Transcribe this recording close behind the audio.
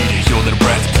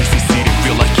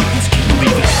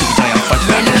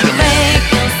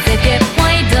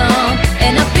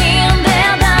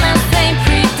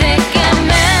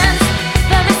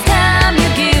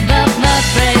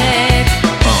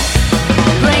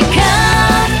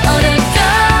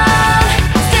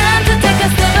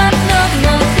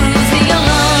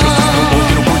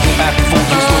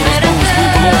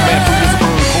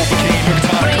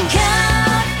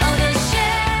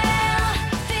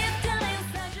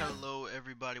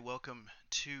everybody. Welcome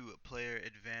to Player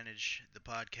Advantage, the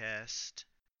podcast.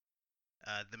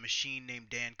 The machine named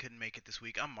Dan couldn't make it this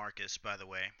week. I'm Marcus, by the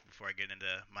way, before I get into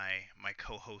my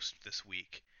co-host this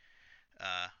week.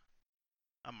 Uh,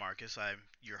 I'm Marcus. I'm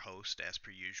your host, as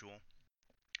per usual.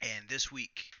 And this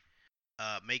week,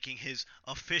 making his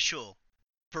official,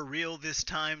 for real this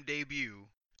time debut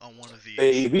on one of these.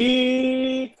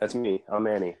 Baby, that's me. I'm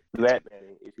Manny. That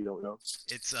Manny, if you don't know.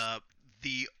 It's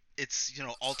the it's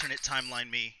alternate timeline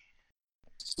me.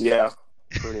 Yeah,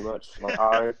 pretty much.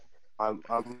 I'm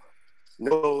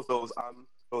those.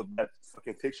 That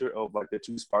fucking picture of like the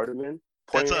two Spider-Men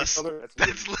That's pointing at each us. other. That's me.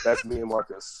 That's That's me and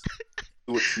Marcus.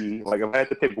 Do a T. Like if I had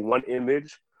to pick one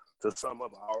image to sum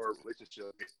up our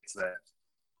relationship, it's that.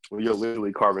 Where you're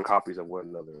literally carbon copies of one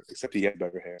another, except he has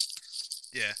better hair.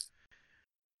 yeah.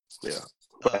 Yeah,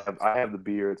 but I have the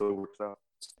beard, so it works out.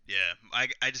 Yeah,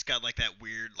 I just got like that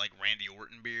weird like Randy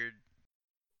Orton beard.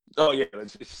 Oh yeah,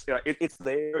 it's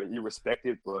there. You respect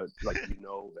it, but like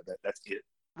that's it.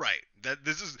 Right.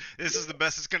 This is the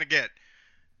best it's gonna get.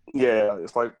 Yeah,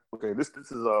 it's like okay, this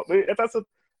is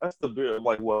that's the beer of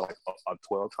like what like a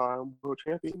 12-time world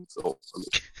champion. So I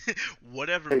mean,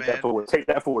 Whatever, take man. that forward. Take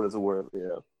that forward as a word.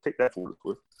 Yeah, take that forward as a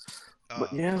word.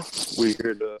 But yeah, we're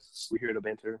here to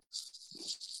banter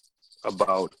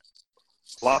about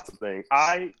lots of things.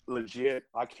 I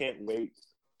can't wait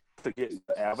to get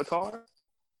the Avatar.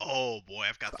 Oh boy,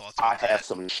 I've got thoughts I about have that.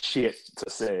 some shit to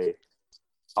say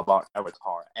about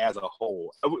Avatar as a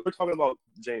whole. We're talking about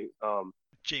James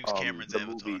Cameron's the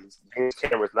Avatar. movies. James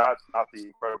Cameron's not the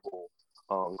incredible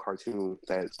cartoon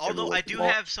that Although everyone I do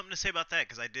wants. have something to say about that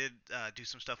because I did do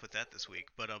some stuff with that this week.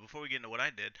 But before we get into what I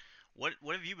did, what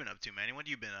have you been up to, Manny? What have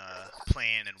you been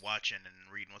playing and watching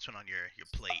and reading? What's been on your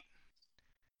plate?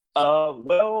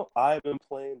 Well, I've been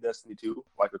playing Destiny 2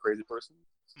 like a crazy person.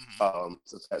 Mm-hmm.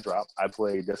 Since that dropped, I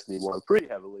played Destiny 1 pretty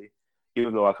heavily,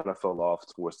 even though I kind of fell off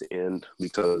towards the end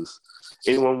because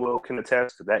can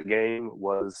attest that game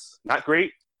was not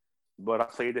great, but I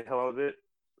played the hell out of it.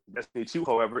 Destiny 2,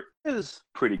 however, is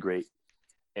pretty great,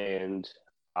 and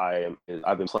I've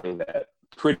been playing that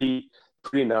pretty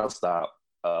nonstop.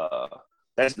 Uh,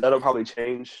 that'll probably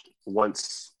change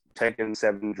once Tekken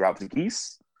 7 drops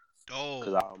Geese. Oh,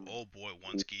 oh boy,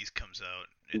 once Geese comes out,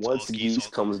 it's all Once Geese Geese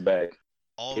comes back,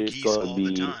 all it's Geese gonna all the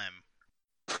be time.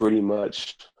 pretty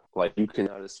much like you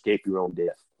cannot escape your own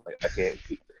death. Like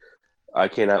I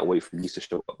cannot wait for Geese to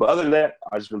show up. But other than that,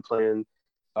 I've just been playing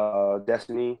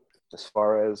Destiny. As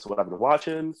far as what I've been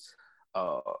watching,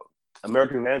 uh,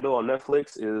 American Vandal on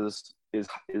Netflix is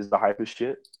the hype as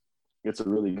shit. It's a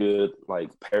really good like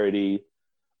parody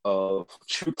of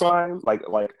true crime. Like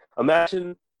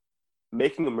imagine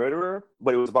making a murderer,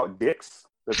 but it was about dicks.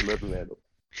 That's American Vandal.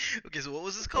 Okay, so what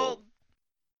was this called? So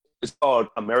it's called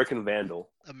American Vandal.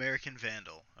 American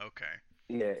Vandal. Okay.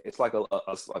 Yeah, it's like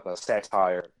a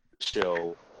satire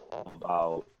show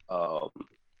about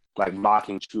like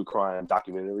mocking true crime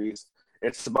documentaries.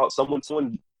 It's about someone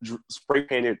spray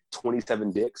painted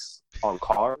 27 dicks on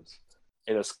cars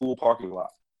in a school parking lot,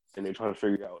 and they're trying to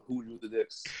figure out who drew the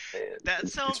dicks. And That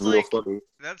it's sounds real like funny.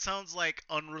 that sounds like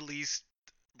unreleased.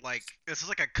 Like this is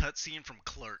like a cutscene from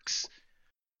Clerks.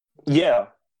 Yeah,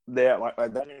 like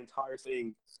that entire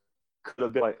thing could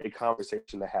have been like a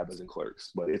conversation that happens in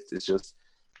Clerks, but it's just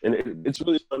and it's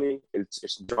really funny. It's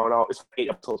drawn out. It's 8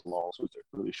 episodes long, so it's a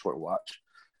really short watch.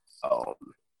 Um,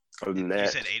 Other than You that,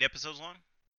 said 8 episodes long.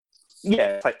 yeah,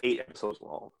 it's like 8 episodes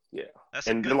long. Yeah, That's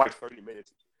a and good. then like 30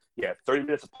 minutes. Yeah, 30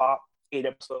 minutes a pop. 8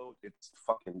 episodes. It's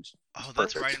fucking. It's Oh,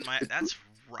 that's right perfect. in my. That's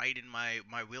right in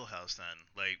my wheelhouse. Then,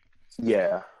 like,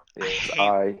 Yeah. I Yes,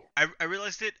 hate. I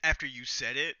realized it after you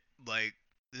said it. Like,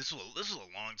 this was a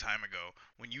long time ago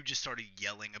when you just started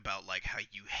yelling about like how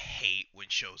you hate when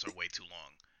shows are way too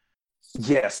long.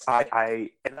 yes, and I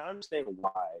understand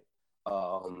why.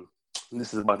 Um,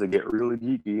 this is about to get really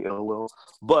geeky in a little,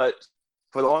 but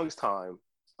for the longest time,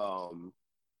 um,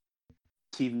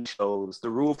 TV shows, the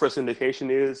rule for syndication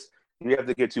is you have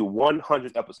to get to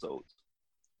 100 episodes.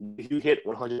 If you hit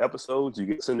 100 episodes, you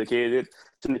get syndicated.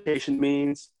 Syndication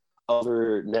means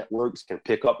other networks can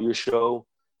pick up your show,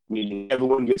 meaning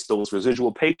everyone gets those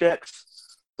residual paychecks.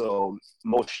 So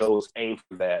most shows aim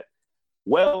for that.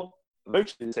 Well,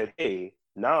 eventually they said, hey,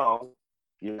 now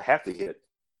you have to hit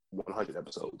 100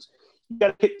 episodes. You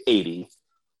got to hit 80,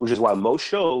 which is why most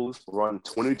shows run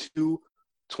 22,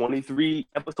 23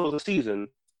 episodes a season.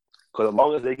 Because as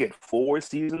long as they get 4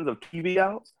 seasons of TV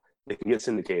out, they can get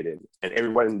syndicated, and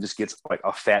everyone just gets like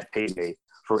a fat payday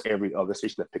for every other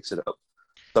station that picks it up.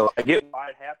 So I get why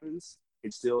it happens.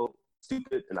 It's still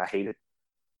stupid, and I hate it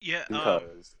Yeah.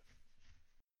 because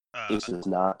Uh. it's just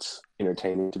not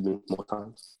entertaining to me most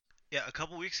times. Yeah, a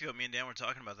couple weeks ago, me and Dan were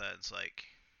talking about that. It's like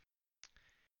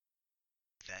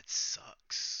that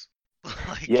sucks.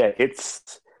 Like, Yeah,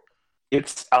 it's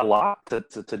a lot to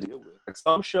deal with. Like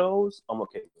some shows I'm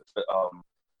okay with.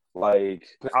 Like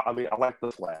I mean, I like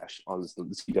The Flash on the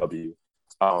CW,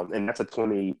 and that's a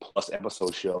 20 plus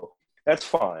episode show. That's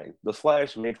fine. The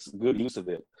Flash makes good use of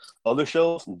it. Other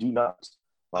shows do not.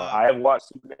 uh, I have watched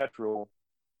Supernatural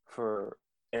for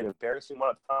an embarrassing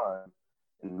amount of time,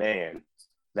 and man,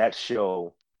 that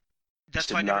show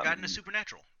that's why should I never not got into be.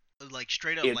 Supernatural. Like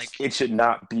straight up, It should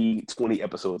not be 20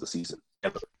 episodes a season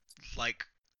ever. like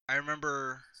I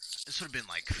remember this would have been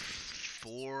like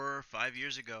 4 or 5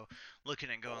 years ago, looking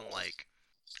and going like,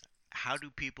 how do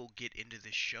people get into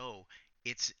this show?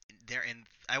 It's they're in.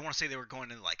 I want to say they were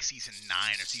going into like season 9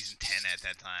 or season 10 at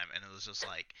that time, and it was just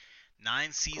like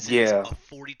 9 seasons Yeah, of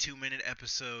 42-minute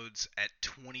episodes at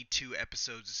 22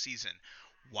 episodes a season.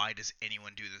 Why does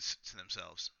anyone do this to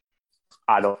themselves?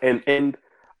 I don't, and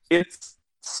it's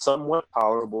somewhat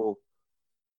tolerable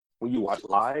when you watch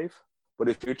live, but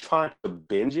if you're trying to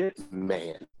binge it,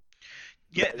 man,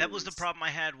 Yeah, that that was the is problem I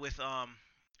had with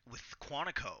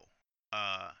Quantico.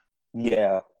 Uh,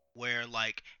 yeah, where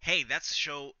like, hey, that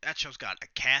show's got a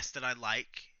cast that I like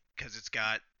because it's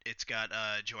got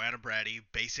Joanna Brady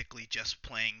basically just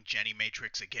playing Jenny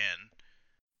Matrix again.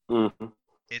 mm-hmm.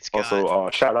 It's Also,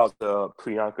 got shout out to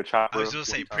Priyanka I was Chopra gonna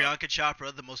say one time. Priyanka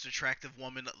Chopra, the most attractive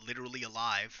woman literally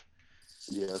alive.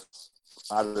 Yes,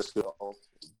 I just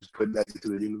put that into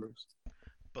the universe.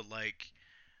 But like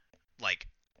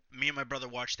me and my brother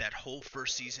watched that whole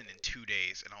first season in 2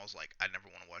 days, and I was like, I never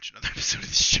want to watch another episode of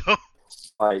this show.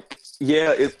 Like,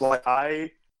 yeah, it's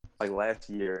like last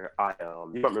year.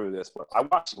 You don't remember this, but I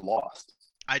watched Lost.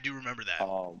 I do remember that.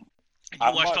 Um, And I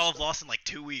you watched all watched of Lost in like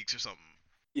 2 weeks or something.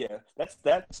 yeah, that's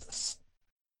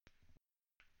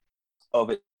of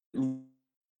it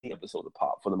episode of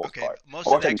Pop for the most Okay, part. I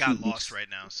most of watched that that in got two lost weeks. right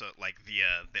now, so like the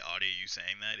audio you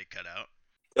saying that it cut out.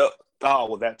 Oh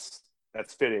well, that's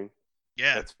fitting.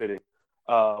 Yeah. That's fitting.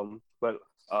 But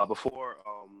before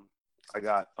I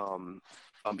got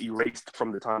erased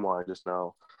from the timeline just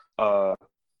now, uh,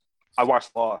 I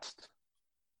watched Lost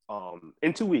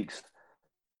in 2 weeks,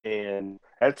 and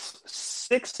that's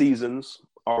 6 seasons,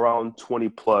 around 20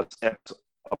 plus episodes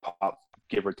a pop,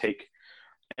 give or take.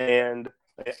 And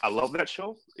I love that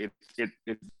show. It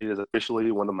is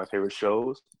officially one of my favorite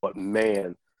shows. But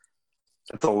man,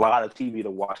 it's a lot of TV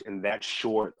to watch in that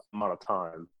short amount of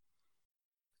time,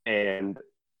 and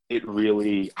it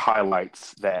really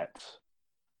highlights that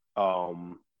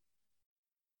um,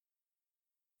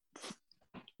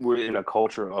 we're in a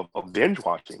culture of binge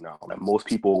watching now. That most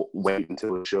people wait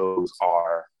until the shows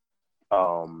are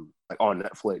like on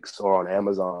Netflix or on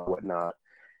Amazon or whatnot,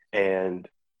 and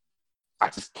I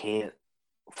just can't,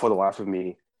 for the life of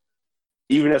me,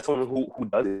 even as someone who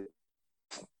does it,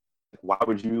 why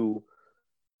would you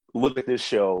look at this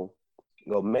show,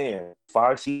 and go, man,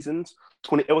 5 seasons,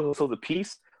 20 episodes a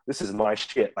piece. This is my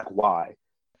shit. Like, why?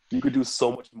 You could do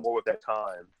so much more with that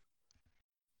time,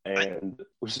 I and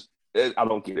which I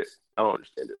don't get it. I don't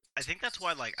understand it. I think that's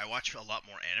why like I watch a lot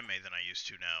more anime than I used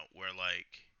to now. Where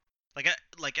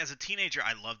like as a teenager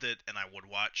I loved it and I would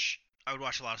watch a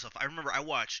lot of stuff. I remember I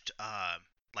watched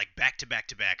like back to back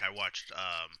to back. I watched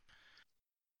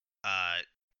uh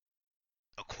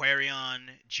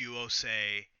Aquarion,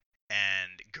 Juosei,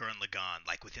 and Gurren Lagann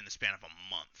like within the span of a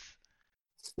month.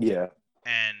 Yeah,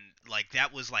 And like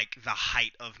that was like the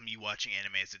height of me watching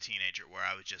anime as a teenager where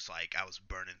I was just like I was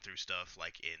burning through stuff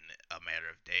like in a matter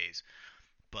of days.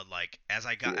 But like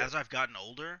yeah, as I've gotten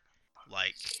older,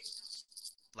 like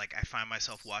I find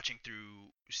myself watching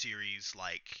through series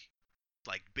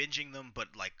like binging them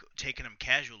but like taking them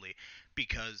casually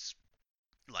because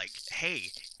like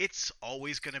hey, it's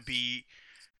always going to be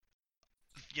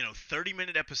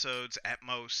 30-minute episodes at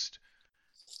most,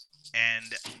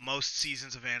 and most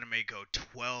seasons of anime go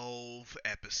 12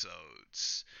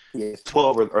 episodes. yeah.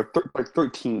 12, 12 or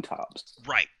 13 tops.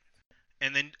 right.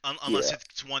 And then unless Yeah,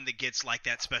 it's one that gets like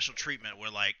that special treatment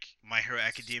where like My Hero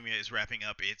Academia is wrapping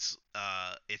up its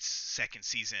second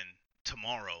season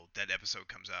tomorrow, that episode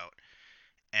comes out,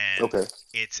 and okay.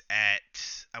 it's at,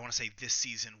 I want to say this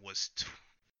season was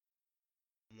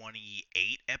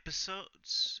 28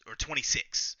 episodes or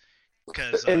 26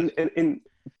 because And and and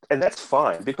and that's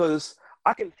fine because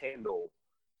I can handle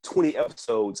 20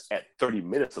 episodes at 30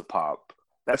 minutes of pop.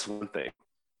 That's one thing.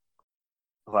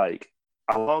 Like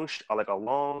a long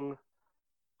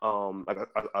like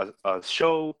a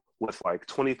show with like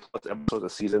 20 plus episodes a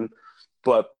season,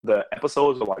 but the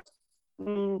episodes are like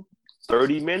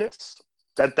 30 minutes.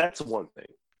 That's one thing.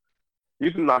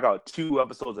 you can knock out 2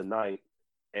 episodes a night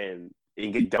and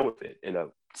get done with it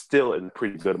still in a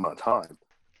pretty good amount of time.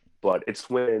 But it's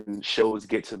when shows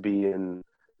get to be in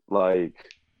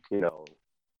like, you know,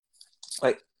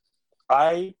 like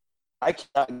I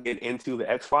cannot get into the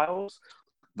X-Files.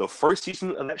 The first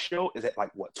season of that show is at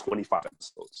like what 25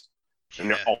 episodes, and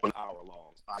they're all an hour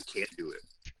long. I can't do it.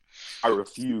 I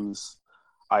refuse.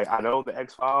 I know the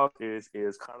X-Files is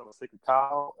kind of a sacred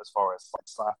cow as far as like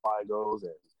sci-fi goes,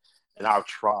 and I've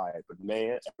tried, but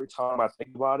man, every time I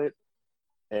think about it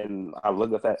and I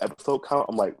look at that episode count,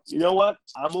 I'm like, you know what?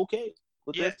 I'm okay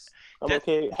with this. I'm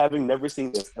okay having never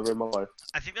seen this ever in my life.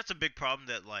 I think that's a big problem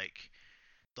that like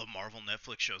the Marvel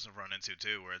Netflix shows have run into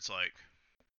too, where it's like,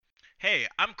 hey,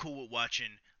 I'm cool with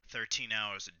watching 13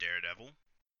 hours of Daredevil.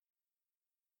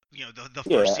 You know,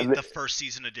 the first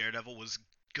season of Daredevil was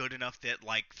good enough that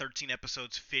like 13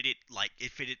 episodes fit it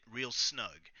real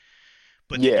snug.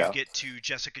 But then you get to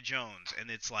Jessica Jones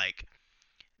and it's like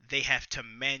they have to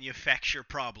manufacture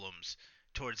problems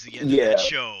towards the end of that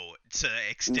show to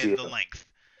extend the length.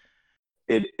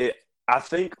 I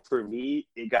think for me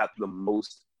it got the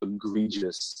most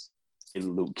egregious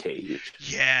in Luke Cage.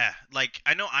 Yeah, like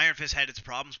I know Iron Fist had its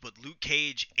problems, but Luke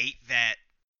Cage ate that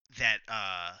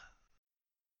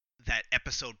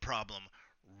episode problem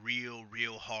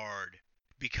real hard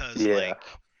because like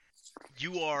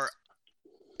you are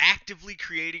actively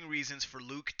creating reasons for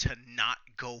Luke to not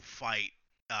go fight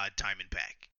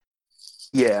Diamondback.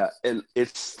 Yeah, and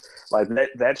it's like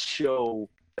that show's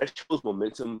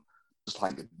momentum just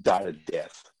like died a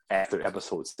death after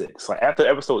episode 6. Like after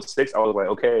episode 6, I was like,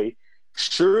 okay,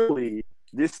 surely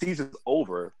this season's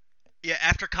over. Yeah,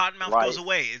 after Cottonmouth goes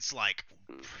away, it's like,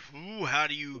 ooh, how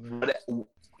do you?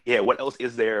 What else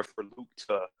is there for Luke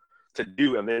to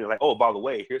do? And then like, oh, by the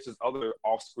way, here's this other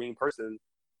off-screen person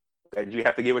that you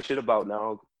have to give a shit about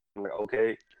now. I'm like,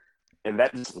 okay, and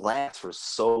that just lasts for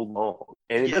so long,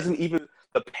 and it doesn't even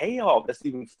the payoff doesn't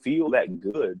even feel that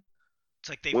good. It's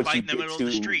like they fight in the middle of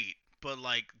the street, but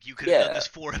like you could have done this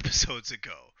 4 episodes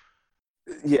ago.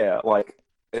 Yeah, like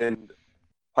and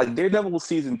like Daredevil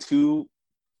season 2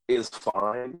 is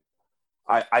fine.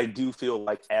 I do feel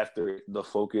like after the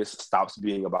focus stops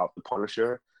being about the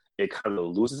Punisher, it kind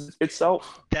of loses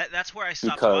itself. That's where I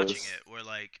stopped watching it. Where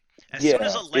like as soon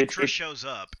as Elektra shows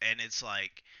up, and it's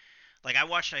like I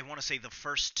watched, I want to say the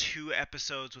first 2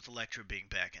 episodes with Elektra being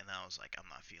back, and I was like, I'm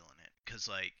not feeling it, because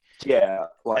like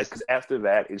because after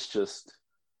that it's just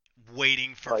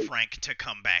waiting for Frank to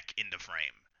come back into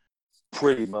frame.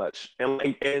 Pretty much,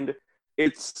 and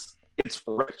it's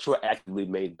retroactively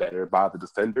made better by the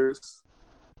Defenders.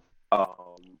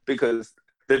 Because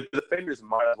the Defenders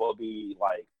might as well be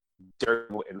like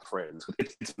Daredevil and Friends.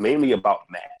 It's mainly about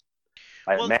Matt.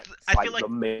 Like Matt's like the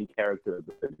main character of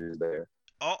the Defenders there.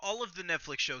 All of the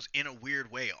Netflix shows, in a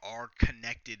weird way, are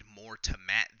connected more to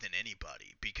Matt than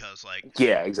anybody because, like,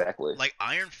 exactly. Like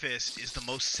Iron Fist is the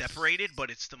most separated, but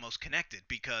it's the most connected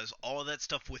because all of that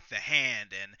stuff with the Hand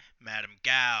and Madame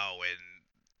Gao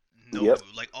and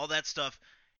Nobu, like all that stuff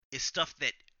is stuff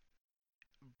that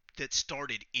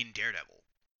started in Daredevil.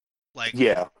 Like,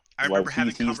 I remember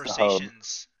having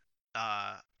conversations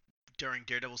during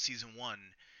Daredevil season 1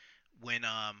 when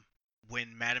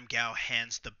Madame Gao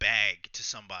hands the bag to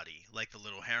somebody, like the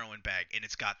little heroin bag, and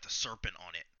it's got the serpent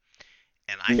on it,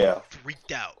 and I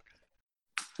freaked out.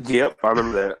 Yep, I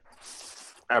remember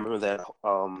that.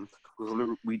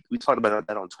 We talked about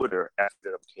that on Twitter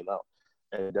after it came out,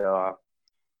 and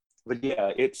but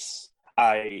yeah,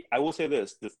 I will say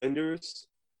this: Defenders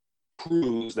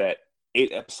proves that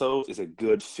 8 episodes is a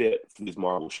good fit for these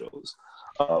Marvel shows,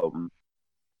 and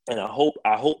I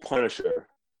hope Punisher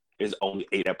is only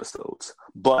 8 episodes,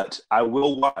 but I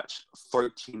will watch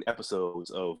 13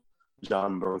 episodes of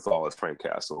John Bernthal as Frank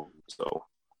Castle. So,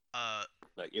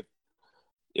 like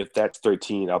if that's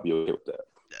 13, I'll be okay with that.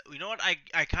 You know what?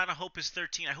 I kind of hope it's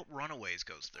 13. I hope Runaways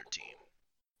goes 13.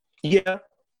 Yeah,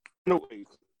 Runaways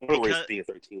being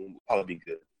 13 will probably be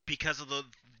good because of the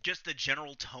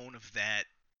general tone of that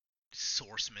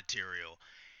source material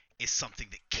is something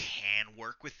that can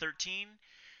work with 13.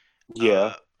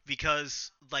 Yeah.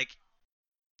 Because, like,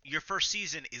 your first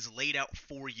season is laid out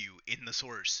for you in the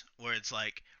source, where it's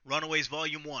like, Runaways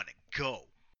Volume 1, go.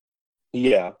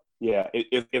 Yeah.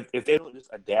 If they don't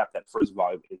just adapt that first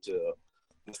volume into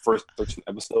the first 13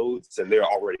 episodes, then they're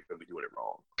already going to be doing it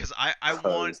wrong. Because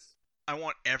I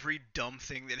want every dumb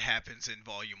thing that happens in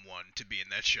Volume 1 to be in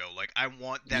that show. Like, I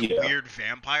want that weird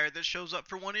vampire that shows up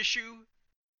for one issue.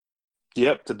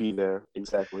 Yep, to be there.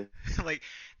 Exactly. Like,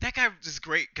 that guy is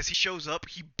great because he shows up,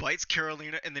 he bites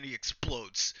Carolina, and then he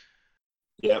explodes.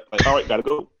 Yep. Like, all right, gotta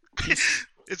go.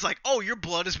 It's like, oh, your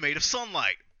blood is made of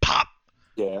sunlight. Pop.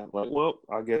 Yeah, like, well,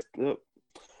 I guess. Yep.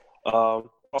 Um,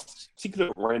 Speaking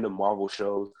of random Marvel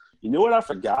shows, you know what I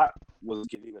forgot was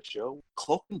getting a show?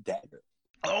 Cloak and Dagger.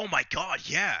 Oh my god,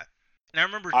 yeah. And I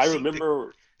remember I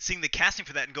remember, seeing the casting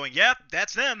for that and going, yep,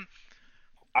 that's them.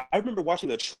 I remember watching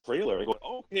the trailer and going,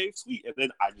 oh, "Okay, sweet," and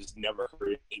then I just never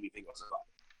heard anything else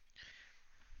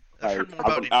I've about heard it. more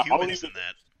Like, about I don't Inhumans even than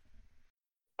that.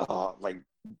 like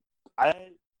I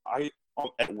I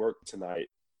at work tonight.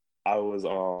 I was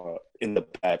in the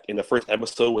back, and the first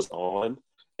episode was on,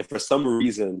 and for some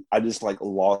reason, I just like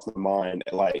lost my mind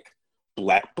at like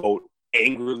Black Bolt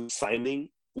angrily signing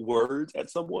words at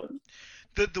someone.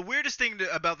 The weirdest thing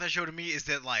about that show to me is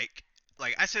that like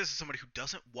I say this as somebody who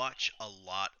doesn't watch a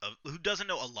lot of who doesn't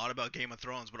know a lot about Game of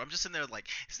Thrones, but I'm just sitting there like,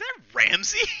 is that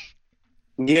Ramsay?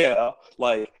 Yeah,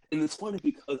 like, and it's funny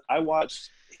because I watched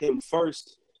him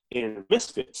first in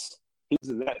Misfits. He was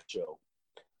in that show,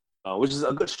 which is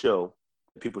a good show.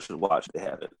 People should watch if they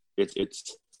haven't.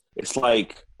 It's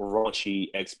like raunchy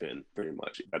X Men, pretty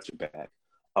much. That's your bag.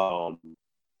 Um,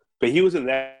 but he was in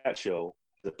that show,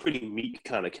 a pretty meek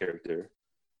kind of character.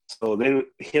 So then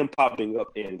him popping up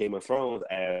in Game of Thrones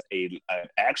as an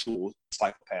actual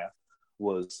psychopath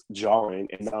was jarring,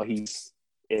 and now he's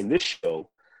in this show,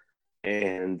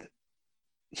 and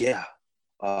yeah,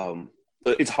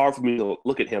 but it's hard for me to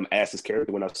look at him as his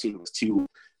character when I've seen those two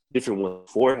different ones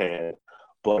beforehand.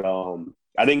 But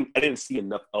I didn't see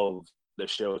enough of the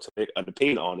show to make an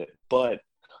opinion on it. But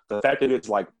the fact that it's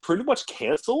like pretty much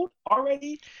canceled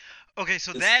already Okay,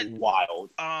 so is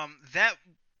wild. that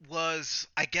was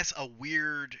I guess a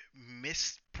weird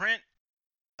misprint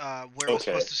where it was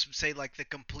Okay. supposed to say like the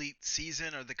complete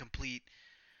season or the complete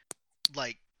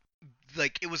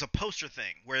like it was a poster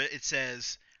thing where it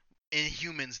says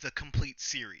Inhumans the complete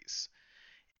series.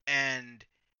 And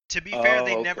to be fair,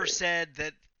 they Oh, never okay. said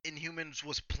that Inhumans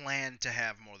was planned to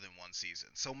have more than one season.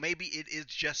 So maybe it is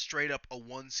just straight up a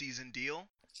one season deal,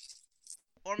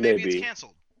 or maybe it's Maybe.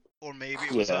 canceled, or maybe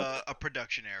it was Yeah. a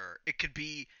production error. It could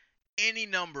be any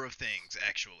number of things,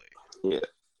 actually. Yeah.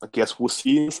 I guess we'll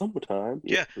see in the summertime.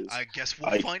 Yeah. Yeah, 'Cause I guess we'll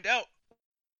I find out.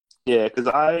 yeah, because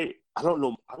I don't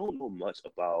know much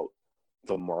about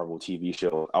the Marvel TV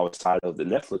show outside of the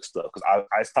Netflix stuff because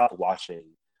I stopped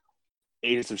watching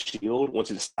Agents of Shield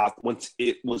once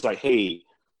it was like, hey,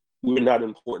 we're not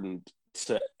important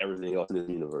to everything else in this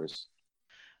universe.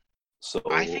 So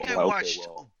I I was think I like, okay, watched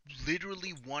well,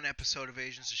 literally one episode of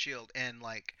Agents of Shield, and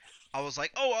like I was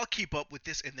like, oh, I'll keep up with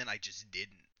this, and then I just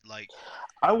didn't. Like,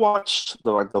 I watched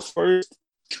the first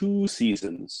two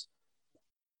seasons,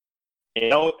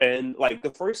 and like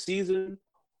the first season,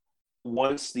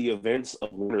 once the events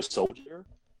of Winter Soldier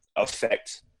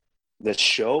affect the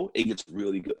show, it gets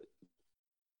really good.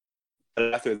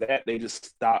 But after that, they just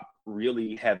stop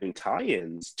really having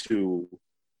tie-ins to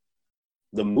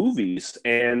the movies.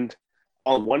 And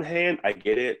on one hand, I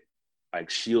get it. Like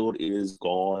Shield is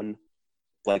gone,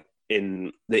 like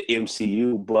in the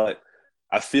MCU, but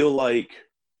I feel like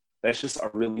that's just a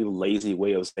really lazy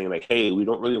way of saying like, hey, we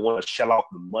don't really want to shell out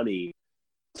the money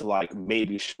to like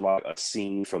maybe show out a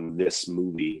scene from this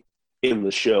movie in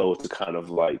the show to kind of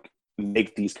like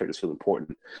make these characters feel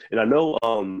important. And I know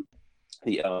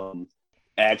the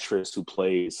actress who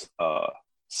plays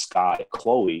Sky,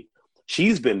 Chloe,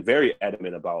 she's been very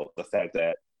adamant about the fact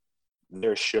that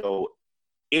their show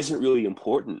isn't really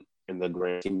important in the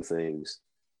grand scheme of things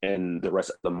and the rest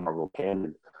of the Marvel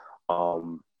canon.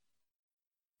 Um,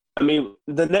 I mean,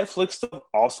 the Netflix stuff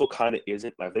also kind of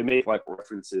isn't like they make like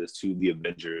references to the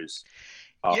Avengers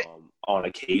yeah, on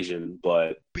occasion,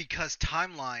 but because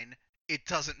timeline, it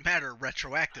doesn't matter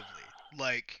retroactively.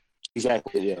 Like,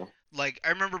 exactly, yeah, I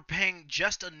remember paying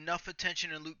just enough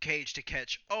attention in Luke Cage to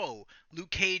catch, oh,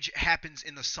 Luke Cage happens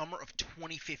in the summer of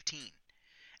 2015.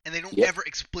 And they don't yep, ever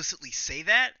explicitly say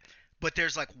that, but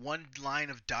there's like one line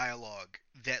of dialogue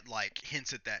that like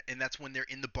hints at that, and that's when they're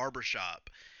in the barber shop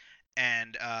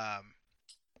and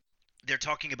they're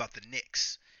talking about the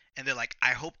Knicks, and they're like,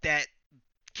 I hope that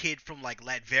kid from like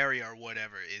Latveria or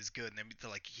whatever is good, and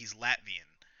they're like, he's Latvian,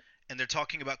 and they're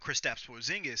talking about Kristaps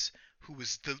Porzingis, who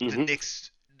was the mm-hmm.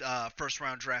 Knicks first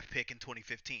round draft pick in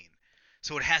 2015.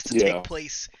 So it has to take Yeah,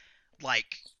 place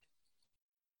like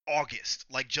August,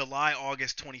 like July,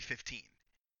 August 2015.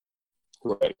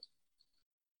 right,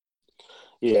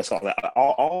 yeah. So like,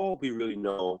 all we really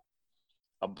know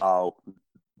about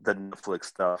the Netflix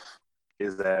stuff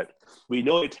is that we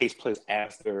know it takes place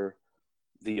after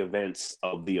the events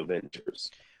of the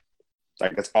Avengers.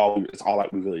 Like that's all. It's all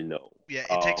like we really know. Yeah,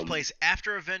 it takes Um, place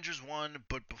after Avengers 1,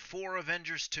 but before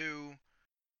Avengers 2.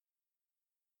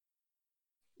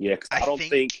 yeah, because I I don't think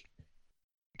think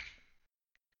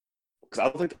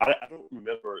because I don't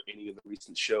remember any of the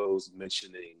recent shows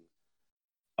mentioning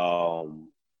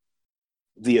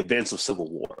the events of Civil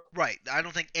War. Right. I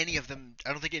don't think any of them.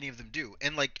 I don't think any of them do.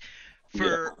 And like,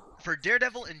 Yeah, for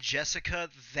Daredevil and Jessica,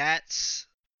 that's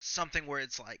something where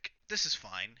it's like this is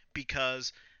fine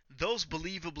because those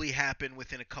believably happen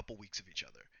within a couple weeks of each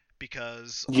other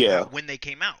because of yeah, when they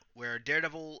came out. Where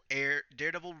Daredevil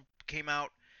came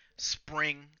out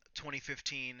spring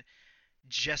 2015.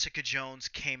 Jessica Jones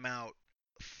came out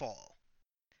fall.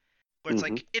 Where it's hmm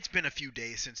like it's been a few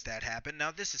days since that happened. Now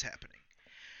this is happening.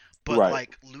 But right,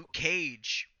 like Luke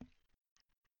Cage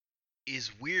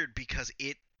is weird because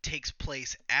it takes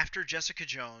place after Jessica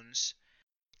Jones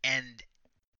and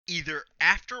either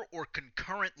after or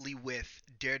concurrently with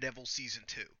Daredevil season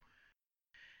 2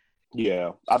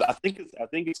 yeah. I think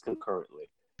it's concurrently.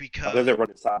 I think because they're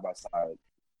running side by side.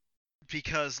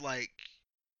 like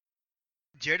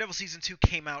Daredevil season 2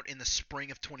 came out in the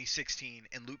spring of 2016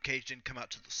 and Luke Cage didn't come out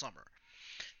till the summer.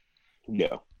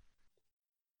 Yeah,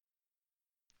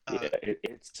 Uh,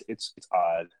 it's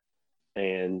odd,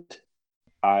 and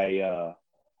I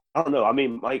don't know. I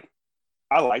mean, like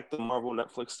I like the Marvel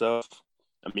Netflix stuff.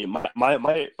 I mean,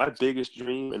 my biggest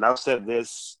dream, and I've said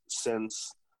this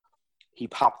since he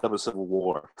popped up in Civil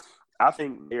War. I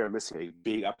think they are missing a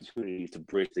big opportunity to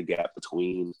bridge the gap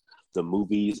between the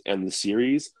movies and the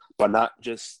series, but not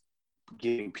just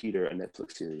giving Peter a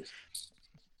Netflix series.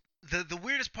 the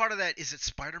weirdest part of that is that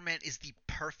Spider-Man is the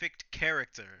perfect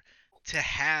character to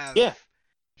have. Yeah,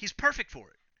 He's perfect for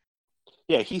it.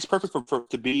 yeah, he's perfect for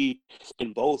to be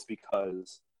in both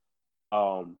because,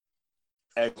 um,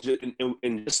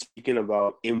 in just speaking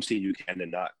about MCU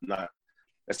canon, not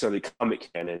necessarily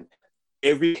comic canon,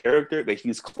 every character that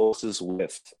he's closest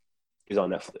with is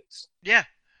on Netflix. Yeah,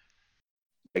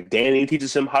 Like Danny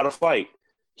teaches him how to fight.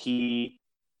 He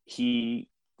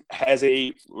has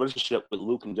a relationship with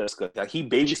Luke and Jessica. Like he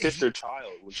babysits their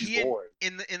child when she's he and born.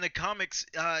 in the comics,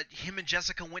 him and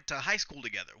Jessica went to high school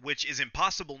together, which is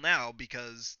impossible now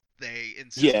because they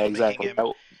insist Yeah, on making exactly.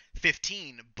 him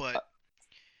 15. But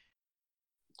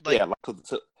like, Yeah, like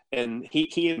and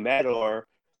he and Matt are.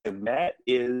 And Matt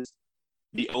is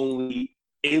the only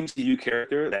MCU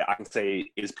character that I can say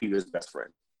is Peter's best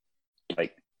friend.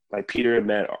 Like like Peter and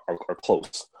Matt are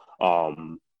close.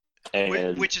 Um, and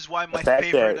which is why the my fact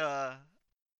favorite. that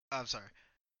I'm sorry.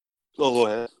 oh, go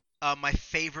ahead. My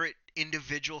favorite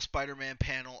individual Spider-Man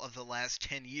panel of the last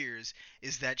 10 years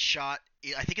is that shot.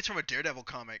 I think it's from a Daredevil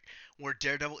comic where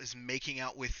Daredevil is making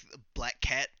out with Black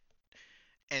Cat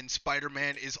and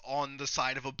Spider-Man is on the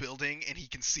side of a building and he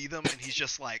can see them and he's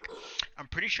just like, I'm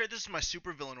pretty sure this is my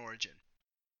supervillain origin.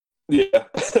 Yeah,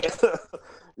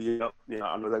 yeah,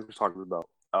 I know that's what you're talking about.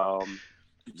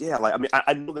 Yeah, like I mean,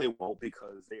 I know they won't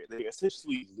because they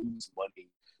essentially lose money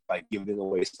by giving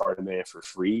away Spider-Man for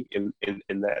free in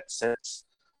that sense.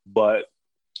 But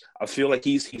I feel like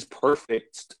he's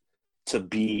perfect to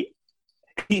be.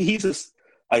 He's just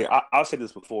like I'll say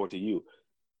this before to you.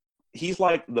 He's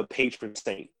like the patron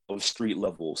saint of street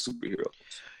level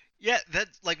superheroes. Yeah,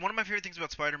 that's like one of my favorite things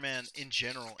about Spider-Man in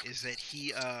general is that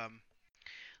he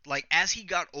like as he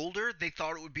got older, they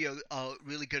thought it would be a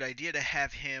really good idea to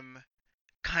have him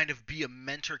kind of be a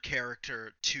mentor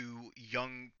character to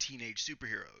young teenage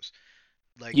superheroes.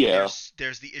 Like Yeah,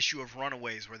 there's the issue of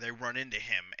Runaways where they run into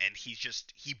him and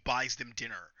he buys them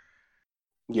dinner.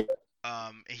 yeah.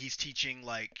 He's teaching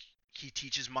like he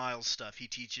teaches Miles stuff. He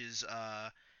teaches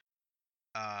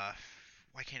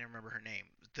why can't I remember her name?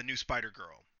 The new Spider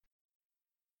Girl.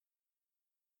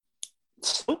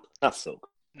 Silk, not Silk,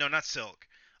 No, not Silk.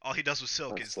 All he does with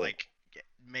Silk not is Silk. like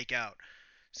make out.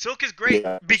 Silk is great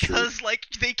Yeah, that's true. because like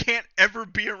they can't ever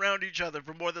be around each other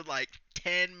for more than like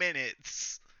 10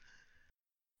 minutes.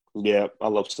 Yeah, I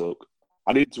love Silk.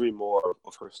 I need to read more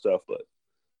of her stuff, but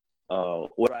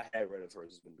what I have read of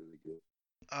hers has been really good.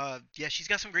 Yeah, she's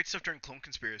got some great stuff during Clone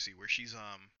Conspiracy where she's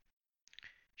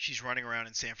running around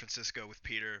in San Francisco with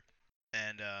Peter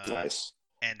and Nice.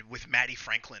 with Maddie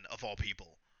Franklin of all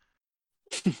people.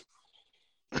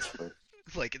 That's fun.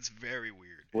 Like it's very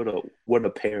weird. What a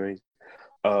pairing.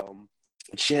 Um,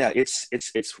 yeah,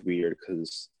 it's weird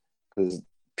because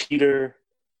Peter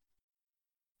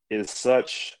is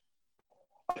such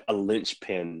a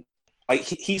linchpin. Like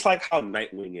he's like how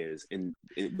Nightwing is in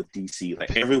with DC.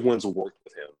 Like everyone's worked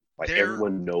with him. Like Their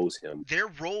everyone knows him. their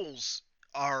roles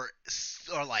are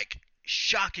like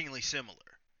shockingly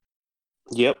similar.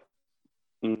 Yep.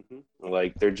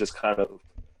 Like they're just kind of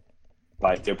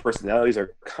like their personalities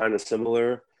are kind of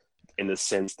similar in the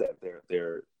sense that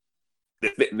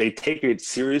they take it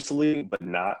seriously, but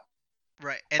not.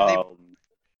 Right. And Um,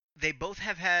 they both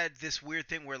have had this weird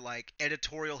thing where like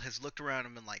editorial has looked around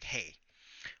and been like, hey,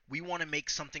 we want to make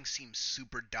something seem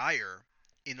super dire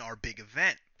in our big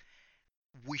event.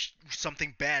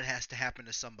 Something bad has to happen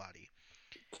to somebody.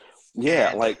 Yeah,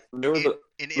 And like there was a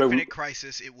in like, Infinite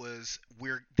Crisis, it was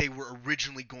where they were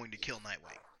originally going to kill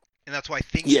Nightwing, and that's why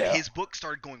things yeah. his book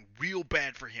started going real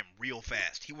bad for him real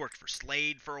fast. He worked for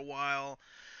Slade for a while.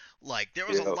 Like there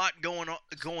was a Yeah. lot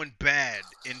going bad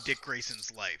in Dick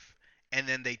Grayson's life, and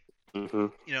then Hmm.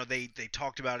 they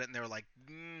talked about it and they were like,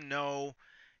 no,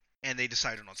 and they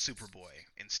decided on Superboy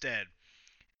instead.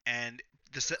 And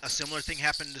a similar thing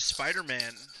happened to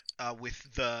Spider-Man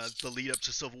with the lead up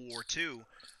to Civil War 2,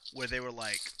 where they were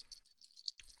like,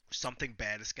 something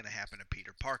bad is going to happen to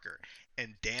Peter Parker.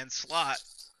 And Dan Slott,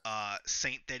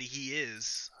 saint that he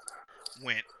is,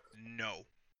 went, no.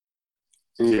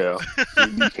 Yeah.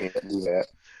 You can't do that.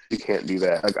 You can't do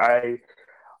that.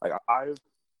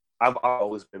 I've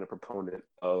always been a proponent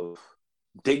of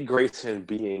Dick Grayson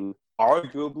being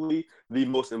arguably the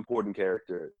most important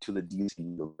character to the DC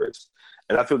universe,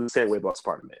 and I feel the same way about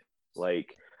Spider-Man.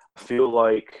 Like, I feel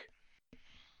like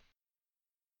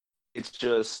it's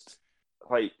just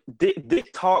like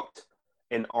Dick talked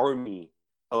an army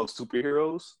of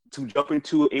superheroes to jump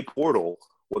into a portal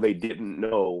where they didn't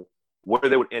know where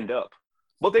they would end up,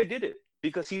 but they did it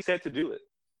because he said to do it.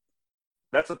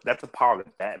 That's a power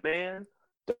that Batman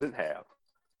doesn't have.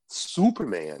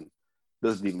 Superman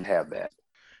doesn't even have that.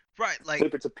 Right, like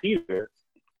Flip it to Peter,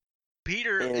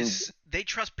 Peter and is they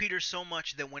trust Peter so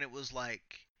much that when it was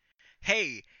like,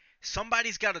 hey,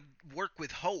 somebody's got to work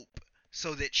with Hope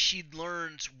so that she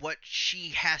learns what she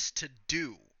has to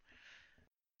do.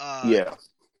 Uh, yeah,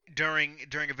 during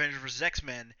Avengers vs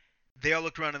X-Men, they all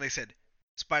looked around and they said,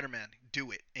 Spider-Man,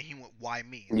 do it, and he went, why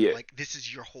me? yeah, Like this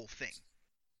is your whole thing.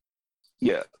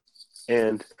 yeah,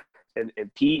 and and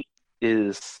Pete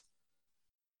is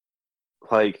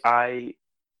like I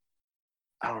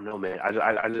don't know, man.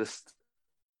 I just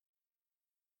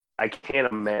I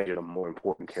can't imagine a more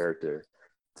important character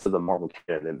to the Marvel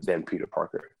canon than Peter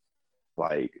Parker.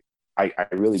 Like I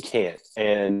really can't,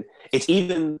 and it's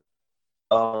even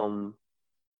um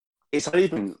it's not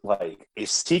even like a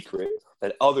secret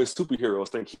that other superheroes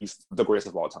think he's the greatest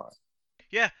of all time.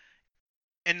 Yeah,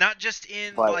 and not just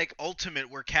in Like, like Ultimate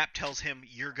where Cap tells him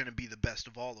you're gonna be the best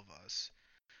of all of us.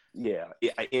 yeah,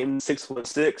 in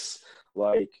 616,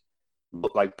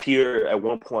 like Peter at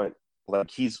one point, like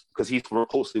he's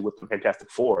worked closely with the Fantastic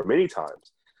Four many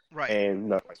times, Right. and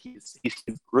like he's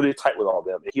really tight with all of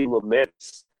them. And he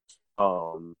laments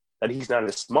that he's not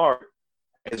as smart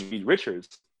as Reed Richards.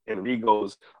 And Reed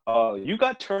goes, you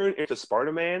got turned into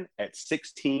Spider-Man at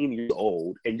 16 years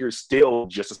old, and you're still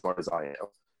just as smart as I am.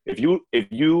 If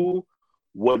you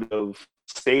would have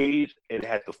stayed and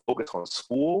had to focus on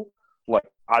school, like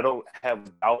I don't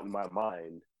have doubt in my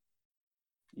mind,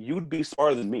 you'd be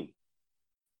smarter than me.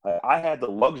 I had the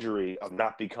luxury of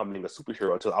not becoming a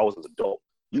superhero until I was an adult.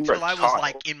 You were a Until I was child.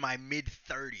 like in my mid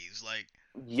 30s, like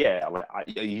Yeah,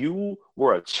 you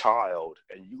were a child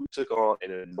and you took on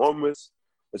an enormous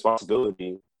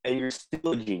responsibility, and you're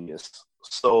still a genius.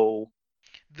 So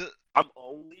the I'm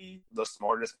only the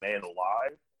smartest man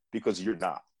alive because you're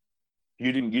not.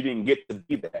 You didn't get to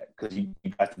be that because you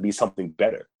got to be something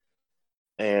better.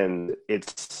 And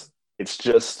it's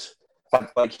just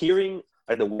like hearing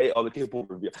like the way other people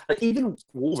review, like even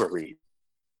Wolverine,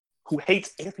 who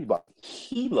hates everybody,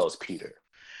 he loves Peter.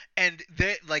 and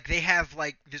they have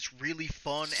like this really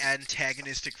fun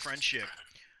antagonistic friendship,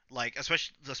 like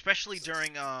especially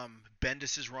during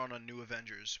Bendis's run on New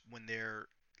Avengers when they're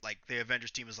like the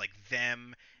Avengers team is like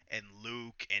them and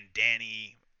Luke and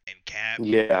Danny and Cap,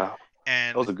 Yeah, that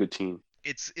and was a good team.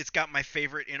 it's got my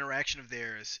favorite interaction of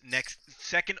theirs, next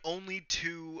second only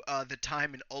to the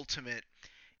time in Ultimate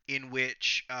in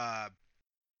which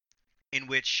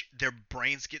their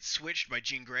brains get switched by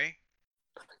Jean Grey.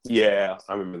 Yeah,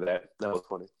 I remember that. That was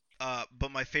funny.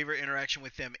 But my favorite interaction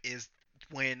with them is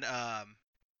when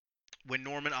when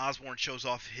Norman Osborn shows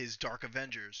off his Dark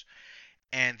Avengers,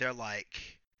 and they're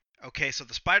like, "Okay, so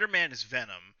the Spider-Man is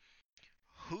Venom.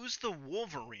 Who's the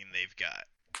Wolverine they've got?"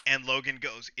 And Logan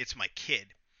goes, "It's my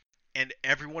kid." And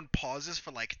everyone pauses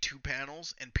for like 2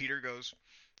 panels, and Peter goes,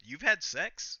 "You've had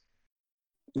sex?"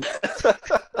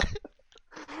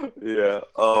 Yeah.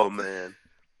 Oh man.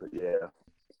 But yeah.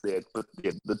 Yeah. But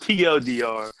yeah, the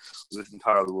TLDR of this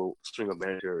entire little string of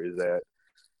banter is that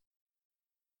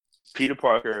Peter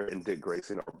Parker and Dick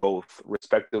Grayson are both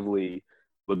respectively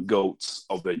the goats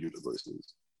of their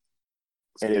universes.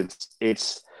 And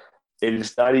it's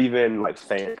not even like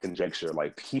fan conjecture.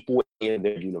 Like people in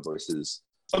their universes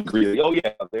agree, like, oh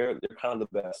yeah, they're kind of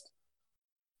the best.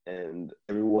 and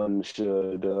everyone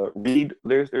should read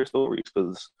their stories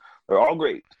because they're all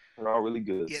great. They're all really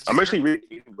good. Yeah, I'm actually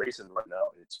reading Grayson right now.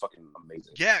 It's fucking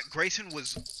amazing. yeah, Grayson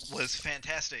was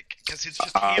fantastic because it's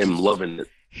just I'm loving it.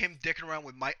 him dicking around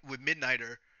with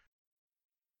Midnighter.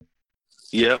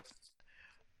 Yeah,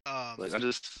 Um, like I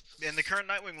just and the current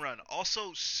Nightwing run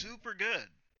also super good.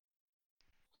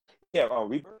 yeah.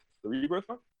 Rebirth, the Rebirth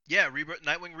one. Yeah,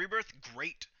 Nightwing Rebirth,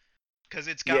 great because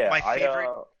it's got Yeah, my favorite.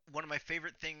 One of my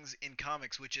favorite things in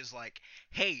comics, which is like,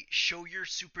 hey, show your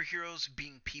superheroes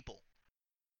being people.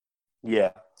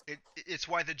 yeah, It's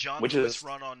why the John which Lewis is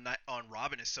run on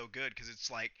Robin is so good because it's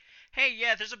like, hey,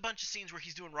 yeah, there's a bunch of scenes where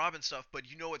he's doing Robin stuff, but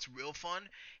you know what's real fun?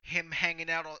 Him hanging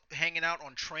out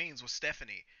on trains with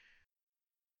Stephanie.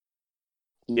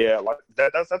 yeah, like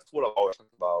that's what I always talk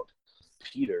about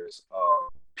Peter's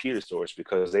stories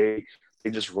because they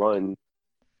just run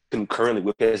concurrently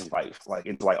with his life. Like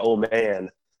it's like, oh man,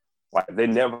 like they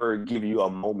never give you a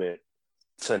moment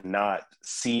to not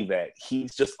see that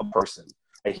he's just a person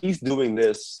and he's doing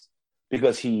this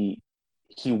because he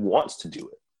wants to do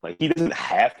it. Like he doesn't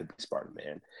have to be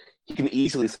Spider-Man. He can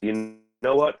easily say, you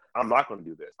know what, I'm not going to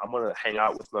do this. I'm going to hang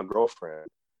out with my girlfriend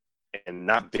and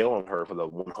not bail on her for the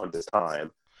 100th time.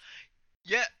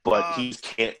 Yeah, But he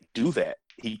can't do that.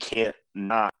 He can't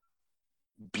not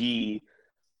be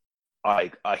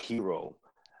like a hero,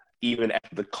 even at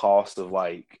the cost of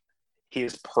like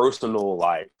his personal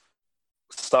life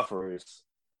suffers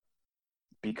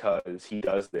because he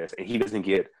does this and he doesn't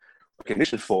get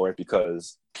recognition for it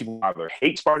because people either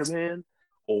hate Spider-Man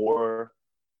or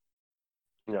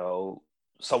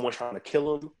someone's trying to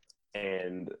kill him,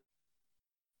 and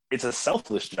it's a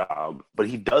selfless job, but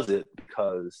he does it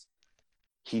because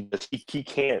he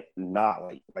can't not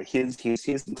like his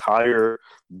entire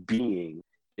being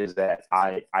is that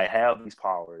I have these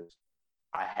powers,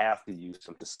 I have to use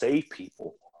them to save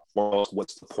people, or else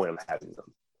what's the point of having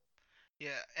them?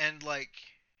 yeah, and like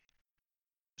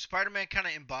Spider-Man kind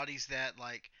of embodies that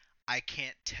like I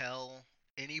can't tell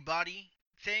anybody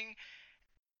thing,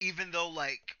 even though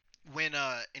like when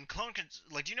in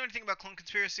like, do you know anything about Clone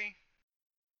Conspiracy?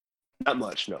 Not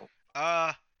much, no.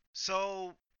 Uh,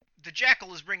 so the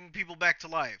Jackal is bringing people back to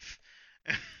life.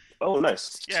 Oh,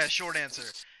 nice. Yeah, short answer.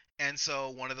 And so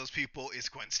one of those people is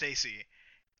Gwen Stacy,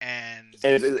 and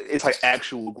And it's like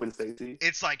actual Gwen Stacy.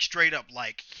 it's like straight up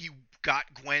like he got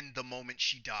Gwen the moment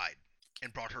she died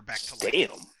and brought her back to life.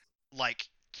 Damn. Like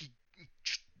he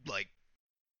like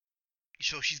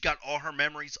so she's got all her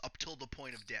memories up till the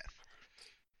point of death.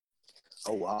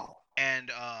 Oh wow.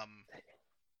 And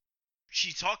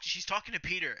she's talking to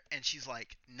Peter and she's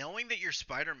like, knowing that you're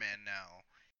Spider-Man now,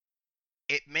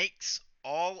 it makes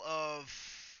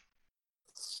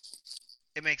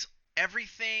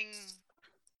everything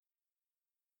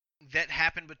that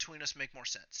happened between us make more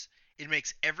sense. It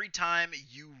makes every time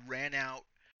you ran out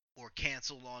or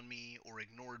canceled on me or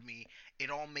ignored me, it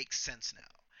all makes sense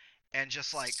now. And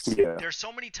just like Yeah. there's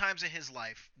so many times in his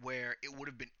life where it would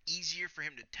have been easier for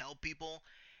him to tell people,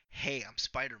 "Hey, I'm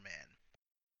Spider-Man."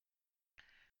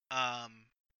 Um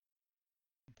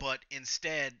but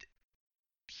instead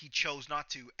he chose not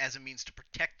to as a means to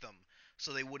protect them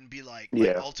so they wouldn't be like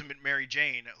Yeah. Ultimate Mary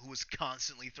Jane who was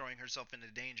constantly throwing herself into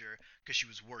danger because she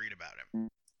was worried about him.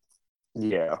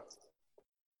 Yeah.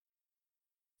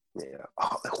 Yeah.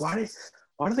 Oh, like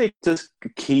why do they just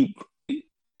keep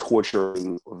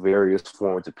torturing various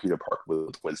forms of Peter Parker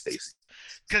with Gwen Stacy?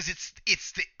 Because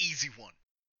it's the easy one.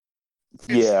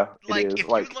 Yeah, Like it is. if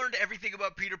you learned everything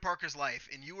about Peter Parker's life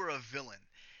and you were a villain,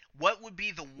 what would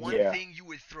be the one thing you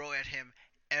would throw at him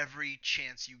every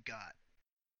chance you got?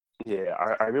 Yeah,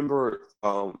 I remember.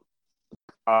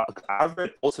 I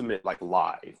read Ultimate like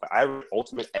live. I read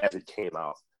Ultimate as it came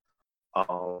out.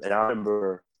 And I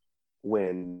remember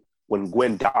when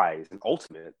Gwen dies in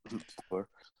Ultimate.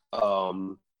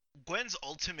 um, Gwen's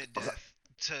ultimate death,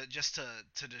 to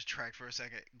detract for a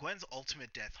second, Gwen's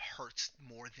ultimate death hurts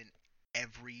more than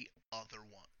every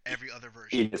other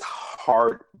version. it is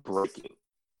heartbreaking.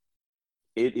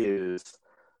 It is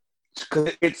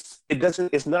because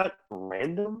it's not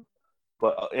random,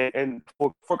 but and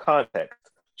for context,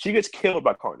 she gets killed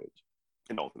by Carnage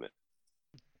in Ultimate.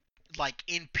 Like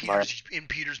in Like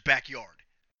Peter's backyard.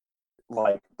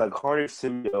 like the Carnage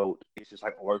symbiote is just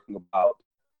like lurking about.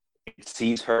 It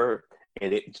sees her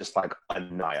and it just like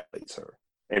annihilates her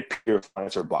and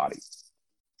purifies her body.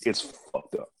 It's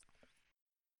fucked up.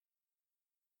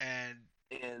 And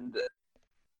And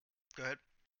go ahead.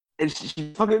 and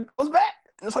she fucking goes back.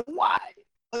 And it's like, why?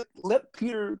 Like, let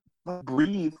Peter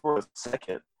breathe for a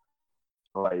second.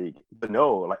 Like, but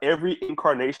no, like every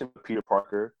incarnation of Peter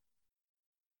Parker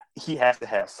he has to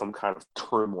have some kind of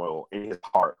turmoil in his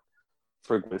heart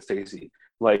for Gwen Stacy.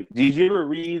 Like, did you ever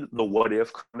read the What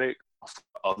If comic of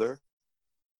Other?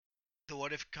 The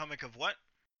What If comic of what?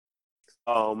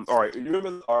 All right, you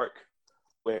remember the arc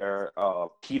where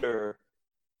Peter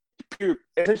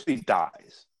essentially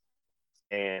dies,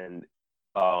 and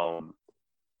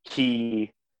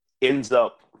he ends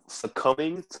up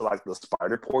succumbing to like the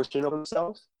spider portion of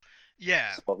himself.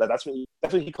 Yeah. So that's when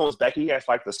he comes back. He has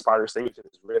like the spider stage in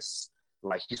his wrists.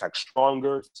 Like he's like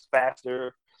stronger,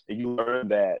 faster, and you learn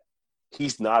that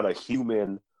he's not a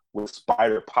human with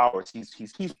spider powers.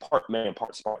 He's part man,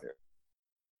 part spider.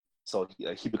 So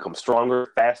he becomes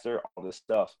stronger, faster, all this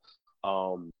stuff.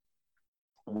 Well,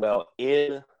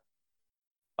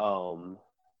 um,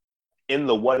 in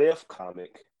the What If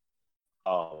comic,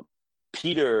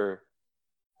 Peter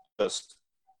just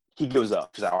he gives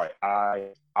up. He's like, all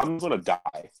right, I'm gonna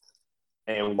die.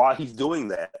 And while he's doing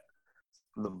that,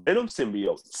 the Venom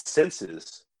symbiote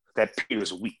senses that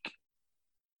Peter's weak.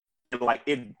 And like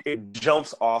it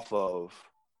jumps off of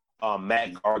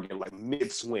Matt Gargan like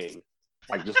mid swing,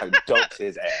 like just like dumps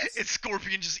his ass. Its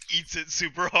Scorpion just eats it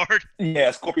super hard.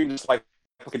 Yeah, Scorpion just like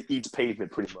fucking eats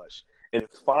pavement pretty much. And it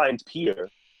finds Peter.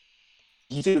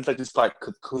 He's in like this like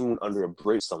cocoon under a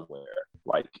bridge somewhere.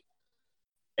 Like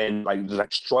and like just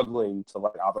like struggling to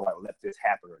like either like let this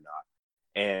happen or not.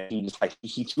 And he just like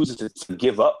he chooses to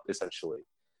give up essentially.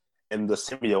 And the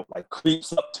symbiote like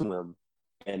creeps up to him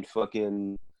and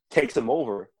fucking takes him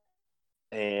over.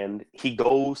 And he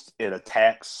goes and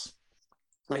attacks.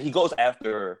 He goes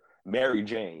after Mary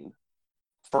Jane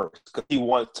first because he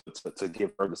wants to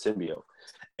give her the symbiote.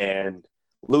 And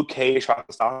Luke Cage tries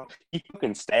to stop him. He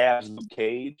fucking stabs Luke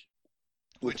Cage,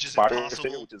 which is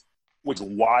impossible. Which is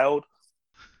wild.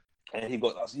 And he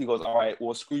goes, all right,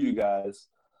 well, screw you guys.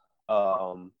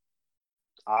 I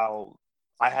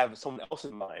have someone else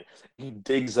in mind. He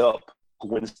digs up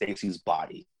Gwen Stacy's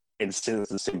body and sends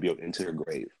the symbiote into her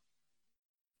grave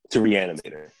to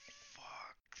reanimate her.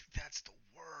 Fuck, that's the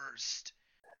worst.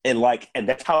 And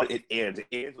that's how it ends. It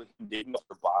ends with him digging up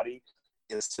her body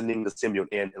and sending the symbiote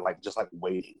in and like just like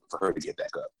waiting for her to get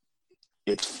back up.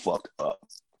 It's fucked up.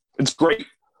 It's great.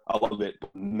 I love it.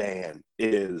 But man,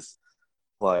 it is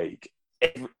like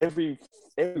every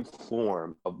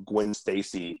form of Gwen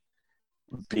Stacy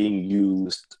being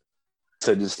used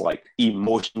to just like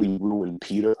emotionally ruin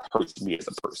Peter hurts me as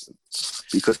a person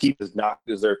because he does not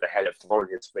deserve to have it thrown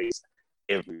in his face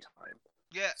every time.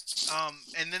 Yeah,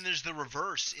 and then there's the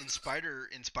reverse in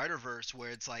Spider-Verse where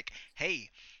it's like,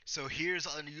 hey, so here's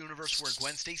a universe where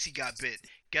Gwen Stacy got bit.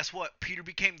 Guess what? Peter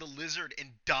became the Lizard and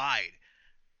died.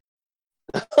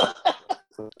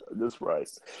 That's right.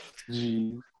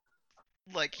 Jeez.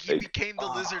 Like he became the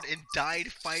Lizard and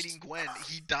died fighting Gwen.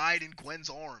 He died in Gwen's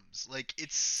arms. Like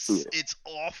it's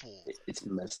awful. It's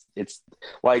messed. It's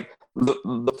like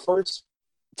the first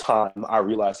time I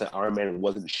realized that Iron Man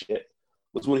wasn't shit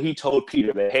was when he told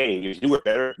Peter that, hey, if you were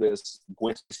better at this,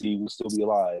 Gwen Stacy would still be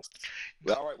alive.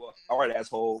 But, all right,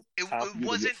 asshole. It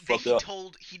wasn't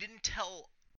that he didn't tell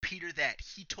Peter that.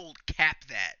 He told Cap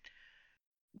that.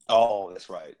 Oh, that's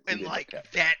right. And like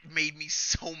that made me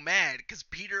so mad because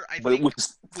Peter,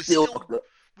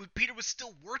 Peter was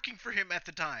still working for him at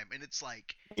the time, and it's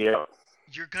like, yeah,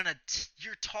 you're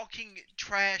talking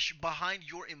trash behind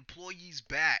your employee's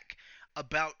back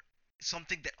about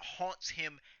something that haunts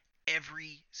him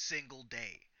every single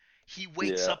day. He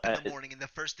wakes up in the morning, and the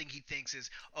first thing he thinks is,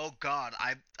 "Oh God,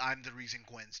 I'm the reason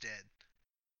Gwen's dead."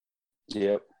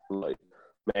 Yep, like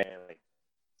man.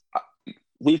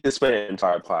 We could spend an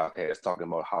entire podcast talking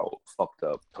about how fucked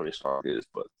up Tony Stark is,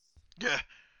 but yeah,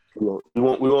 we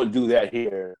won't do that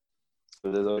here.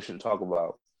 There's other shit to talk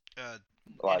about.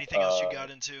 Anything else you got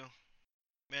into,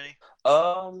 Manny?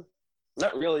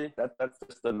 Not really. That's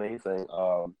just the main thing.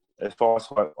 As far as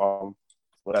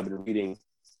what I've been reading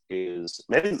is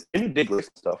maybe Dick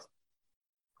Grayson stuff.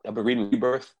 I've been reading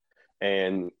Rebirth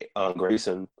and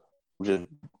Grayson, which is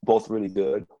both really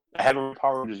good. I haven't read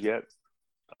Power Rangers yet.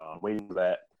 Waiting for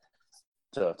that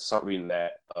to start reading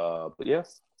that. But yeah.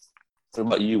 What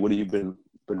about you? What have you been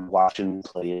watching,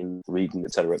 playing, reading,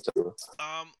 etc., etc.?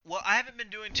 Well, I haven't been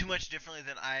doing too much differently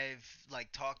than I've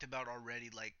like talked about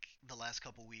already, like the last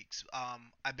couple weeks.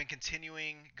 I've been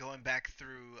continuing going back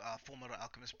through Full Metal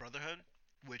Alchemist Brotherhood,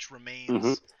 which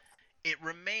remains it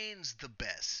remains the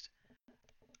best.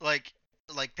 Like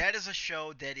that is a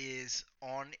show that is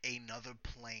on another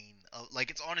plane. Like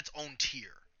it's on its own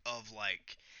tier of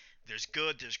like there's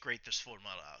good, there's great, there's Full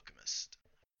Metal Alchemist.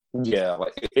 Yeah,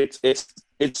 like it's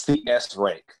the S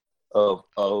rank of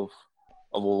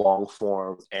of a long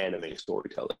form anime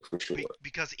storytelling for sure.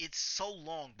 Because it's so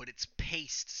long, but it's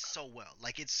paced so well.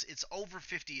 Like it's over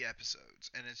 50 episodes,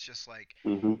 and it's just like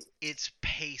Hmm. it's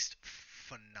paced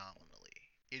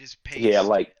phenomenally. It is Yeah, paced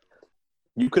like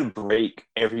you could break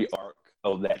every arc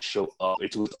of that show up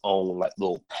into its own like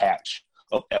little patch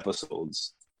of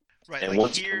episodes. right. And Like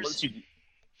once you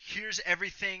here's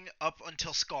everything up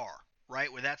until Scar,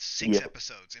 right? Where that's six yeah,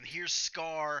 episodes, and here's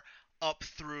Scar up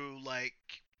through like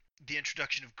the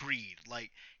introduction of Greed.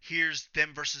 Like here's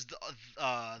them versus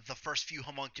the first few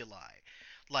homunculi.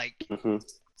 Like, hmm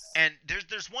and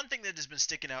there's one thing that has been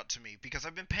sticking out to me because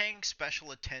I've been paying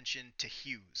special attention to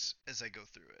Hughes as I go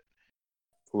through it.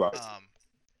 right.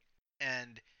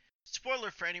 And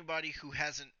spoiler for anybody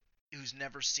who's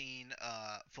never seen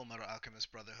Full Metal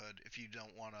Alchemist Brotherhood. If you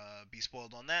don't want to be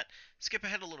spoiled on that, skip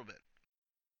ahead a little bit.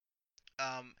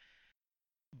 Um,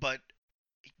 but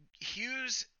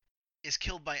Hughes is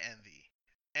killed by Envy,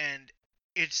 and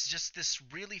it's just this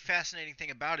really fascinating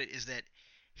thing about it is that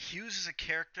Hughes is a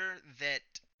character that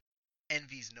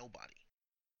envies nobody.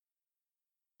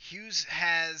 Hughes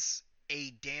has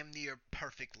a damn near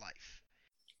perfect life.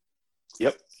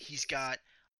 Yep. He's got,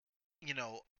 you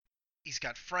know, he's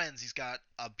got friends, he's got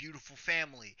a beautiful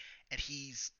family, and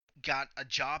he's got a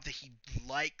job that he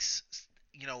likes,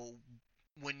 you know,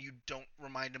 when you don't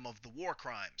remind him of the war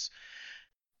crimes.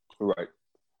 Right.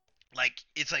 Like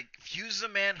it's like Hughes is a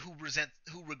man who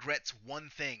regrets one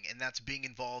thing, and that's being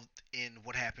involved in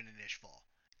what happened in Ishval,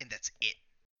 and that's it.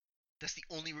 That's the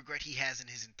only regret he has in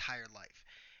his entire life.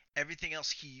 Everything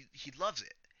else he loves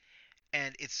it,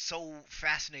 and it's so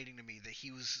fascinating to me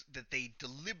that they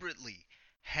deliberately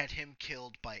had him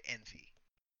killed by envy.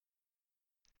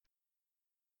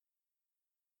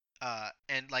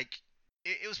 And like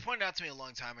it was pointed out to me a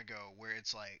long time ago where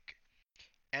it's like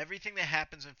everything that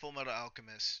happens in Full Metal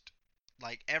Alchemist,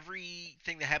 like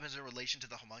everything that happens in relation to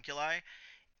the homunculi,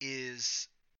 is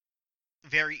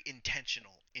very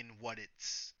intentional in what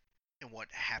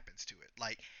happens to it.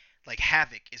 Like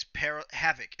Havoc is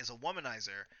a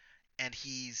womanizer, and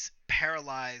he's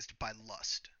paralyzed by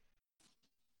lust.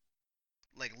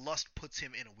 Like lust puts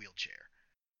him in a wheelchair.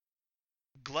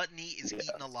 Gluttony is Yeah.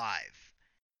 eaten alive.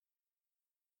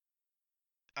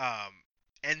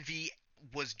 Envy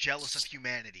was jealous of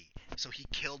humanity, so he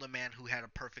killed a man who had a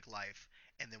perfect life,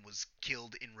 and then was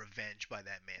killed in revenge by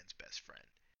that man's best friend.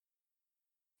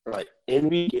 Right.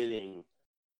 Envy getting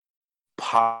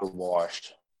power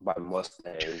washed by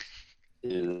Mustang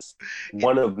is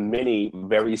one of many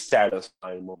very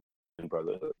satisfying moments in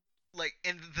Brotherhood. Like,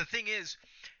 and the thing is,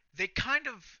 they kind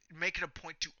of make it a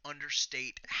point to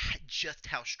understate just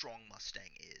how strong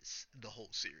Mustang is the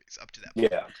whole series up to that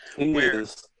point. Yeah, he Where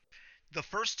is. the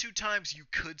first two times you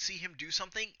could see him do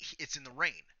something, it's in the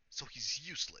rain, so he's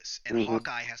useless, and Mm-hmm.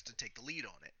 Hawkeye has to take the lead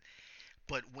on it.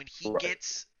 But when he Right.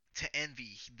 gets to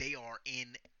Envy, they are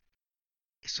in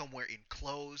somewhere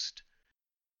enclosed,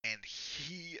 and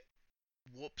he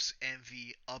whoops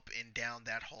Envy up and down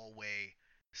that hallway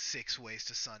 6 ways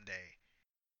to Sunday.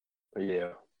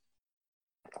 Yeah.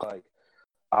 Like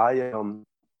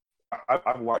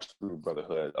I've watched through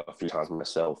Brotherhood a few times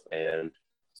myself, and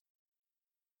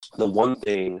the one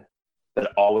thing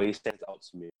that always stands out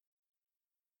to me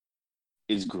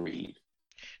is Greed.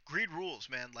 Greed rules,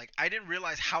 man. Like I didn't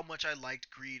realize how much I liked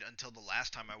Greed until the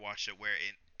last time I watched it,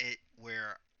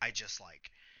 where I just like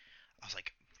I was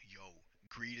like, yo,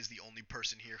 Greed is the only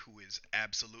person here who is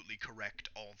absolutely correct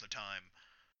all the time.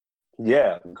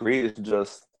 Yeah, Greed is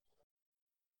just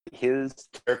his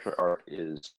character arc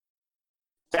is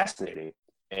fascinating,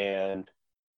 and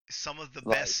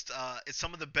like, It's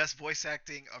some of the best voice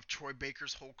acting of Troy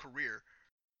Baker's whole career.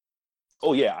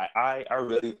 oh yeah, I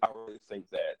really think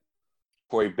that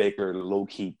Corey Baker low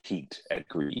key peaked at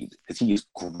Greed because he is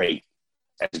great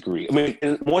as Greed. I mean,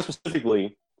 and more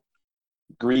specifically,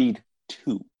 Greed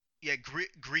 2. Yeah,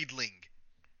 Greedling.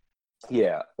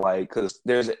 Yeah, like because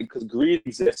Greed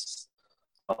exists,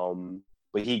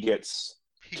 but he gets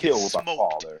He gets killed by smoked.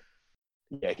 Father.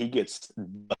 Yeah, he gets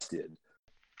dusted,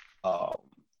 um,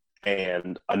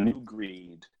 and a new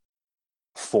Greed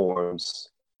forms,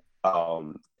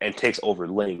 and takes over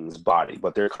Ling's body,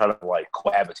 but they're kind of like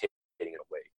cohabitating in a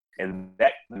way. And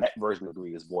that version of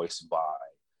Greed is voiced by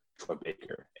Troy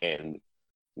Baker, and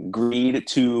Greed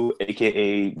 2,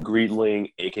 aka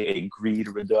Greedling, aka Greed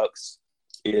Redux,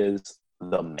 is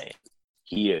the man.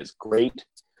 He is great.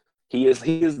 He is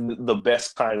the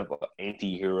best kind of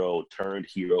anti-hero turned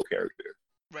hero character.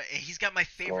 Right, and he's got my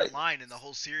favorite Like, line in the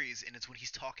whole series, and it's when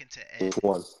he's talking to which Ed.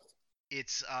 one?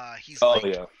 He's Oh like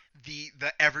yeah,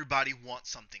 the everybody wants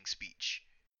something speech,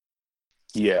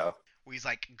 yeah. where he's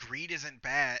like, greed isn't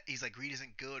bad. He's like, greed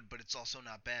isn't good, but it's also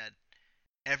not bad.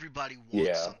 Everybody wants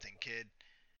Yeah, something, kid.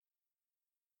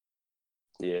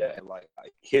 yeah, and like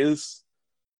his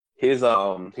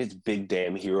big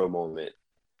damn hero moment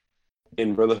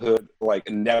in Brotherhood like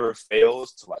never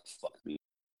fails to like fuck me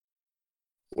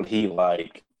when he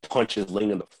like punches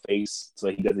Ling in the face so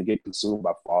he doesn't get consumed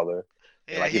by Father,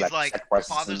 and Yeah, like he he's like like, sacrifices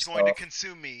father's going to himself.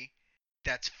 consume me.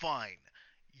 That's fine.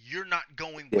 You're not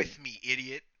going Yeah, with me,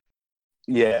 idiot.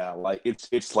 yeah, like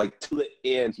it's like to the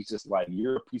end he's just like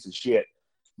you're a piece of shit,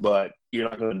 but you're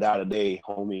not gonna die today,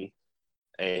 homie.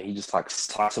 And he just like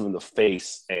slaps him in the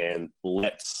face and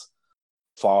lets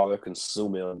Father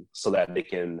consume him so that they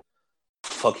can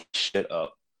fuck his shit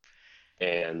up.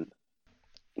 And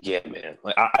yeah, man,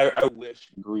 like I wish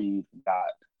Greed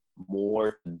got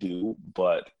more to do,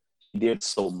 but he did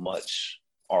so much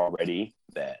already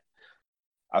that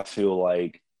I feel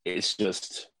like it's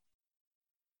just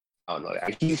I don't know.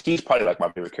 He's probably like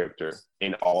my favorite character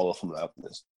in all of Fullmetal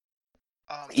Alchemist.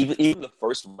 Um, Even the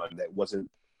first one that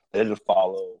didn't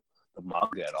follow the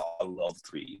manga at all. I love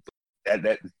Greed.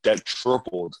 That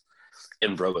tripled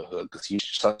in Brotherhood because he's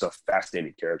such a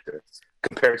fascinating character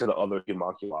compared to the other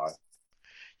homunculi.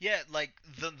 yeah, like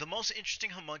the most interesting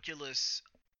homunculus,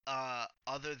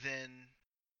 other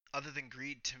than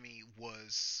greed to me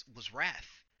was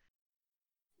wrath,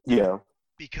 Yeah,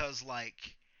 because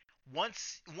like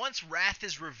once wrath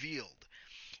is revealed,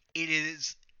 it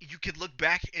is you could look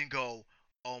back and go,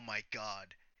 oh my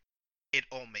god, it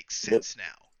all makes yep, sense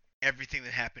now. Everything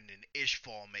that happened in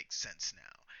Ishfall makes sense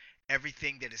now.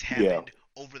 Everything that has yeah, happened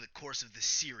over the course of the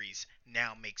series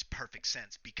now makes perfect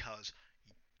sense because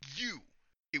you,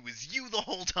 it was you the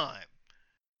whole time.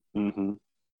 mm-hmm.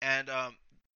 And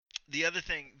the other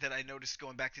thing that I noticed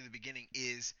going back to the beginning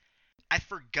is I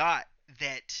forgot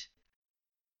that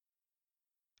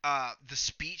the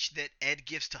speech that Ed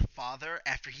gives to Father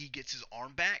after he gets his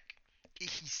arm back,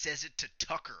 he says it to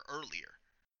Tucker earlier.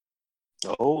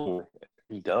 Oh,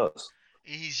 he does.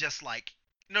 He's just like,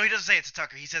 no, he doesn't say it to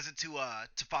Tucker. He says it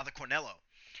to Father Cornello,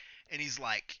 and he's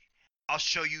like, "I'll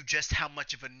show you just how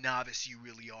much of a novice you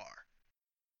really are."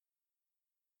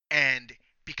 And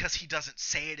because he doesn't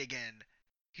say it again,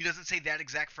 he doesn't say that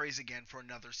exact phrase again for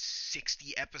another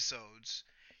 60 episodes.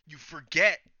 You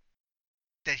forget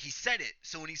that he said it.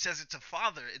 So when he says it to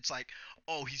Father, it's like,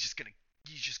 oh, he's just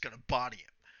gonna body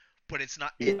him. But it's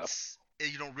not. Yeah, It's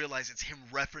you don't realize it's him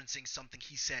referencing something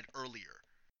he said earlier.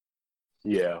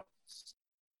 yeah.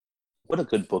 What a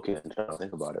good bookend. I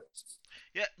think about it.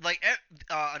 Yeah, like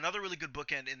another really good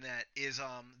bookend in that is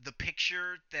the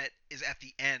picture that is at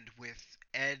the end with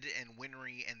Ed and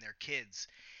Winry and their kids.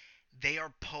 They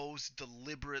are posed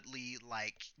deliberately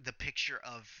like the picture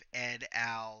of Ed,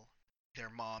 Al, their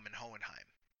mom, and Hohenheim.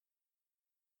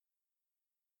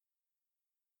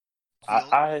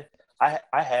 The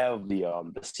I have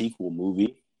the sequel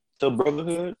movie to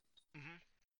Brotherhood. mm-hmm.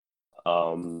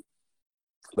 Um,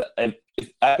 but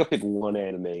if I could pick one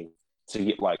anime to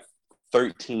get like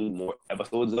 13 more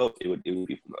episodes of, it would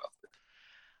be from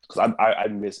because I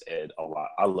miss Ed a lot.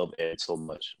 I love Ed so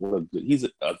much. He's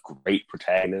a great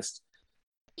protagonist.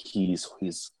 He's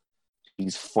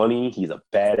funny. He's a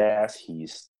badass. He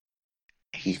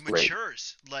He's great.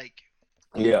 matures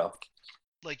Yeah,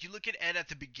 like you look at Ed at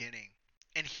the beginning,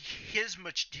 and his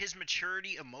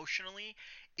maturity emotionally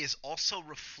is also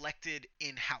reflected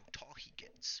in how tall he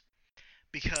gets.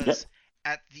 yeah, Because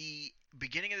at the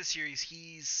beginning of the series,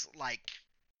 he's like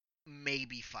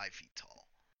maybe 5 feet tall.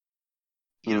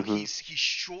 You know, mm-hmm. he's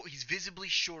short. He's visibly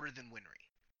shorter than Winry.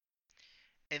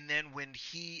 And then when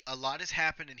a lot has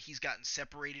happened and he's gotten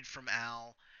separated from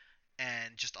Al,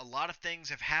 and just a lot of things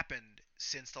have happened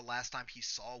since the last time he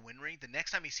saw Winry. The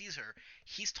next time he sees her,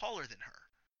 he's taller than her,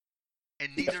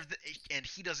 and Yeah, and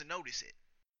he doesn't notice it.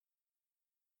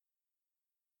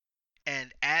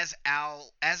 And as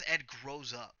Ed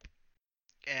grows up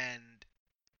and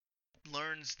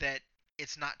learns that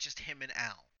it's not just him and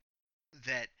Al,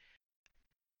 that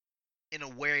in a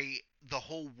way the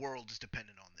whole world is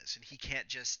dependent on this, and he can't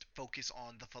just focus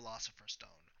on the Philosopher's Stone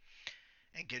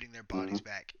and getting their mm-hmm. bodies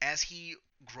back. As he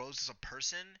grows as a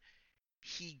person,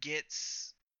 he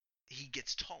gets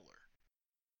taller.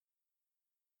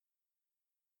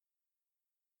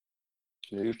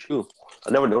 Yeah, it's true.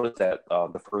 I never noticed that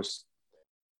the first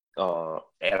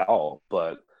at all,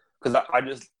 but because I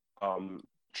just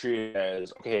treat it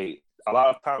as okay. A lot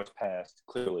of time has passed.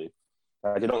 Clearly,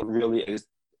 they don't really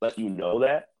let you know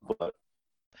that, but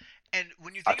And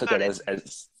when you I think took about that it,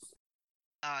 as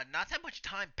not that much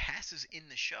time passes in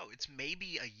the show. It's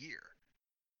maybe a year.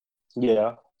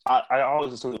 yeah. I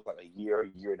always assumed it was like a year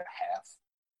and a half,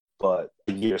 but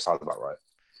a year sounds about right.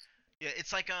 Yeah,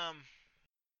 it's like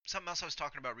something else I was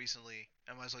talking about recently.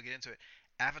 I might as well get into it.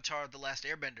 Avatar: The Last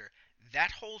Airbender.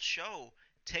 That whole show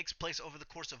takes place over the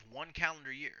course of one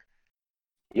calendar year.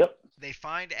 Yep. They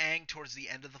find Aang towards the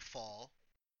end of the fall,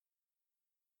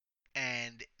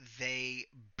 and they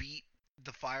beat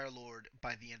the Fire Lord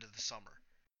by the end of the summer.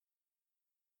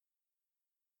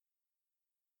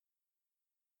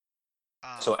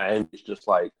 So Aang is just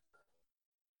like,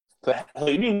 so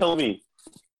you didn't tell me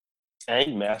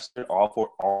Aang mastered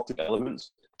all three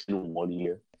elements in 1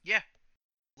 year. Yeah,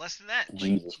 less than that.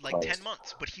 Jesus like Christ. 10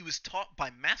 months. But he was taught by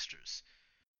masters.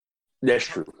 That's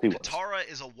true. He was. Katara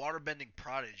is a waterbending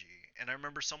prodigy, and I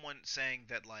remember someone saying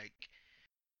that I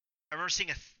remember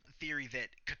seeing a theory that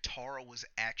Katara was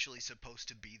actually supposed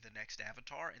to be the next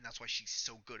Avatar, and that's why she's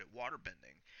so good at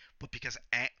waterbending. But because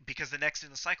the next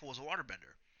in the cycle was a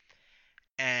waterbender,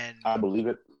 and I believe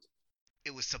it.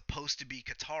 it was supposed to be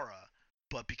Katara,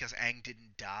 but because Aang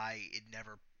didn't die,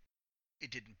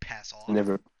 it didn't pass off.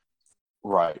 Never.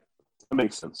 Right. That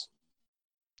makes sense.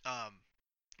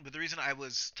 But the reason I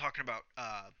was talking about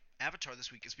Avatar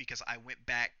this week is because I went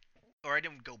back, or I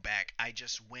didn't go back. I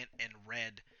just went and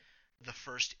read the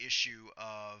first issue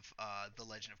of the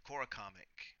Legend of Korra comic,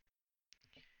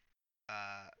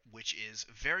 which is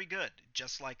very good,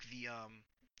 just like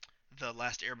the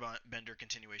Last Airbender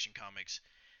continuation comics.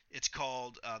 It's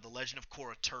called The Legend of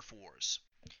Korra Turf Wars,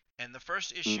 and the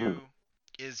first issue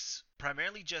is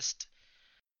primarily just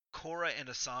Korra and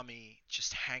Asami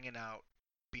just hanging out,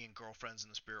 being girlfriends in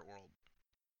the spirit world.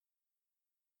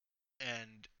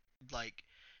 And like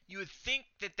you would think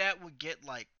that would get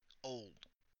like old,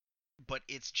 but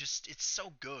it's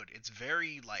so good. It's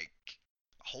very like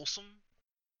wholesome.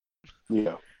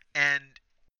 Yeah. And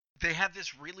they have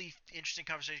this really interesting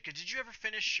conversation. Did you ever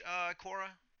finish Korra?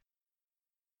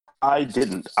 I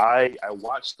didn't. I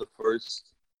watched the first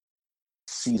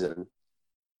season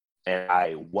and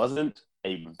I wasn't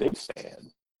a big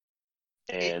fan.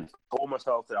 And told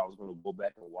myself that I was going to go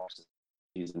back and watch the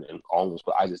season and onwards,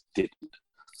 but I just didn't.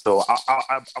 So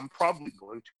I'm probably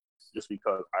going to, just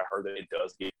because I heard that it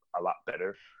does get a lot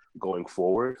better going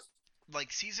forward.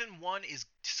 Like season 1 is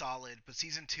solid, but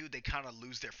season 2 they kind of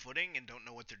lose their footing and don't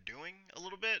know what they're doing a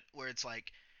little bit. Where it's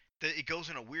like it goes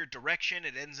in a weird direction.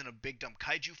 It ends in a big dumb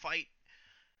kaiju fight.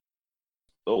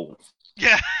 Oh.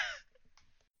 Yeah.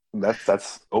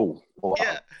 That's oh wow.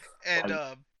 Yeah, and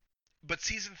but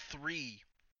season 3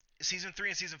 and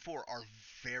season 4 are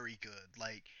very good.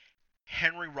 Like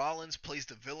Henry Rollins plays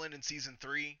the villain in season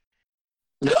 3.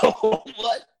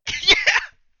 What? Yeah.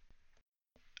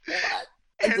 What?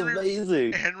 That's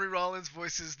amazing. Henry Rollins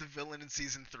voices the villain in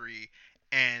season 3,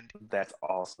 and that's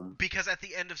awesome. Because at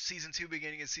the end of season 2,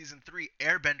 beginning of season 3,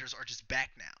 airbenders are just back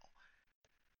now.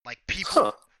 Like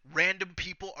people, random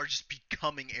people are just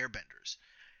becoming airbenders.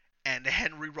 And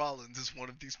Henry Rollins is one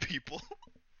of these people.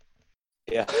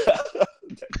 Yeah,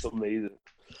 that's amazing.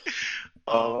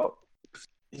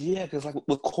 Yeah, because like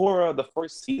with Korra, the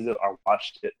first season I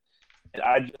watched it, and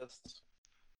I just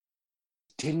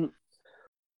didn't.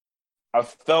 I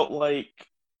felt like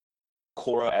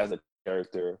Korra as a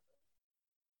character.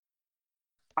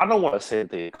 I don't want to say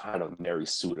they kind of Mary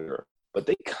suited her, but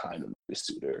they kind of Mary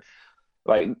suited her.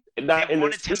 Like not they in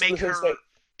wanted this, to make her. That,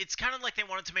 it's kind of like they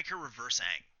wanted to make her reverse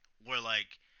Aang, where like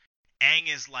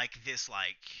Aang is like this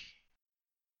like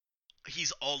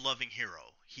he's all-loving hero.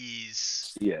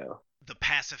 He's the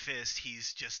pacifist.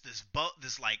 He's just this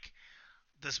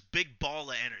big ball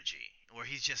of energy where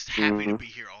he's just happy to be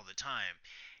here all the time.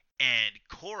 And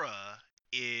Korra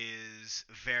is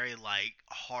very like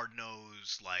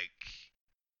hard-nosed, like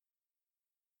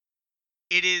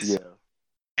it is. Yeah.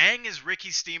 Aang is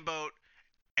Ricky Steamboat,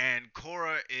 and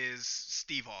Korra is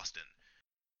Steve Austin.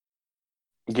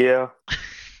 Yeah.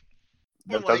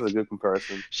 That's like, a good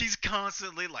comparison. She's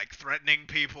constantly like threatening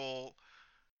people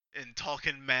and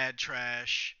talking mad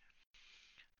trash.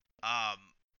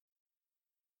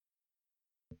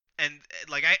 And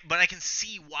like but I can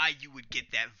see why you would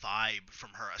get that vibe from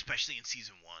her, especially in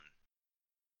season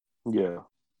 1. Yeah.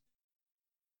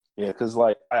 Yeah, because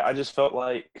like I just felt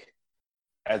like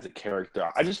as a character,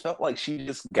 I just felt like she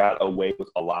just got away with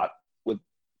a lot with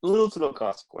little to no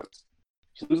consequence.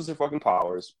 She loses her fucking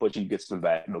powers, but she gets them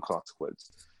back, no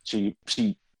consequence. She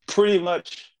pretty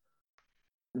much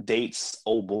dates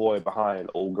old boy behind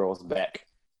old girl's back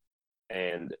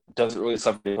and doesn't really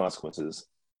suffer any consequences.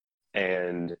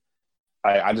 And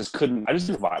I just didn't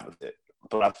vibe with it.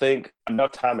 But I think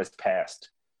enough time has passed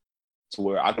to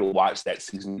where I can watch that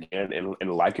season again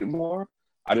and like it more.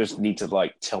 I just need to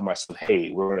like tell myself,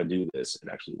 hey, we're gonna do this and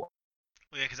actually watch.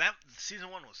 Well, yeah, because that season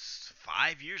 1 was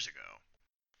 5 years ago.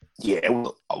 Yeah, it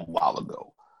was a while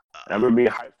ago. And I Uh, remember being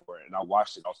hyped for it, and I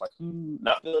watched it. I was like,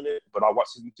 not feeling it, but I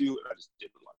watched season 2, and I just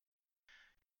didn't like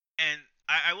and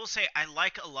I will say I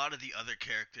like a lot of the other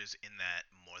characters in that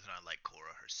more than I like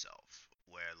Korra herself.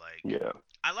 Where like it. Yeah.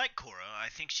 I like Korra. I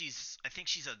think she's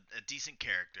a decent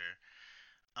character.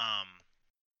 Um,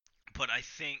 but I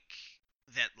think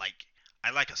that like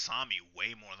I like Asami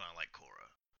way more than I like Korra.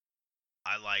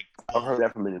 I like I've Bo heard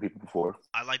that from many people before.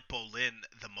 I like Bolin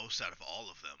the most out of all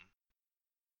of them.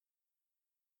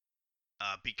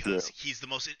 Yeah. Because he's the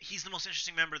most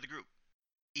interesting member of the group.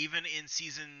 Even in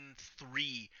season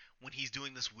 3 when he's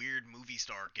doing this weird movie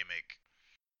star gimmick,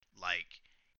 like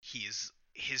his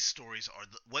stories are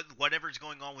whatever's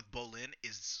going on with Bolin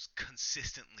is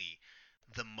consistently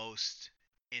the most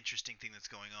interesting thing that's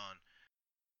going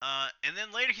on. And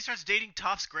then later he starts dating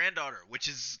Toph's granddaughter, which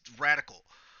is radical.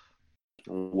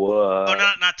 Oh, What?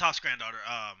 not Toph's granddaughter.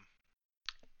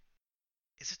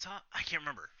 Is it Toph? I can't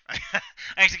remember. I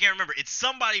actually can't remember. It's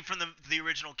somebody from the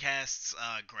original cast's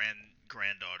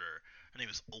granddaughter. Her name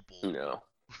is Opal. Yeah.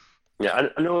 Yeah,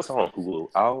 I know it's on Hulu.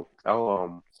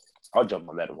 I'll jump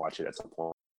on that and watch it at some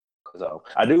point. Cause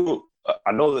I do.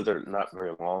 I know that they're not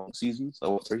very long seasons.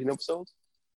 So 13 episodes.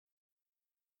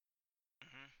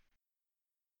 Hmm.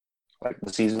 Like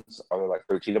the seasons are like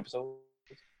 13 episodes.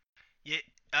 Yeah.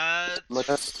 Something like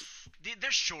that.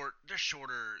 They're short. They're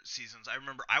shorter seasons. I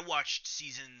remember I watched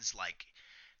seasons like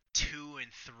 2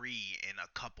 and 3 in a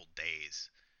couple days.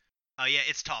 Yeah,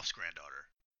 it's Toph's granddaughter.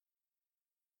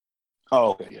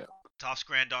 Oh, okay, yeah. Toph's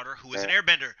granddaughter, who is an Man,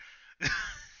 airbender.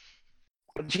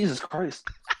 Jesus Christ!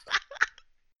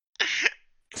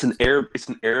 It's an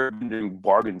airbending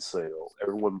bargain sale.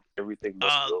 Everything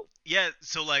must go. Yeah.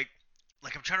 So like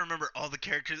I'm trying to remember all the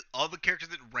characters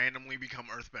that randomly become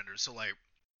Earthbenders. So like,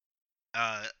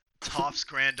 uh, Toph's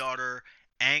granddaughter,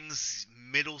 Aang's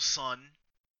middle son.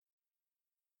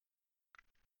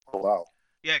 Oh wow.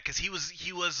 Yeah, because he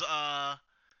was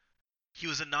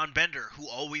a non-bender who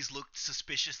always looked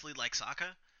suspiciously like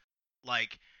Sokka.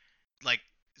 Like like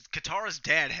Katara's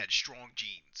dad had strong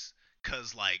genes.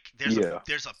 Cause like there's a Yeah.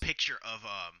 there's a picture of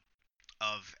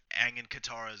Aang and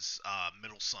Katara's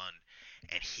middle son,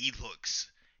 and he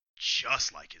looks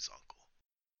just like his uncle.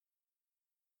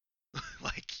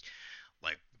 like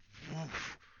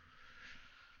woof.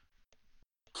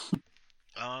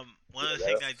 One Yeah. other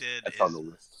thing I did That's on is the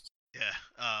list.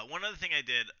 yeah. One other thing I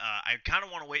did. I kind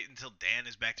of want to wait until Dan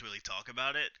is back to really talk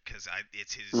about it because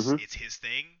it's his Hmm. it's his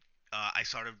thing.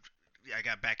 I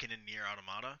got back into Nier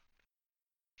Automata.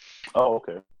 Oh,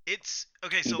 okay. It's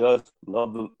okay. He So does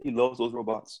love the. He loves those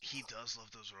robots. he does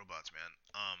love those robots, man.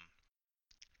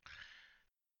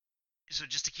 So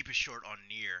just to keep it short on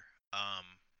Nier,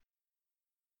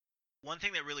 one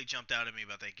thing that really jumped out at me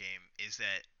about that game is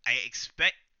that I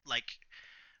expect like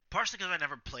partially because I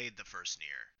never played the first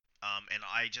Nier, and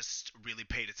I just really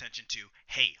paid attention to,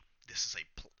 hey, this is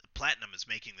Platinum is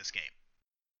making this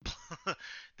game.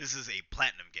 This is a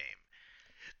Platinum game,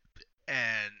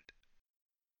 and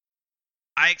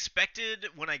I expected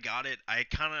when I got it, I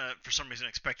kind of for some reason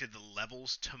expected the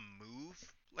levels to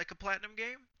move like a Platinum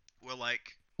game, where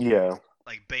Yeah.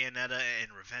 like Bayonetta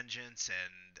and Revengeance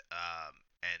and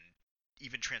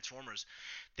even Transformers,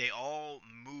 they all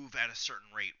move at a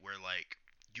certain rate where like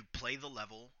you play the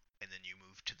level and then you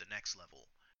move to the next level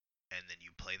and then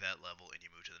you play that level and you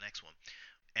move to the next one.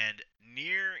 And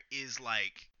Nier is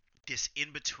like this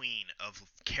in between of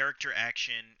character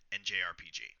action and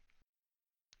JRPG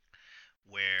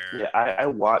Yeah. where I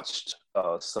watched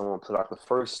someone put out the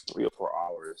first 3 or 4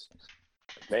 hours.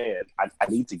 Man, I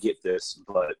need to get this,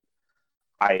 but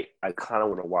I kind of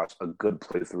want to watch a good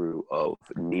playthrough of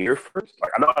Nier first.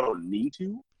 Like I know I don't need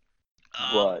to, um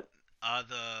but I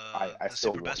the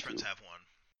still Super want Best Friends to. have one.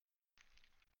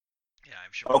 Yeah, I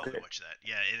should probably Okay, watch that.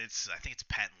 Yeah, and I think it's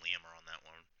Pat and Liam are on that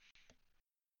one.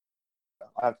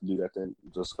 I have to do that then,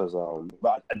 just because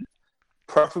but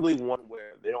preferably one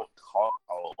where they don't talk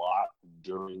a lot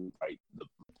during like the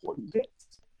important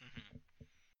bits.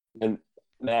 Hmm. And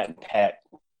Matt and Pat,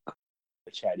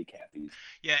 the chatty Cathy's.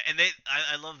 Yeah, and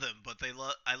I love them, but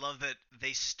I love that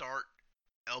they start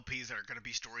LPs that are going to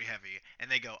be story heavy, and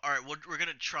they go, all right, we're going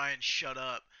to try and shut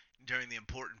up during the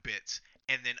important bits,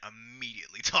 and then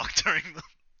immediately talk during them.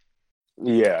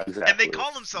 Yeah, And they exactly.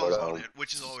 call But themselves on it,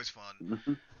 which is always fun.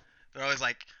 They're always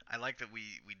like, I like that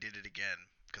we did it again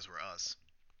because we're us.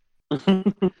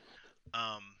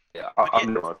 Um, yeah, but yeah,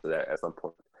 I'm on to that at some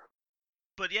point.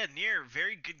 but yeah, Nier,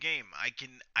 very good game. I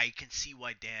can see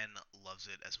why Dan loves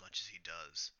it as much as he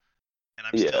does, and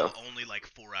I'm Yeah, still only like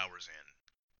 4 hours in,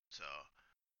 so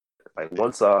like been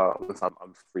once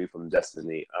I'm free from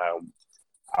Destiny,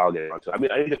 I'll get around to it. I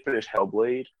mean, I need to finish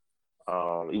Hellblade.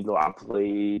 Even though I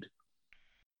played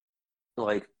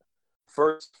like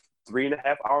first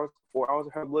 3.5 hours, 4 hours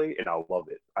of Hellblade, and I love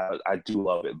it. I do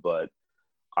love it, but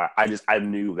I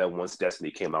knew that once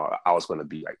Destiny came out, I was going to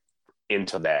be like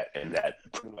into that, and that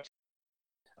pretty much.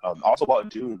 Also about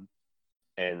Doom,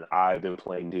 and I've been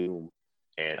playing Doom,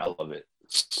 and I love it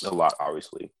a lot,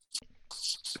 obviously.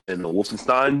 And the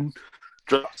Wolfenstein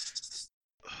drops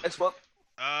next month.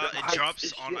 It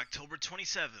drops on October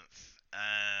 27th,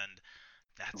 and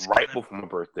that's right before my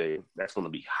birthday. That's gonna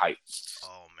be hype.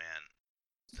 Oh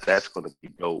man, that's gonna be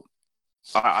dope.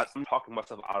 I'm talking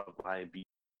myself out of buying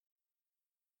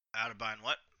Out of buying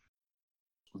what?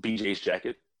 BJ's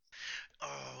jacket.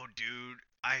 Oh, dude,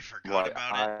 I forgot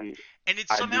about it. And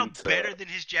it's somehow better than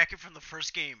his jacket from the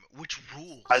first game, which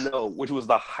rules. I know, which was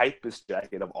the hypest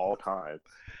jacket of all time.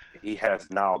 He has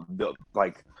now the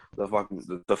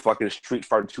fucking Street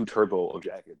Fighter 2 Turbo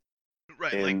jacket.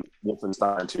 Right, and like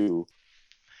Wolfenstein 2.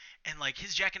 And like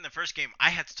his jacket in the first game, I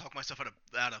had to talk myself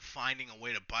out of finding a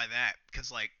way to buy that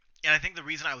because like, and I think the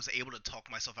reason I was able to talk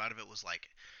myself out of it was like,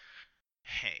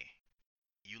 hey,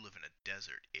 you live in a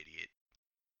desert, idiot.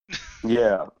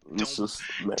 Yeah,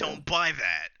 don't buy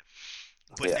that.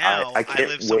 But yeah, now I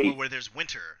live somewhere where there's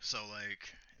winter, so like,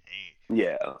 hey.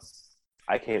 Yeah,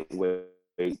 I can't wait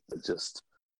to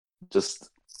just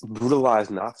brutalize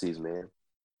Nazis, man.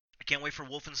 I can't wait for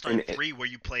Wolfenstein 3 where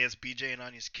you play as BJ and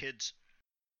Anya's kids.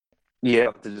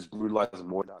 Yeah, to just brutalize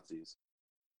more Nazis.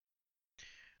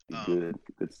 Good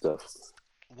stuff.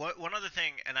 One other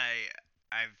thing, and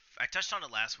I touched on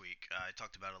it last week. I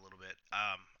talked about it a little bit.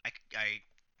 I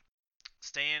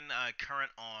staying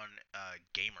current on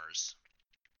Gamers,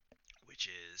 which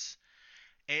is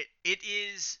it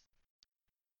is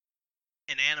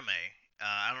an anime.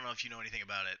 I don't know if you know anything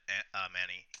about it,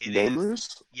 Manny.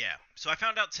 Gamers? Yeah. So I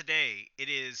found out today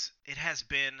it has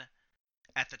been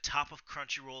at the top of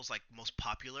Crunchyroll's like most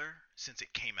popular since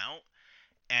it came out,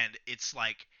 and it's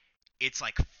like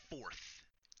fourth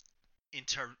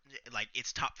like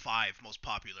it's top 5 most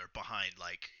popular behind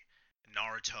like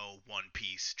Naruto, One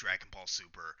Piece, Dragon Ball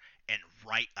Super, and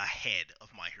right ahead of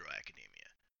My Hero Academia.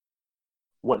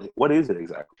 What is it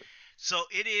exactly? So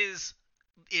it is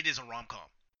a rom-com.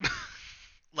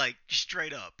 Like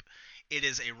straight up. It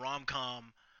is a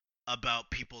rom-com about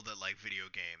people that like video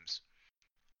games.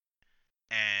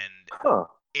 And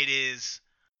it is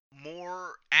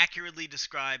more accurately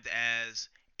described as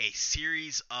a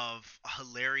series of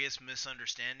hilarious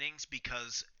misunderstandings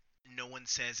because no one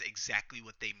says exactly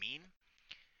what they mean.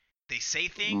 They say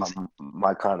things.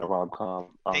 My kind of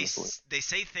rom-com, honestly. They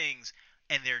say things,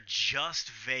 and they're just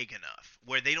vague enough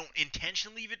where they don't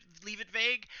intentionally leave it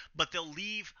vague, but they'll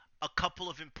leave a couple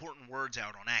of important words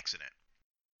out on accident.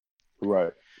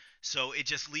 Right. So it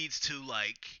just leads to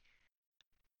like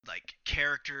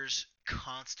characters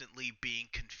constantly being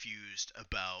confused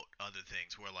about other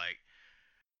things. Where like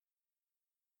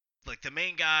the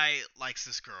main guy likes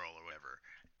this girl or whatever,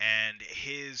 and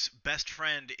his best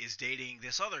friend is dating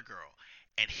this other girl,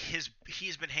 and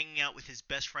he's been hanging out with his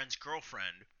best friend's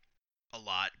girlfriend a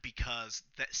lot because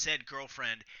that said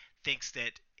girlfriend thinks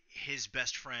that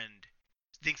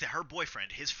her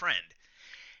boyfriend, his friend,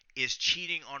 is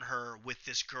cheating on her with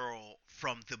this girl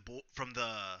from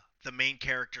the main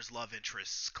character's love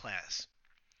interest's class.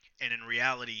 And in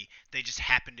reality, they just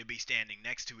happen to be standing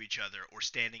next to each other or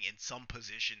standing in some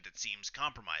position that seems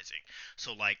compromising.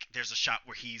 So like there's a shot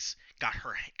where he's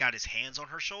got his hands on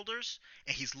her shoulders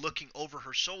and he's looking over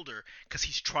her shoulder cuz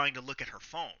he's trying to look at her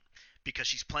phone because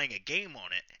she's playing a game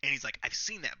on it, and he's like, I've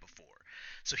seen that before.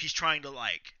 So he's trying to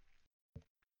like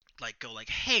go like,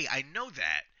 "Hey, I know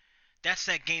that. That's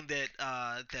that game that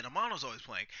that Amano's always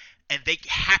playing." And they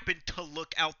happen to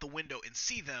look out the window and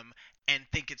see them and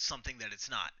think it's something that it's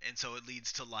not. And so it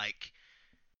leads to like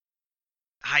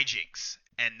hijinks,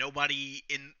 and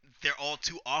they're all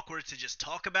too awkward to just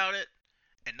talk about it,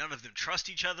 and none of them trust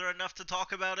each other enough to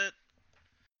talk about it.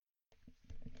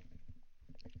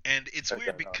 And it's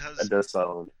weird because that does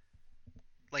sound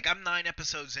like I'm 9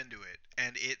 episodes into it,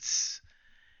 and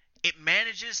it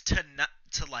manages to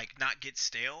not get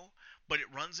stale, but it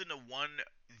runs into one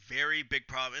very big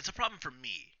problem. It's a problem for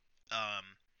me.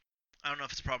 I don't know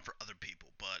if it's a problem for other people,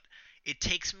 but it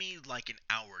takes me like an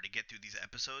hour to get through these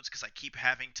episodes because I keep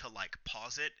having to like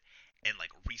pause it and like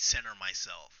recenter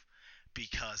myself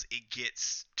because it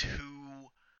gets too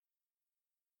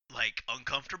like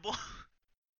uncomfortable.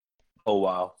 Oh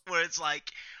wow. Where it's like,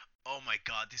 oh my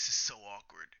god, this is so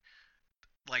awkward.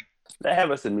 Like that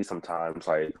happens to me sometimes.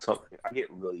 Like I get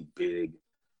really big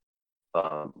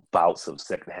bouts of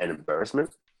secondhand embarrassment.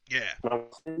 Yeah.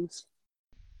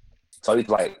 So it's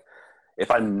like,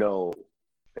 if I know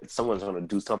that someone's gonna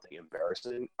do something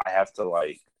embarrassing, I have to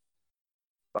like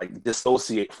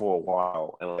dissociate for a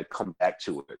while and like come back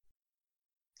to it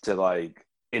to like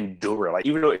endure it. Like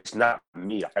even though it's not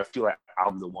me, I feel like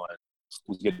I'm the one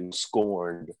who's getting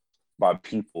scorned by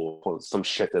people for some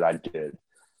shit that I did,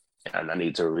 and I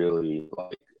need to really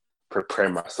like prepare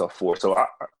myself for it. So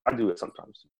I do it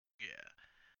sometimes.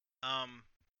 Yeah.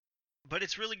 But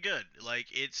it's really good. Like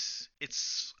it's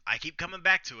I keep coming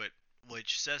back to it,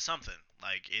 which says something.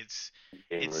 Like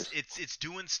Gamers. it's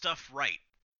doing stuff right.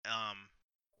 Um,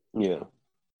 Yeah,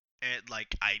 and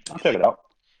like I I'll check like it out.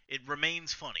 it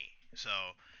remains funny. So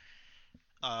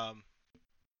um,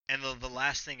 and the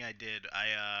last thing I did,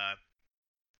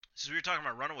 since we were talking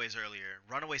about Runaways earlier,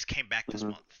 Runaways came back this Hmm.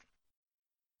 month.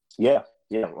 Yeah,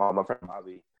 yeah. My friend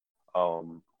Bobby,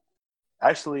 um,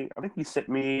 actually, I think he sent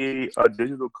me a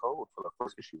digital code for the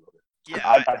first issue of it. Yeah,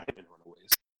 I got him in Runaways.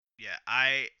 yeah,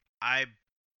 I I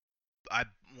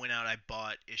went out. I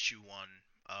bought issue 1,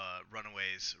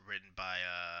 Runaways, written by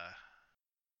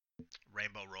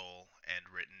Rainbow Roll and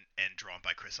written and drawn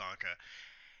by Chris Anka.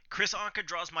 Chris Anka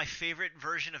draws my favorite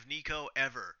version of Nico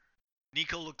ever.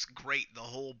 Nico looks great the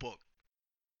whole book,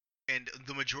 and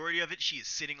the majority of it she is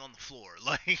sitting on the floor,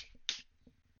 like,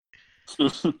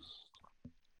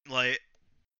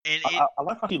 and it, I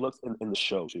like how he looks in the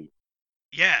show too.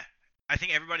 yeah. I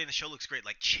think everybody in the show looks great.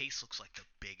 Like Chase looks like the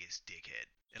biggest dickhead,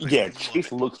 and Yeah, I love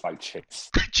Chase it. looks like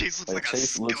Chase. Chase looks Like like a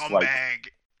Chase looks like scumbag.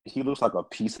 he looks like a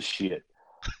piece of shit.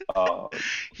 Uh,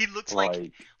 He looks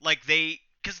like like they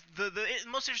because the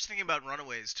most interesting thing about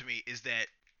Runaways to me is that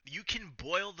you can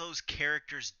boil those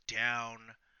characters down,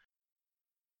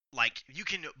 like you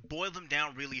can boil them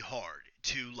down really hard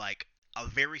to like a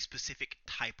very specific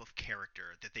type of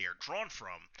character that they are drawn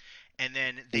from, and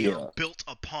then they are yeah, built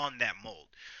upon that mold.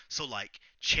 So like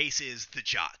Chase is the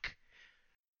jock,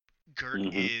 Gert hmm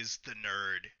is the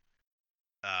nerd,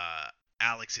 uh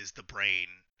Alex is the brain,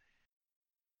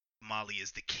 Molly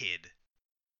is the kid,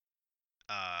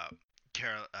 uh,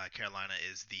 Carolina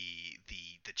is the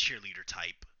cheerleader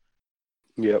type,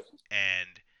 yep,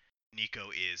 and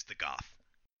Nico is the goth.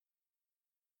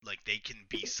 Like they can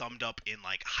be summed up in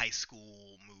like high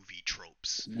school movie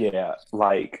tropes. yeah.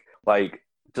 Like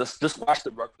just watch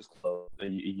the Breakfast Club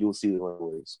and you'll see the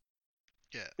Runaways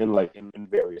Yeah, in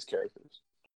various characters.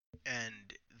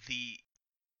 and the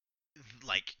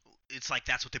like it's like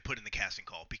that's what they put in the casting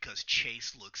call because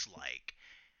Chase looks like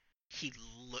he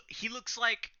looks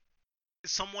like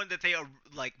someone that they are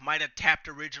like might have tapped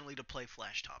originally to play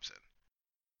Flash Thompson.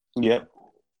 Yep,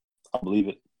 I believe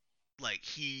it. Like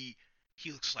he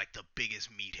looks like the biggest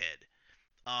meathead.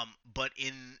 But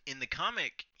in the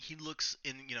comic, he looks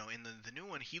in the new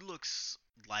one, he looks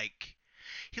like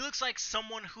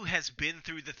someone who has been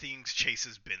through the things Chase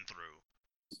has been through.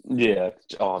 Yeah.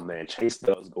 Oh man, Chase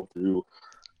does go through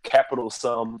capital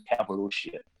sum, capital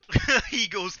shit. He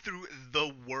goes through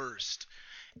the worst,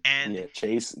 and Yeah,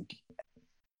 Chase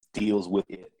deals with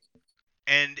it.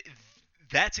 and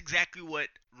that's exactly what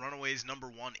Runaways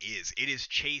 #1 is. It is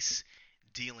Chase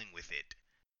dealing with it,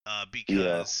 Yeah.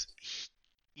 because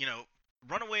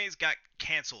Runaways got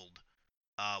canceled.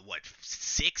 What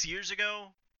 6 years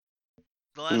ago?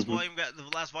 Hmm. The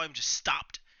last volume just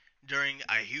stopped during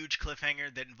a huge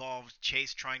cliffhanger that involved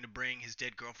Chase trying to bring his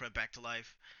dead girlfriend back to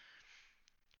life.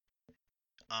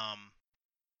 Um,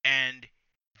 and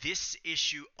this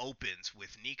issue opens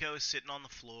with Nico sitting on the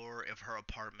floor of her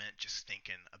apartment, just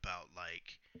thinking about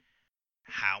like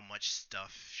how much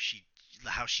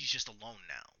how she's just alone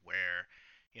now. Where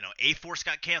A Force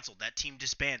got canceled, that team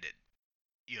disbanded.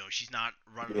 She's not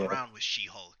running Yeah. around with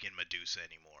She-Hulk and Medusa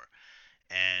anymore,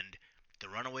 and the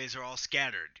Runaways are all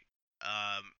scattered.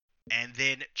 Um, and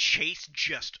then Chase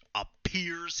just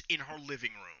appears in her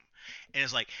living room and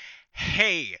is like,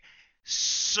 "Hey,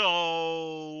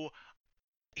 so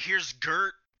here's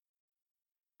Gert."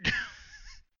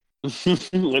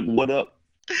 Like what up?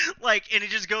 Like, and it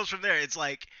just goes from there. It's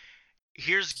like,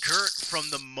 here's Gert from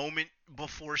the moment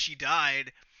before she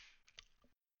died.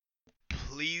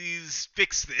 Please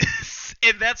fix this.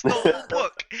 And that's the whole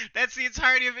book. That's the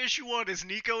entirety of issue 1 is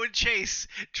Nico and Chase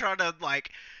trying to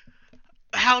like,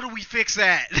 how do we fix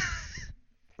that?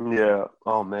 Yeah.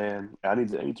 Oh man, I need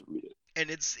to read it. And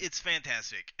it's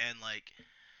fantastic. And like,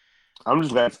 I'm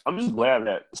just glad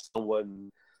that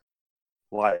someone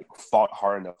like fought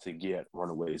hard enough to get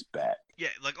Runaways back. yeah,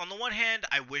 like on the one hand,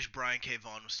 I wish Brian K.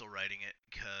 Vaughan was still writing it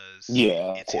because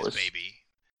Yeah, of it's his course. baby.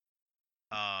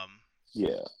 Um,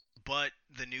 Yeah. but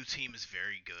the new team is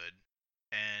very good,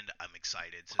 and I'm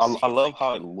excited to I see love like,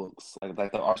 how it looks. Like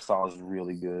the art style is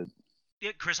really good.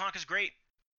 yeah, Chris Honk is great.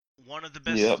 One of the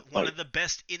best, Yep. one of the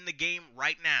best in the game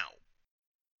right now.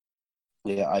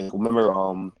 Yeah, I remember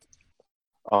on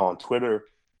Twitter,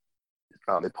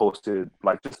 they posted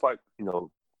like just like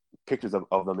pictures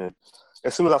of them, and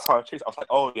as soon as I saw her chase, I was like,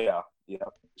 oh yeah, yeah,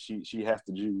 she has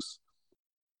the juice.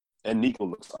 And Nico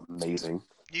looks amazing.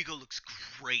 Nico looks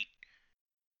great.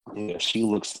 Yeah, she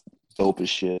looks dope as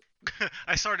shit.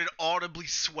 I started audibly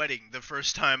sweating the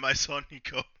first time I saw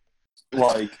Nico.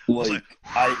 Like, I was like,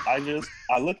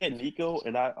 I look at Nico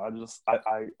and I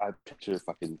picture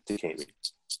fucking Takemi.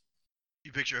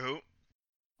 you picture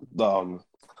who? Um,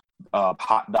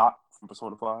 Hot Dot from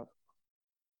Persona 5.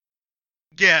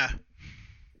 Yeah.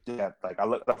 Yeah, like I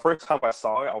look the first time I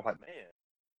saw it, I was like, man,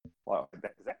 wow, is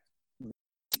that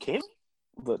Takemi?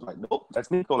 But like, nope,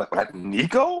 that's Nico. Like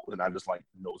Nico, and I just like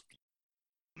nose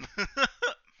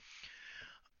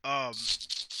um.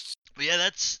 But yeah,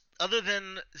 that's other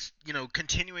than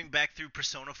continuing back through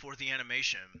Persona 4 the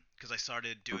animation because I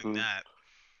started doing Mm-hmm. that.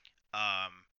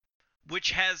 Um,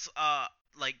 which has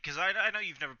like because I know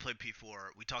you've never played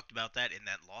P4. We talked about that in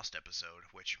that Lost episode,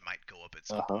 which might go up at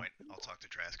some Uh-huh. point. I'll talk to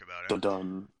Trask about it.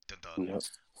 Done. Dun dun. Yep.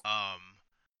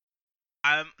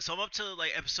 I'm up to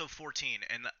like episode 14,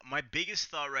 and my biggest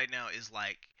thought right now is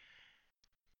like,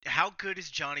 how good is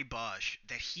Johnny Bosch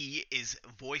that he is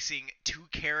voicing two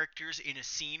characters in a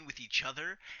scene with each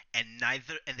other, and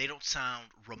they don't sound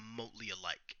remotely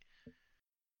alike.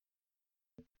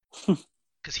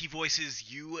 Because he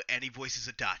voices you and he voices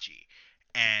Adachi,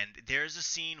 and there's a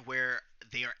scene where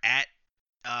they are at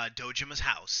Dojima's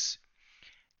house,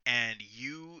 and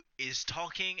you is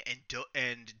talking, and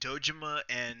Dojima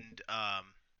and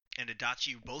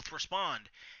Adachi both respond,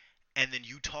 and then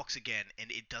you talks again,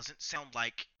 and it doesn't sound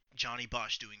like Johnny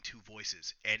Bosch doing two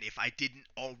voices. And if I didn't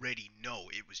already know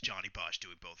it was Johnny Bosch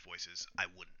doing both voices, I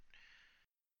wouldn't.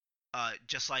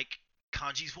 Just like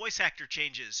Kanji's voice actor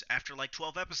changes after like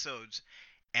 12 episodes,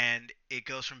 and it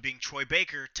goes from being Troy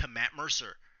Baker to Matt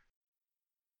Mercer.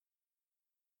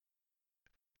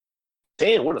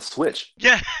 Damn, what a switch.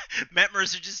 Yeah, Matt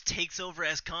Mercer just takes over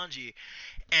as Kanji,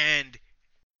 and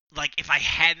like if I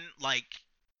hadn't like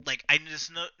I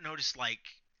just noticed like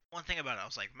one thing about it, I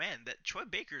was like, man, that Troy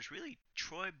Baker is really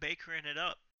Troy Bakering it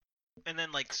up. And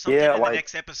then like sometime Yeah, in the like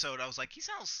next episode, I was like, he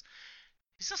sounds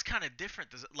kind of different.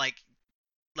 Like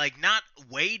not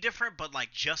way different, but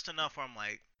like just enough where I'm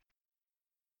like,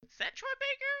 is that Troy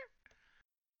Baker?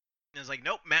 And it's like,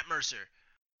 nope, Matt Mercer.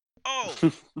 Oh,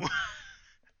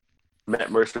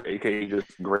 Matt Mercer, aka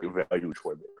just great value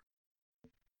Troy Baker.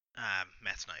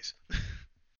 Matt's nice.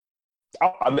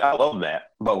 I mean, I love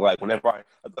Matt, but like whenever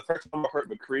the first time I heard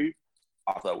McCree,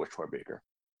 I thought it was Troy Baker.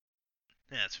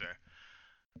 Yeah, that's fair.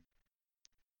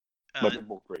 But they're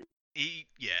both great.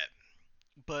 Yeah,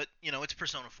 but it's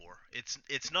Persona 4.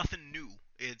 It's nothing new.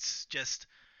 It's just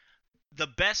the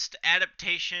best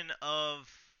adaptation of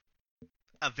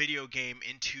a video game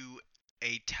into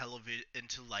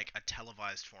like a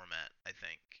televised format, I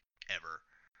think, ever.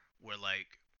 Where like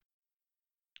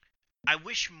I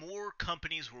wish more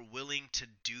companies were willing to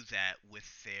do that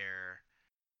with their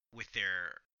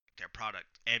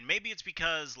product. And maybe it's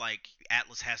because like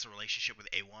Atlas has a relationship with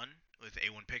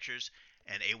A1 Pictures,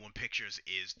 and A1 Pictures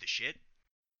is the shit,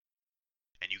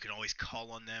 and you can always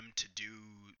call on them to do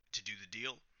the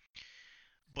deal.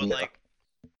 But Yeah. like,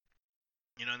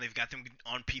 and they've got them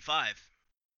on P5.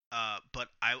 But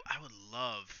I would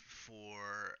love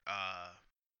for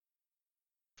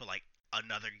like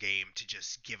another game to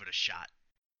just give it a shot.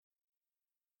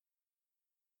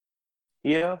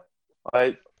 Yeah.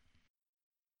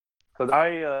 Because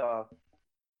I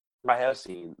have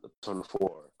seen Persona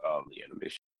 4, the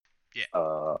animation.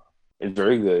 Yeah. It's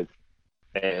very good.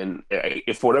 And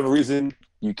if for whatever reason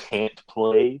you can't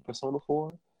play Persona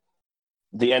 4,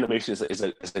 the animation is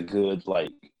a good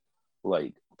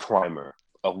like primer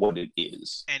of what it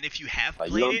is. And if you have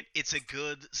Like played it, it's a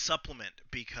good supplement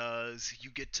because you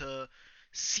get to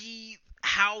see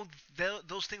how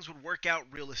those things would work out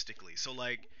realistically. So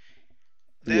like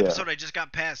the yeah, episode I just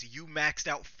got past, you maxed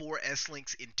out 4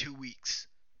 S-links in 2 weeks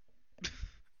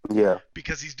yeah,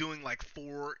 because he's doing like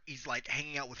he's like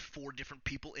hanging out with 4 different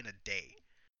people in a day.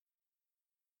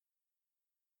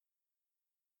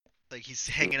 Like he's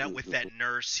hanging out with that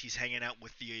nurse, he's hanging out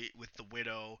with the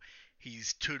widow,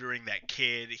 he's tutoring that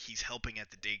kid, he's helping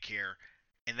at the daycare,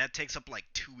 and that takes up like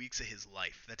 2 weeks of his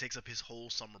life. That takes up his whole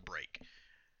summer break.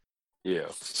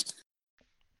 yeah.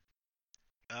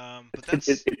 But that's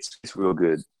It's real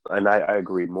good, and I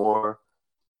agree. More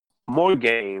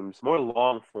games, more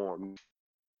long form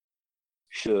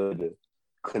should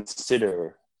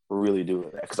consider really doing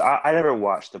that because I never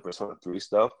watched the Persona 3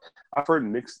 stuff. I've heard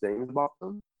mixed things about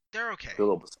them, They're okay. The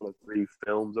little Persona 3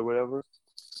 films or whatever.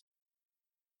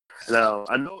 Now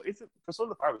I know it's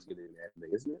Persona 5 is getting an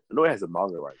anime, isn't it? I know it has a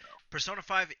manga right now. Persona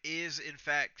 5 is in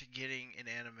fact getting an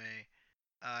anime.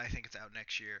 I think it's out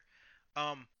next year.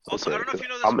 Also, I Okay, don't know if because you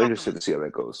know this I'm about the. interested to see how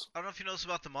that goes. I don't know if you know this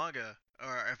about the manga,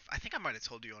 or if, I think I might have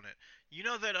told you on it. You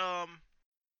know that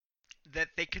that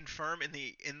they confirm in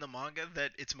the manga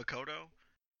that it's Makoto.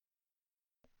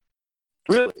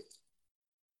 Really?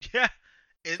 Yeah,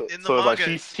 So, in the so like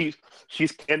manga,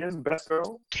 she's canon best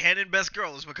girl. canon best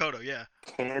girl is Makoto. Yeah.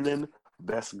 Canon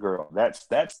best girl. That's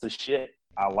the shit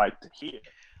I like to hear.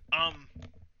 Um,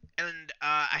 and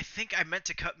I think I meant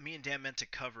to cut. Me and Dan meant to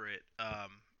cover it. I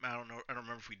don't know. I don't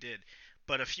remember if we did,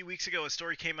 but a few weeks ago, a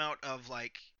story came out of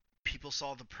like people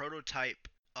saw the prototype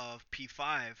of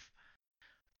P5,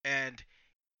 and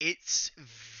it's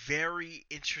very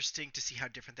interesting to see how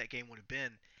different that game would have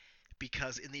been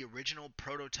because in the original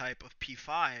prototype of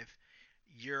P5,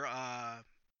 you're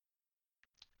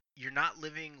you're not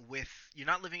living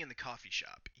in the coffee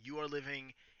shop. You are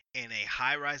living in a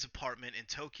high-rise apartment in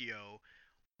Tokyo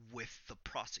with the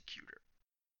prosecutor.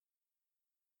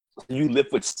 You live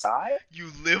with Sai?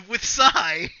 You live with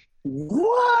Sai.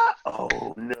 What?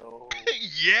 Oh no.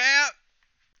 Yeah.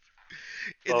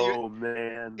 In the Oh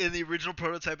man. in the original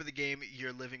prototype of the game,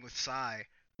 you're living with Sai,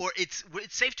 or it's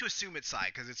safe to assume it's Sai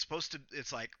because it's supposed to.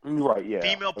 It's like Right, yeah.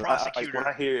 female When prosecutor,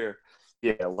 I hear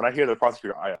the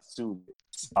prosecutor, I assume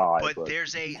it's Sai, but but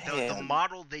there's the man.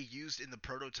 model they used in the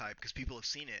prototype because people have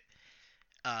seen it.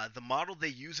 The model they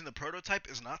use in the prototype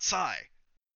is not Sai.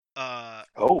 Uh,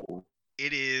 Oh,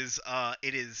 it is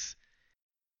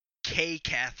K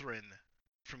Catherine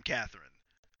from Catherine.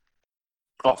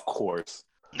 of course.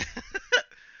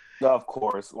 Of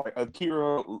course. Like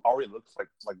Akira already looks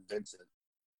like Vincent.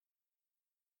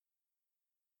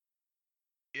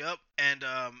 Yep, and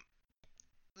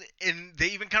they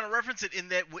even kind of reference it in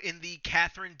that in the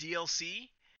Catherine DLC.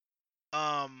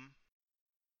 Um,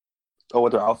 Oh,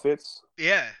 with their outfits?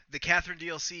 yeah, the Catherine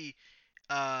DLC.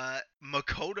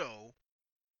 Makoto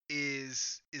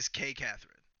is K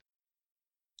Catherine,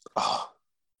 Oh,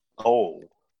 oh,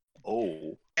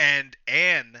 oh. and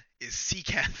Anne is C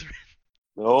Catherine.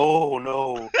 Oh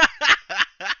no.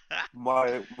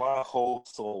 My whole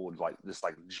soul would like just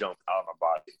like jump out of my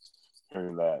body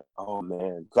hearing that. Oh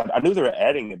man. 'Cause I knew they were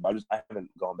adding it, but I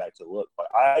haven't gone back to look. But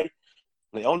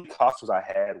the only costumes I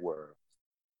had were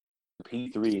the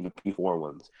P3 and the P4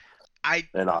 ones. I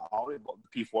And I always bought the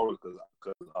P4 because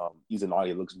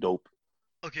Izanagi looks dope.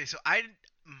 okay, so I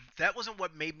that wasn't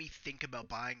what made me think about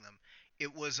buying them.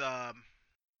 It was um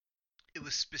it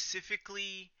was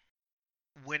specifically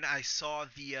when I saw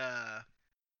the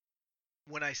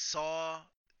when I saw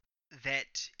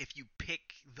that if you pick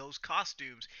those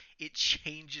costumes, it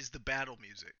changes the battle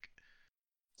music.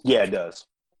 Yeah, it does.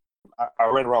 I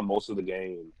ran around most of the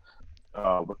game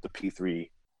with the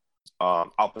P3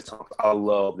 outfit songs. I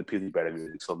love the P3 battle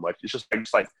music so much.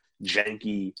 It's like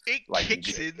janky, It like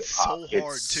kicks in hop. so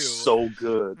hard It's too, so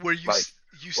good. where Like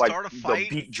you like start a the fight,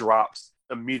 beat drops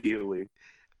immediately.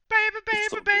 baby, It's baby,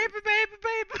 so good. baby, baby,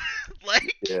 baby.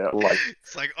 Like Yeah, like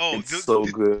it's like, oh, it's so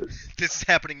good. this is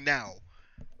happening now.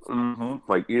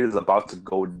 Like it is about to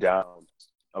go down.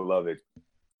 I love it.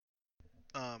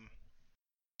 Um,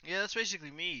 yeah, that's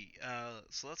basically me.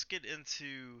 So let's get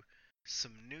into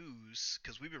some news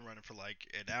because we've been running for like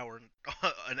an hour,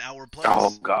 an hour Oh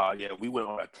plus. god, yeah, we went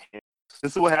on a tangent.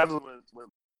 This is what happens when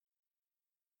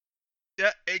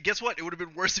Yeah, and guess what? It would have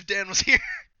been worse if Dan was here.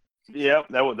 yeah,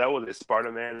 that was a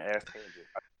Sparta man ass tangent.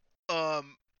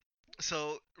 um,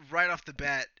 so right off the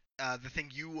bat, the thing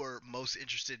you were most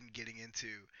interested in getting into,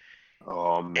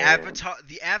 Oh man. Avatar,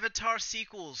 the Avatar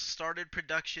sequels started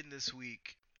production this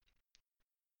week.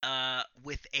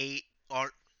 With a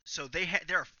are so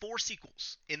there are four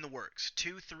sequels in the works: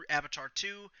 two through Avatar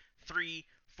 2, 3,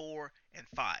 4, and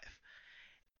 5,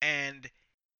 and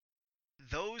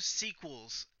those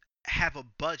sequels have a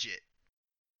budget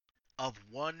of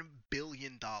 $1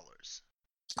 billion.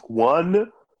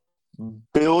 $1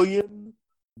 billion.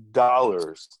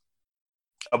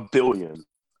 A billion.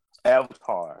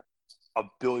 Avatar. $1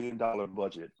 billion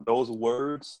budget. Those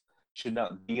words should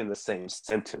not be in the same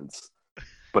sentence,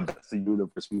 but that's the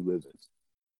universe we live in.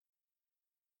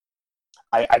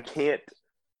 I can't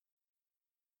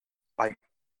like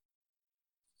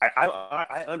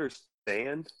I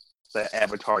understand that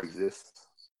Avatar exists.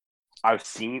 I've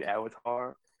seen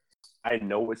Avatar. I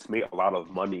know it's made a lot of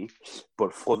money,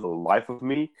 but for the life of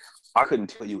me, I couldn't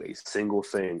tell you a single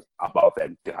thing about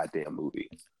that goddamn movie.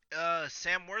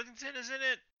 Sam Worthington is in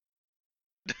it.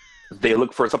 They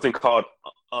look for something called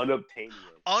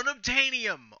unobtainium.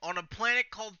 Unobtainium on a planet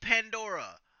called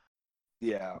Pandora.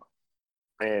 Yeah,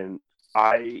 and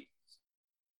I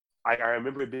I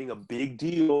remember it being a big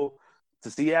deal to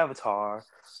see Avatar.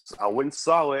 So I went and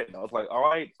saw it, and I was like, all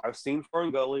right, I've seen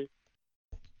Fern Gully.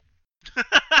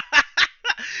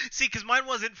 See, because mine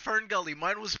wasn't Fern Gully.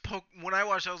 Mine was when I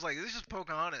watched, I was like, this is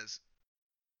Pocahontas.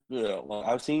 Yeah, like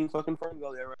I've seen fucking Fern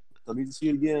Gully. Already. I need to see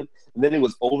it again. And then it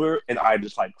was over, and I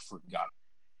just like forgot.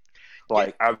 Yeah,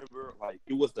 Like I remember, like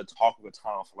it was the talk of the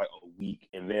town for like a week,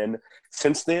 and then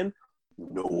since then,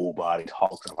 nobody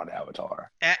talks about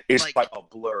Avatar. It's like a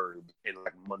blurb in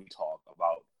like Money Talk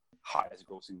about highest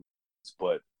grossing,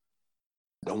 but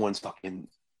no one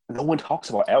talks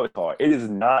about Avatar. It is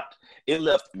not. It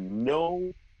left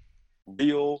no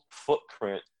real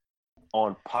footprint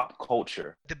on pop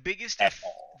culture at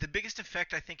all. the biggest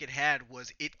effect I think it had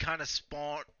was it kind of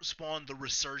spawned the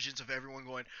resurgence of everyone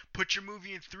going, put your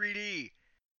movie in 3D.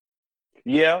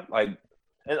 Yeah, like,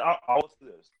 and I'll say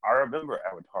this. I remember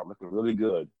Avatar looking really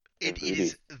good in It 3D.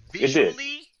 is It did.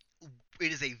 visually,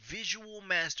 it is a visual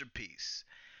masterpiece.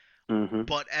 Mm-hmm.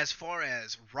 But as far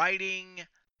as writing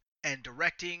and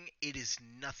directing, it is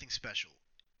nothing special.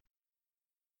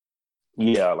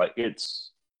 Yeah, like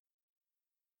it's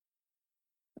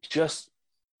just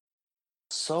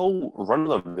so run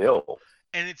of the mill.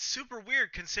 And it's super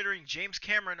weird considering James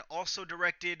Cameron also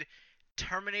directed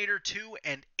Terminator 2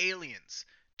 and Aliens,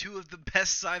 two of the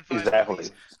best sci-fi Exactly.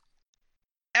 movies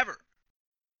ever.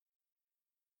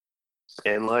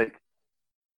 And like,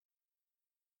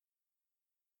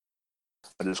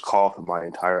 I just coughed my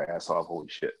entire ass off. Holy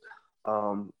shit.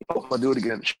 I'll do it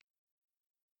again.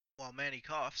 While Manny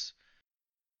coughs.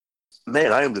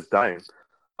 Man, I am just dying.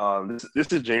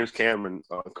 This is James Cameron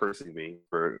cursing me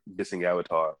for dissing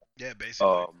Avatar. Yeah,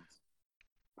 basically.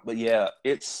 But yeah,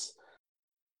 it's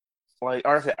like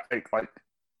honestly, like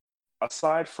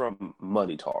aside from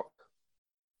money talk,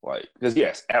 like because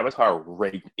yes, Avatar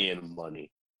raked in money,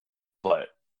 but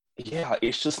yeah,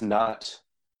 it's just not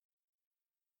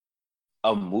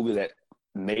a movie that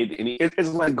made any. It's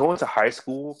like going to high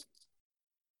school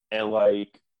and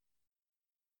like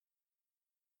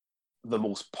the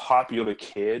most popular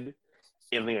kid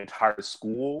in the entire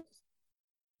school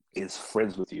is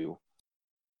friends with you,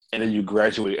 and then you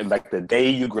graduate, and like the day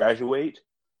you graduate,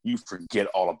 you forget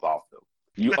all about them.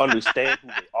 You understand who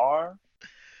they are,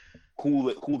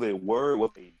 who they were,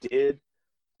 what they did.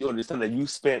 You understand that you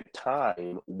spent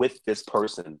time with this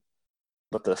person,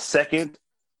 but the second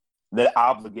that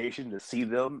obligation to see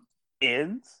them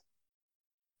ends,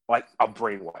 like a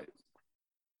brain wipe.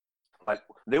 Like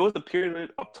there was a period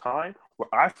of time where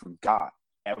I forgot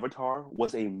Avatar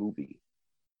was a movie.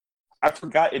 I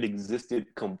forgot it existed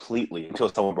completely until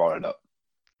someone brought it up.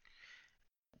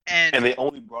 And they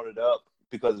only brought it up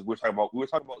because we were talking about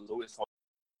Zoe Saldana.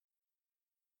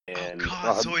 And oh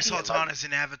god, Zoe Saldana's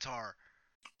in Avatar.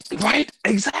 Right?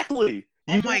 Exactly.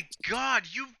 Oh my god,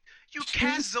 you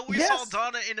cast Zoe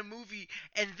Saldana in a movie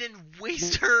and then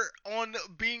waste her on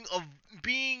being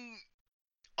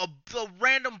a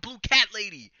random blue cat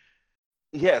lady.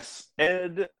 Yes,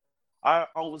 and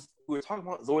we were talking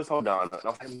about Zoe Saldana, and I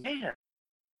was like, man,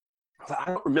 I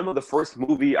don't remember the first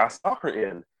movie I saw her in.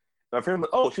 And my friend went,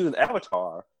 oh, she was in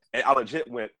Avatar, and I legit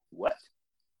went, what?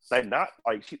 Like not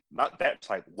that. It's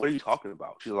like, what are you talking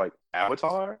about? She's like,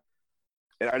 Avatar,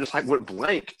 and I just like went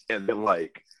blank, and then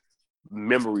like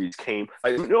memories came.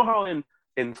 Like you know how in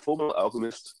Fullmetal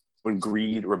Alchemist when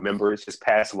Greed remembers his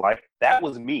past life, that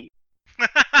was me.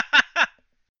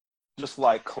 Just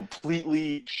like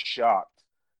completely shocked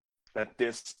that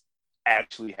this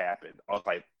actually happened. I was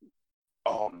like,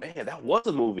 oh man, that was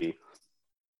a movie.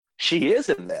 She is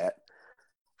in that.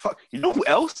 Fuck, you know who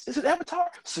else is in Avatar?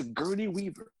 Sigourney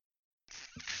Weaver.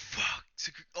 Fuck.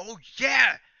 Oh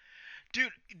yeah,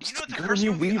 dude. Do you know what the first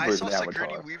movie I saw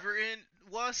Sigourney Weaver in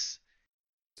was?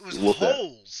 It was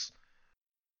Holes.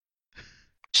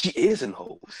 She is in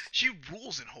Holes. She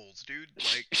rules in Holes, dude.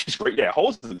 Like she's great. Yeah,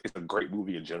 Holes is a great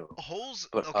movie in general. Holes.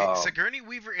 But, okay, Sigourney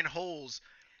Weaver in Holes.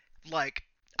 Like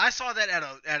I saw that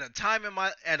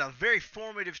at a very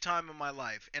formative time in my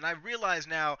life, and I realize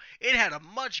now it had a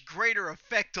much greater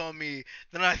effect on me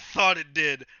than I thought it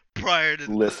did prior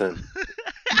to. Listen,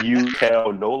 you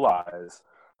tell no lies.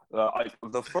 Like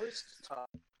the first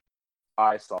time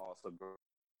I saw a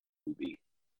movie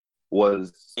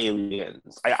was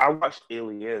Aliens. I watched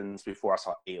Aliens before I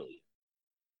saw Alien.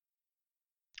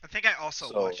 I think I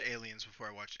also watched Aliens before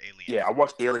I watched Aliens. Yeah, I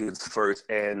watched Aliens first,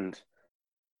 and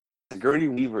Sigourney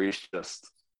Weaver is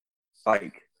just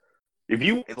like if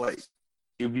you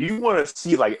want to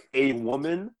see like a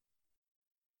woman,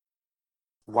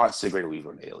 watch Sigourney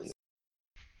Weaver in Alien.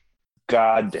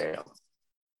 God damn,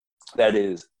 that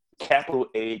is capital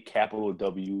A, capital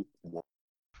W,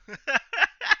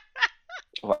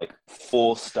 like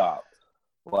full stop.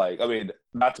 Like, I mean,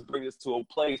 not to bring this to a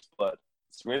place, but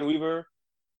Serena Weaver,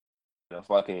 in a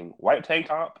fucking white tank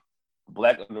top,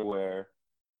 black underwear.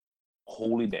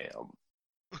 Holy damn!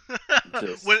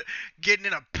 Just Getting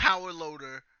in a power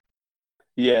loader.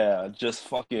 yeah, just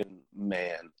fucking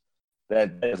man.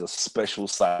 That is a special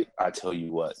sight. I tell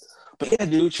you what. But yeah,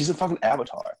 dude, she's a fucking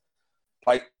Avatar.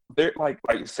 Like they're like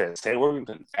you said, Sam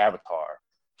Worthington, Avatar,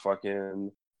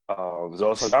 fucking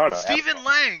Zoe Saldana, Stephen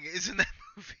Avatar. Lang is in that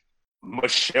movie.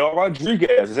 Michelle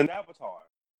Rodriguez is an Avatar.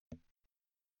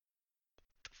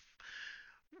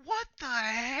 What the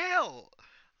hell?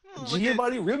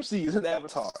 Giovanni Ribisi is an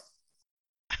Avatar.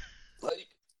 Like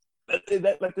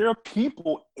there are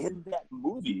people in that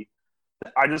movie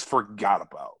that I just forgot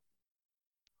about,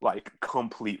 like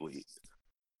completely,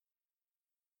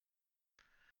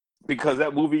 because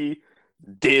that movie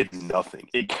did nothing.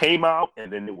 It came out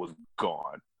and then it was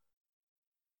gone.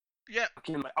 Yeah.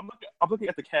 I'm looking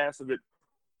at the cast of it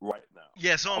right now.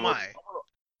 Yeah, so am I.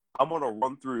 I'm gonna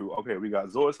run through. Okay, we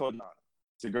got Zoe Saldana,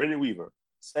 Sigourney Weaver,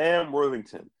 Sam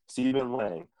Worthington, Stephen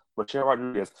Lang, Michelle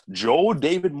Rodriguez, Joel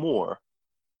David Moore,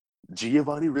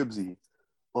 Giovanni Ribisi,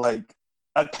 like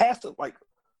a cast of like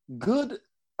good,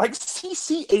 like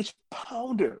CCH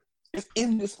Pounder is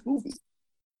in this movie.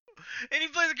 And he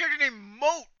plays a character named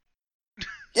Moat.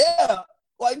 Yeah,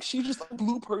 like she's just a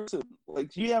blue person.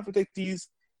 Like you have to take these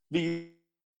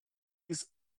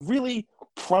really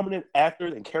prominent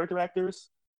actors and character actors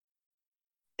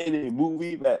in a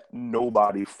movie that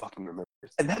nobody fucking remembers.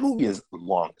 And that movie is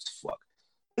long as fuck.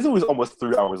 This movie is almost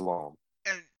 3 hours long.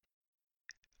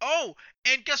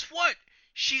 And guess what?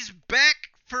 She's back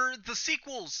for the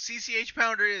sequels. CCH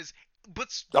Pounder is, but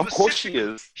of course she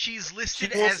is. She's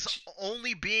listed as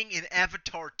only being in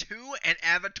Avatar 2 and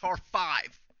Avatar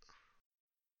 5.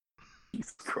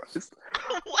 Jesus Christ!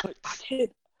 What? Like,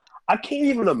 I can't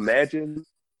even imagine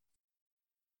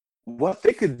what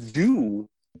they could do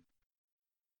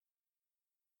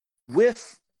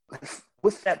with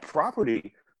that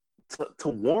property to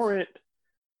warrant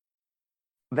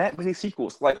that many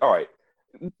sequels. Like, all right,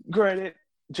 granted,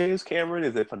 James Cameron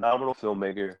is a phenomenal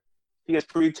filmmaker. He has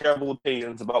pretty terrible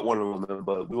opinions about Wonder Woman,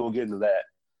 but we won't get into that.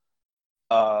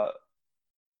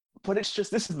 But it's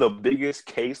just, this is the biggest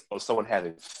case of someone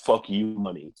having fuck you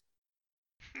money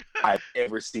I've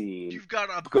ever seen. You've got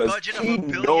a budget of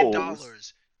 $1 billion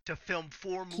to film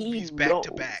 4 movies back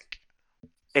to back.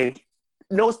 And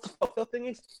you know what the fucked up thing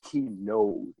is? He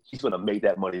knows he's gonna make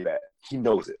that money back. He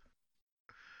knows it.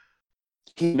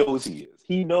 He knows he is.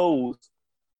 He knows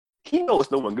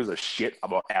no one gives a shit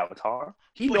about Avatar.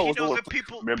 He knows that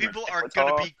people are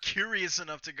gonna be curious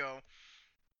enough to go.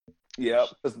 Yeah,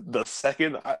 because the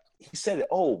second he said it,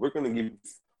 oh, we're gonna give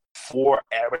 4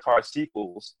 Avatar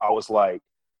sequels. I was like,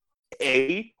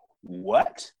 A,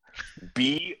 what?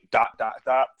 B, ...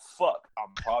 Fuck,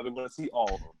 I'm probably gonna see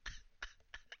all of them.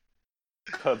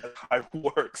 Because that's how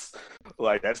it works.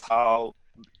 Like, that's how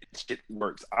shit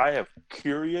works. I have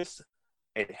curious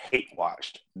and hate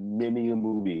watched many a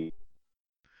movie.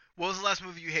 What was the last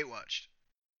movie you hate watched?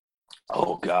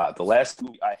 Oh God, the last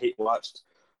movie I hate watched,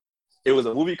 it was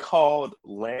a movie called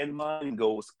Landmine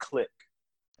Goes Click.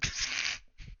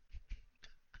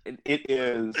 It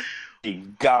is a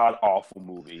god awful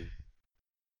movie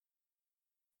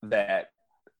that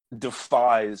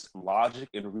defies logic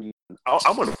and reason.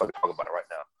 I'm gonna fucking talk about it right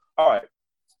now. All right,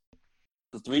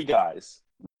 the 3 guys,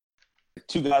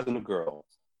 2 guys and a girl,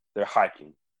 they're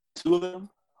hiking. 2 of them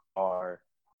are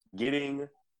getting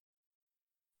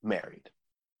married.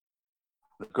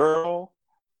 The girl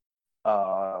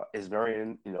is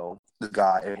marrying, the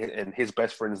guy, and his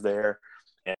best friend's there,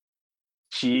 and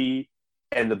she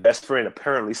and the best friend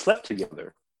apparently slept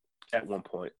together at one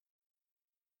point.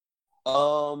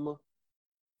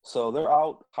 So they're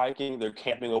out hiking, they're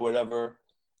camping or whatever,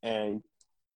 and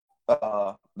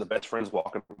the best friend's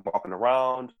walking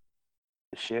around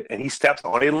and shit, and he steps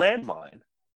on a landmine.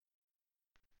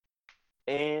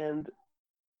 And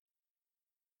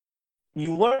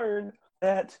you learn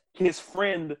that his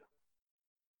friend,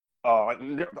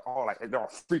 they're all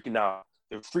freaking out.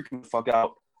 They're freaking the fuck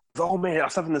out. Oh man, I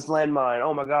stepped in this landmine.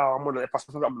 Oh my god, if I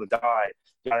step I'm gonna die.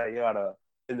 Yada yada.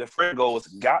 And the friend goes,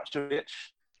 "Gotcha,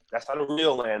 bitch. That's not a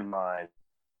real landmine.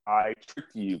 I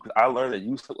tricked you because I learned that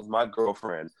you slept with my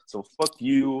girlfriend. So fuck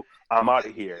you. I'm out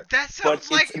of here." That sounds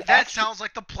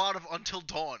like the plot of Until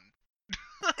Dawn.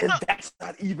 And that's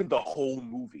not even the whole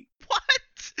movie. What?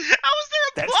 How is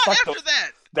there a plot after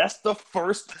that? That's the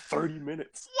first 30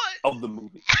 minutes of the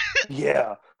movie.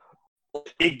 Yeah.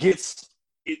 It gets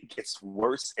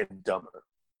worse and dumber.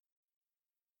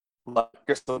 Like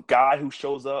there's some guy who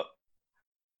shows up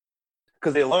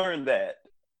because they learned that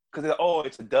because they're like, oh,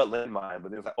 it's a dud landmine,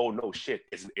 but they're like, oh no, shit,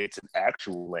 it's an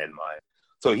actual landmine.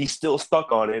 So he's still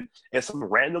stuck on it, and some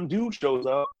random dude shows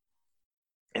up,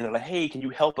 and they're like, hey, can you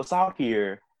help us out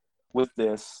here with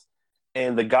this?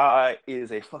 And the guy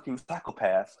is a fucking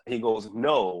psychopath. He goes,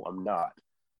 no, I'm not,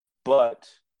 but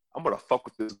I'm gonna fuck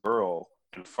with this girl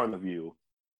in front of you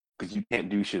because you can't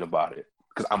do shit about it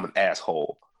because I'm an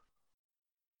asshole.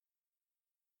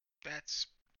 That's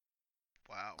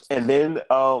wow. And then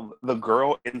the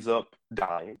girl ends up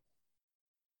dying.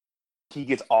 He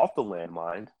gets off the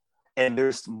landmine, and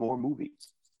there's more movies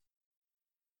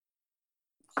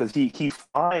because he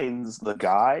finds the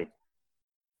guy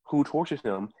who tortures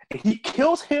him, and he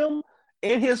kills him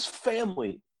and his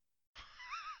family.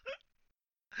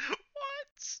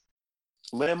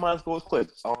 What? Landmines goes quick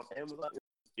on Amazon.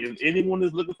 If anyone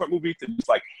is looking for a movie to just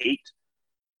like hate,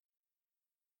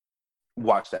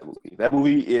 watch that movie. That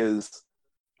movie is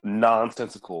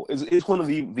nonsensical. It's one of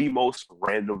the most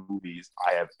random movies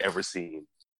I have ever seen,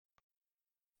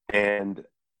 and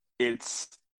it's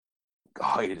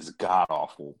it is god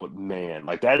awful. But man,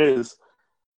 like that is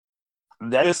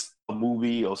a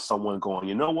movie of someone going,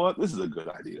 you know what, this is a good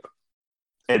idea,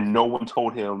 and no one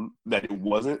told him that it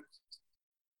wasn't,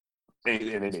 and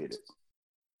they made it.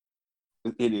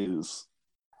 It is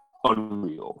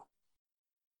unreal.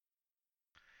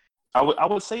 I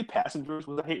would say Passengers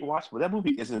was a hate watch, but that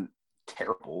movie isn't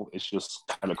terrible. It's just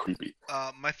kind of creepy.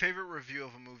 My favorite review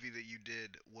of a movie that you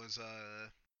did was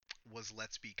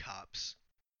Let's Be Cops.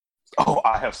 Oh,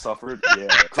 I have suffered. Yeah,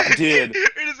 I did.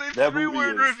 It is a That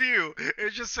three-word movie is review.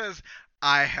 It just says,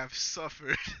 "I have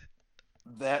suffered."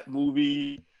 that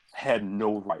movie had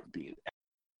no right being there.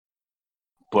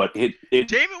 But it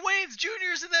Damon Wayans Jr.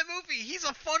 is in that movie. He's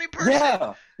a funny person.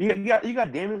 yeah, you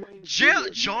got Damon Wayans Jr.,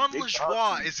 John Dick LaJoie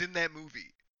Johnson, is in that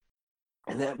movie.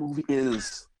 and that movie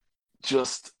is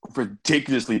just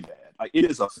ridiculously bad. Like it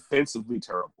is offensively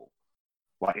terrible.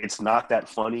 Like it's not that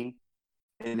funny,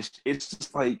 and it's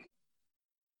just like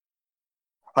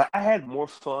I had more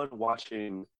fun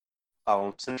watching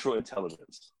Central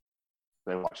Intelligence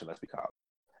than watching Let's Be Cops.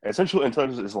 And Central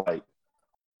Intelligence is like,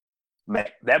 man,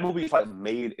 that movie is like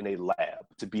made in a lab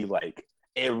to be like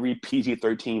every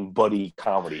PG-13 buddy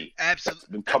comedy Absolutely, that's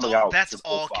been coming out that's since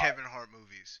all '05. Kevin Hart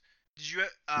movies. Did you?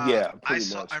 Yeah, I pretty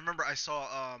saw. much. I remember I saw.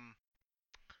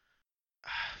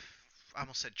 I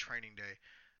almost said Training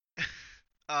Day.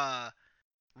 uh,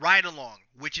 Ride Along,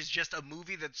 which is just a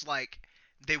movie that's like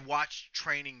they watched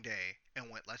Training Day and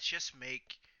went, let's just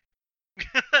make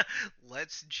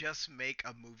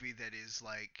a movie that is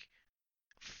like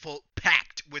full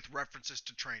packed with references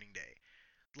to Training Day.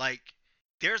 Like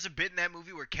there's a bit in that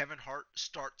movie where Kevin Hart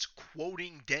starts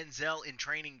quoting Denzel in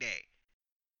Training Day.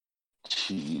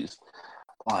 Jeez,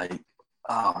 like,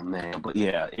 oh man, but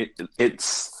yeah,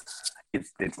 it's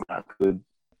not good.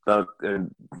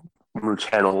 And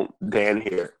channel Dan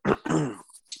here.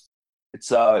 It's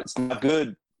not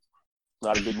good.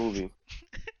 Not a good movie.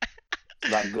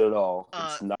 Not good at all.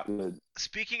 It's not good.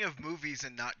 Speaking of movies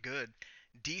and not good,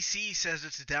 DC says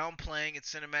it's downplaying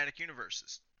its cinematic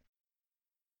universes.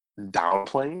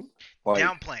 Downplaying? Like,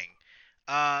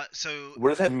 Downplaying. So what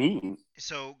does that mean?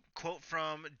 quote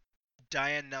from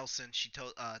Diane Nelson. She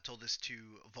told this to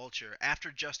Vulture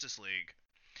after Justice League.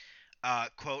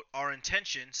 Quote, our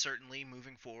intention, certainly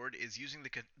moving forward, is using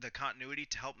the continuity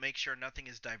to help make sure nothing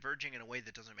is diverging in a way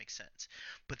that doesn't make sense.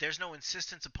 But there's no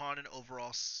insistence upon an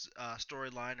overall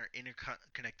storyline or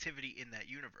interconnectivity in that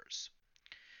universe.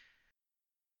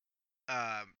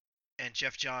 And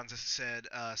Jeff Johns has said,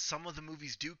 some of the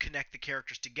movies do connect the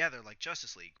characters together like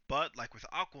Justice League, but like with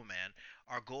Aquaman,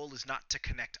 our goal is not to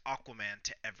connect Aquaman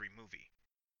to every movie.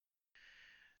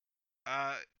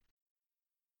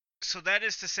 So that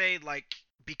is to say, like,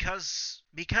 because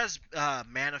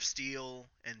Man of Steel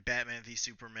and Batman v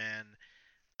Superman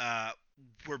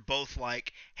were both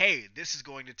like, hey, this is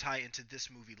going to tie into this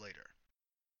movie later.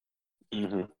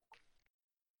 Mm-hmm.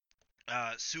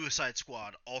 Suicide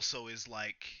Squad also is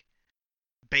like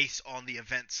based on the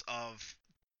events of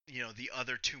the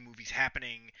other two movies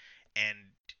happening and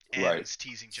ends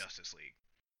teasing Justice League.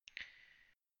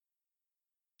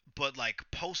 But like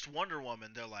post Wonder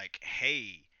Woman, they're like,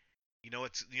 hey,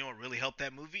 what really helped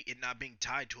that movie? It not being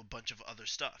tied to a bunch of other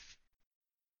stuff.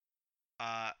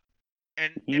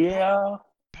 And yeah,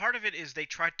 part of it is they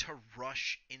tried to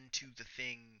rush into the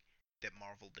thing that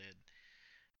Marvel did.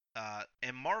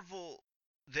 And Marvel,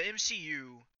 the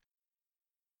MCU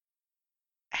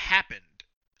happened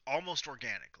almost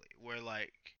organically, where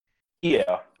like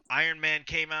Iron Man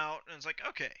came out and it's like,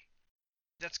 okay,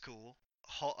 that's cool.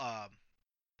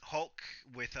 Hulk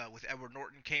with Edward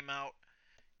Norton came out.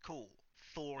 Cool.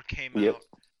 Thor came Yep. out.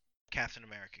 Captain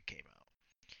America came out.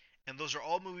 And those are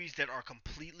all movies that are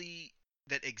completely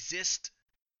that exist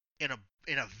in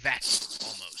a vacuum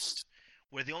almost,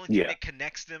 where the only thing Yeah. that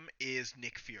connects them is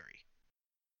Nick Fury.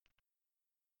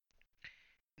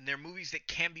 And they're movies that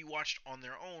can be watched on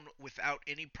their own without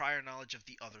any prior knowledge of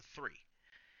the other three.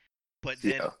 But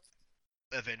then Yeah.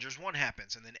 Avengers 1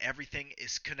 happens, and then everything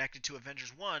is connected to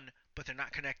Avengers 1, but they're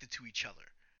not connected to each other.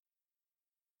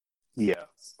 Yeah.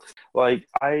 Like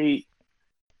I've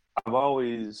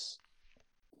always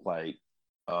like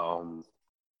felt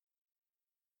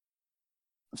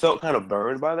kind of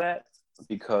burned by that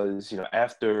because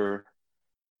after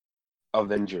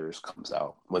Avengers comes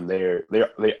out, when they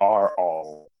are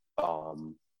all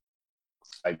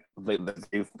like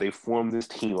they form this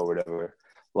team or whatever.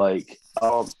 Like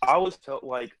I always felt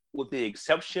like, with the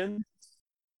exception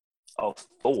of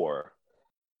Thor,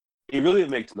 it really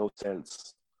makes no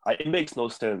sense. It makes no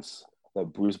sense that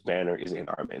Bruce Banner is in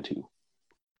Iron Man 2.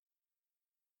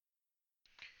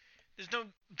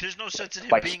 There's no sense in him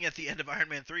Like, being at the end of Iron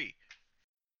Man 3.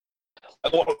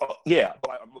 yeah,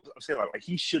 but I'm saying like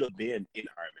he should have been in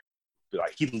Iron Man.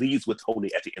 Like he leaves with Tony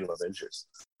at the end of Avengers.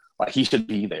 Like he should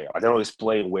be there. Like they don't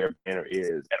explain where Banner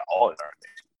is at all in Iron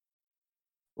Man.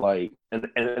 Like,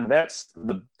 and that's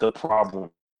the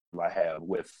problem I have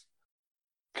with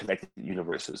connected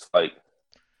universes. Like,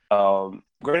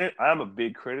 granted, I'm a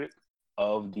big critic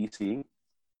of DC,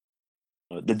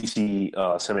 the DC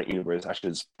Cinematic Universe, I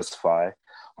should specify,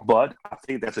 but I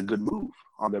think that's a good move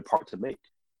on their part to make.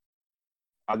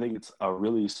 I think it's a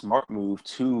really smart move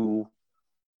to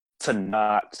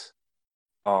not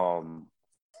um,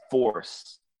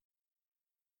 force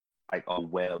like a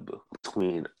web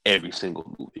between every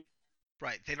single movie.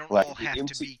 Right. They don't Like all the have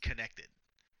to be connected.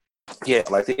 Yeah,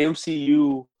 like the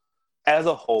MCU as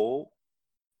a whole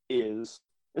is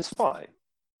fine.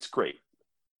 It's great.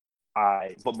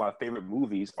 But my favorite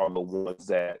movies are the ones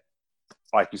that,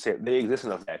 like you said, they exist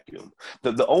in a vacuum.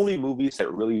 The only movies that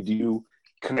really do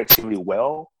connectivity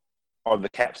well are the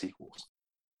Cap sequels.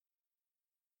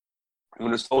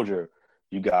 Winter Soldier,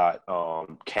 you got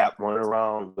Cap running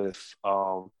around with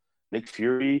Nick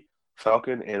Fury,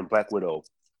 Falcon, and Black Widow.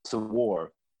 Civil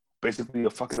War, basically a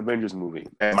fucking Avengers movie.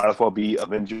 It might as well be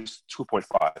Avengers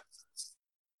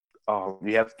 2.5.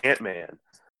 You have Ant-Man.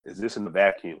 Is this in the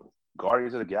vacuum?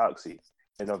 Guardians of the Galaxy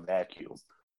in a vacuum.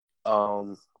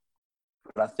 But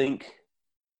I think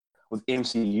with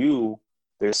MCU,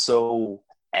 they're so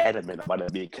adamant about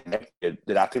it being connected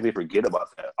that I think they forget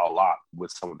about that a lot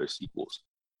with some of their sequels.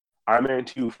 Iron Man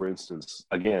 2, for instance,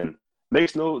 again,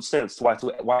 makes no sense why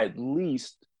at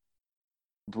least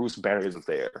Bruce Banner isn't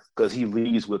there, because he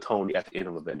leaves with Tony at the end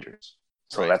of Avengers.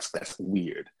 So Right. that's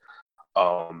weird.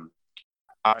 Iron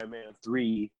Man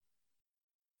 3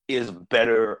 is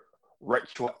better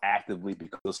retroactively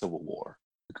because of Civil War.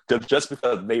 Just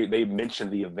because they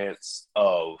mentioned the events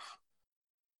of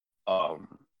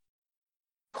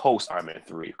post Iron Man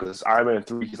 3. Because Iron Man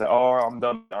 3, he's like, oh, I'm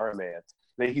done with Iron Man.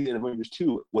 Then he's in Avengers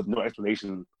 2 with no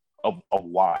explanation of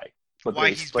why. But Why they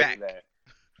he's explain back. that.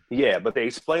 Yeah, but they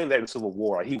explained that in Civil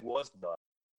War. Like, he was done.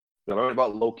 They learned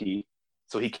about Loki,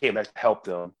 so he came back to help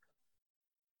them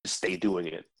stay doing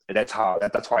it. And that's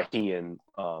why he and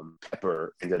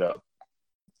Pepper ended up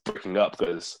breaking up,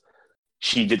 because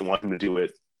she didn't want him to do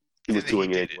it. He was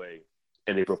doing it anyway,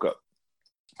 and they broke up.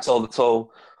 So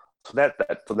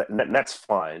that's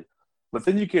fine. But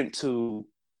then you get to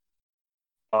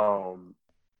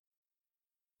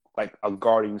like a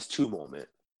Guardians 2 moment,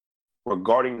 where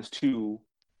Guardians 2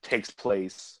 takes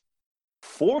place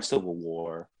for Civil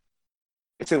War.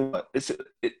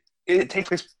 It takes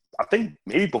place, I think,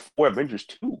 maybe before Avengers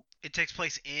 2. It takes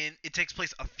place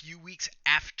a few weeks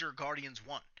after Guardians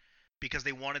 1 because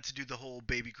they wanted to do the whole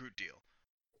Baby Groot deal.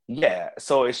 Yeah,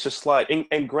 so it's just like,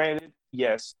 and granted,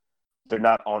 yes, they're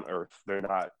not on Earth. They're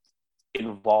not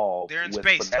involved. They're in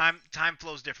space. Time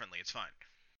flows differently. It's fine.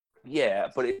 Yeah,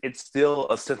 but it's still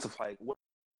a sense of like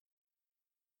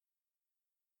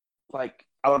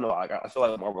I don't know. I feel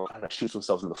like Marvel kind of shoots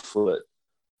themselves in the foot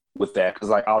with that, because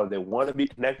like either they want to be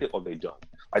connected or they don't.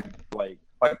 Like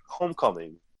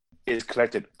Homecoming is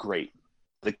connected, great.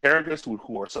 The characters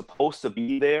who are supposed to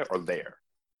be there are there.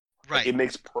 Right. Like, it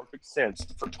makes perfect sense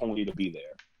for Tony to be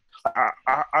there.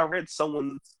 I read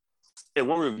someone in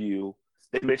one review,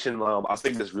 they mentioned I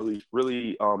think it's really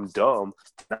really dumb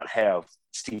to not have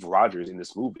Steve Rogers in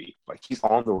this movie. Like, he's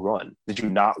on the run. Did you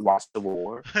not watch Civil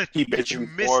War? He basically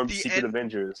formed Secret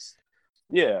Avengers.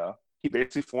 Yeah, he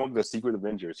basically formed the Secret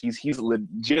Avengers. He's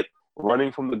legit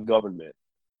running from the government.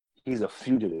 He's a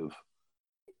fugitive.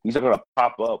 He's not gonna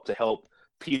pop up to help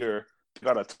Peter pick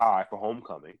out a tie for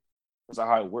homecoming. That's not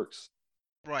how it works.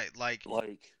 Right, Like,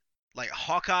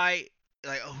 Hawkeye.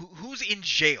 Like who's in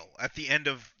jail at the end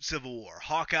of Civil War? all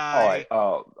Hawkeye right,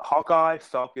 Hawkeye,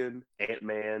 Falcon,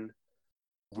 Ant-Man,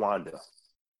 Wanda.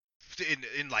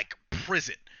 in like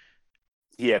prison.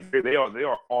 Yeah, they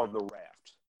are on the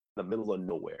raft in the middle of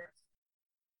nowhere,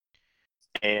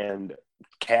 and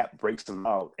Cap breaks them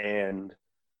out, and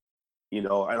and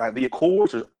like the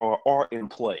Accords are in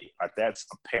play. Like that's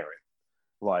apparent.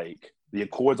 Like the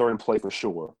Accords are in play for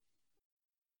sure,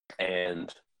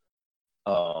 and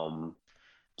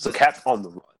so Cap's on the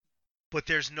run. But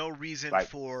there's no reason Like,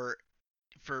 for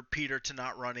Peter to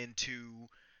not run into,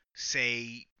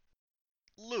 say,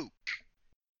 Luke.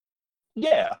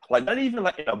 yeah, like not even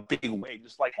like in a big way.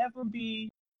 Just like have him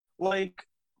be like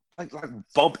like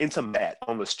bump into Matt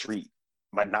on the street,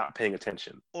 like not paying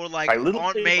attention. Or like Like little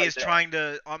Aunt things May like is that. trying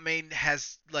to Aunt May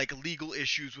has like legal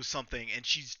issues with something and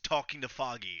she's talking to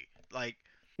Foggy. Like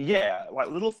Yeah, like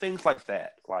little things like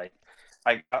that. Like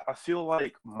I feel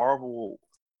like Marvel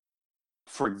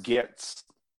forgets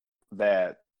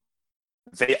that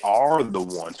they are the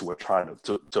ones who are trying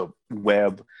to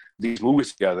web these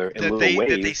movies together in little ways.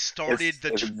 that they started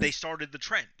they started the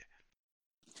trend.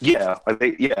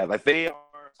 Like they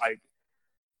are like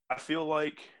I feel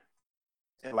like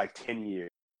in like 10 years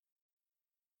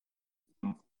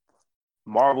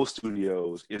Marvel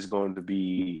Studios is going to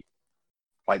be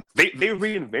like they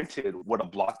reinvented what a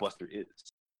blockbuster is.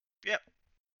 Yep.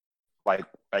 Like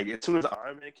as soon as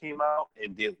Iron Man came out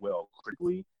and did well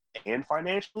critically and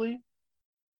financially,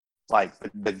 like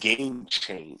the game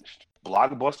changed.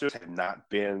 Blockbusters have not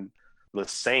been the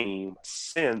same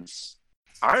since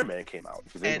Iron Man came out.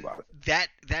 If you think And about it,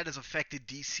 that has affected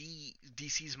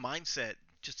DC's mindset.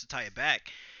 Just to tie it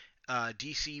back,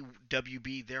 DC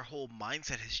WB, their whole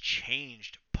mindset has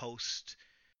changed post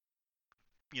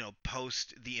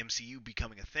post the MCU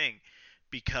becoming a thing,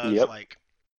 because yep, like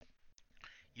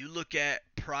you look at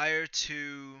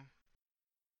to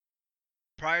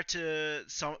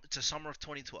summer of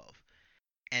 2012,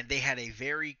 and they had a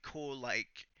very cool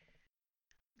like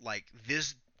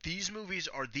these movies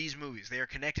are these movies. They are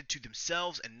connected to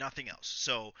themselves and nothing else.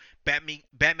 So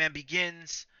Batman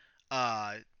Begins,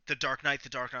 The Dark Knight, The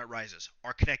Dark Knight Rises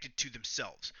are connected to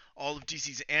themselves. All of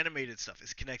DC's animated stuff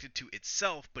is connected to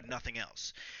itself, but nothing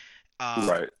else.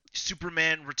 right,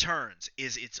 Superman Returns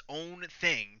is its own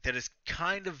thing that is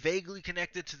kind of vaguely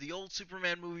connected to the old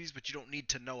Superman movies, but you don't need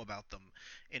to know about them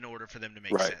in order for them to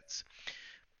make right, sense.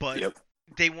 But yep.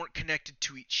 they weren't connected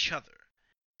to each other,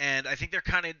 and I think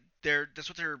that's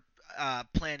what their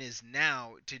plan is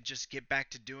now, to just get back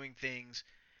to doing things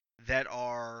that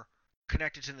are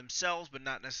connected to themselves, but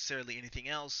not necessarily anything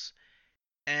else.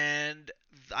 And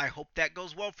I hope that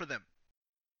goes well for them.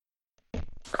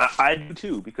 I do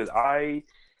too because I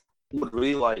would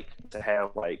really like to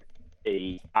have like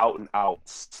a out and out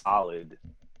solid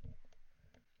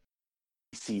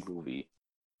DC movie.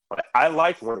 Like, I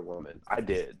like Wonder Woman. I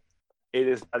did. It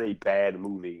is not a bad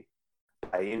movie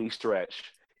by any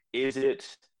stretch. Is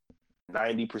it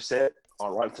 90%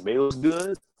 on Rotten Tomatoes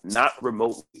good? Not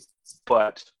remotely.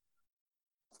 But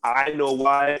I know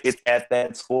why it's at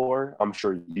that score. I'm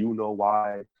sure you know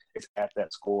why it's at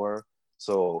that score.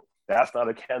 So that's not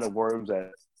a can of worms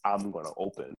that I'm going to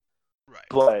open. Right.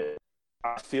 But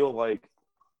I feel like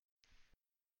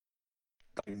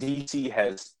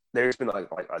DC there's been like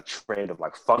a trend of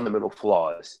like fundamental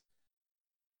flaws.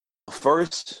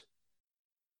 First,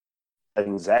 I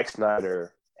think Zack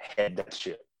Snyder had that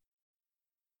shit.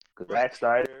 Because Right. Zack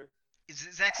Snyder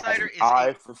Zack has Snyder an is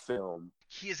eye for film.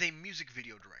 he is a music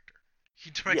video director. He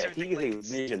directs Yeah, everything he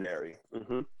is like a visionary.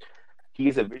 He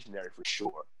is a visionary for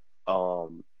sure.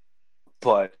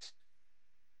 But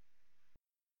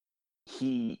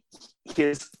his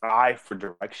eye for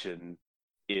direction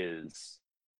is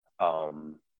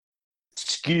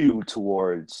skewed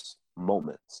towards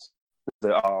moments.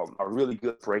 A really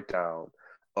good breakdown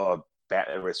of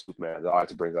Batman vs Superman that I like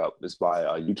to bring up is by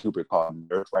a YouTuber called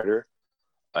Nerdwriter,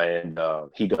 and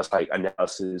he does like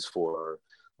analysis for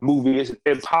movies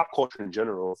and pop culture in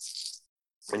general.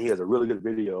 And he has a really good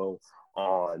video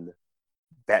on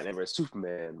Batman vs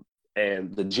Superman.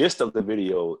 And the gist of the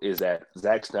video is that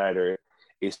Zack Snyder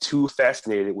is too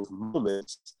fascinated with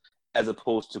moments as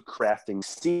opposed to crafting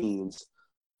scenes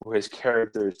for his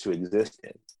characters to exist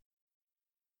in.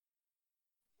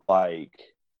 Like,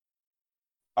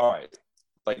 all right,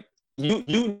 like you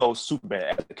know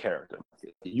Superman as a character.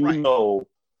 You know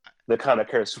the kind of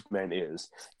character Superman is.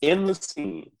 In the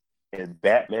scene in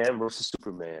Batman versus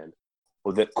Superman,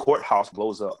 where the courthouse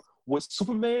blows up, would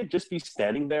Superman just be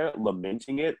standing there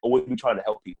lamenting it, or would he be trying to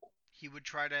help people? He would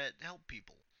try to help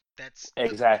people. That's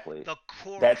Exactly. the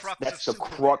core That's crux of that's the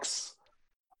Superman. crux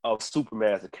of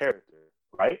Superman as a character,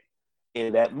 right?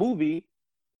 In that movie,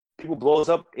 people blows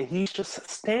up and he's just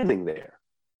standing there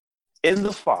in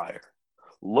the fire,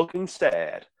 looking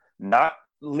sad, not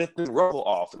lifting rubble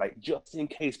off, like just in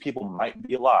case people might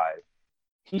be alive.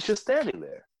 He's just standing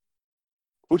there,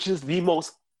 which is the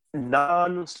most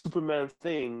non-Superman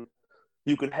thing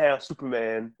you could have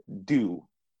Superman do.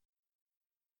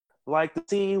 Like the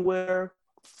scene where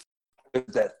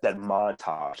that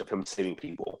montage of him saving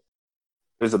people.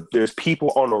 There's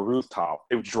people on a rooftop.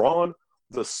 They've drawn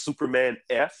the Superman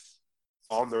F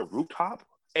on the rooftop.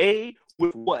 A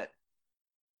with what?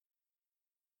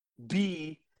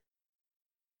 B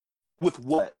with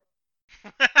what?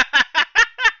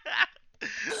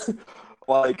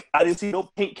 Like I didn't see no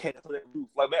paint cans on that roof.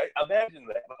 Like man, imagine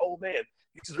that. Like, oh man,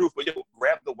 get to the roof, but yo,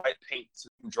 grab the white paint to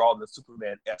draw the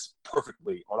Superman F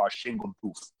perfectly on our shingle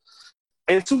roof.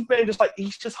 And Superman just like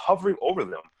he's just hovering over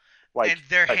them. Like, and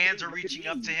their like, hands hey, are reaching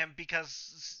up to him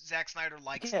because Zack Snyder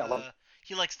likes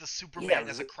he likes the Superman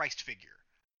as a Christ figure.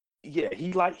 Yeah,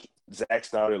 Zack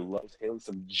Snyder loves him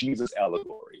some Jesus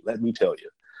allegory. Let me tell you.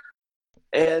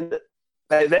 And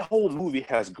that whole movie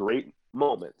has great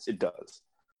moments. It does.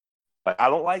 Like I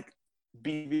don't like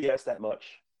BVS that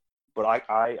much, but I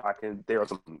can. There are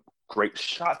some great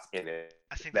shots in it.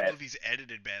 I think the movie's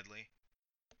edited badly.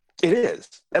 It is.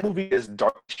 That movie is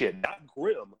dark shit, not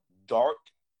grim, dark.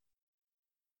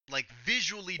 Like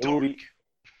visually dark. Movie,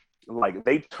 like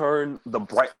they turn the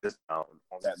brightness down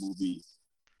on that movie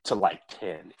to like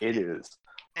 10. It is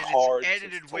and hard. It's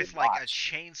edited with like a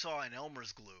chainsaw and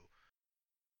Elmer's glue.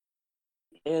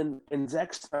 And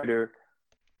Zack Snyder,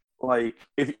 like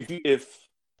if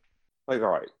like all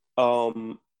right,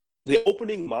 the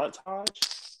opening montage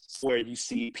where you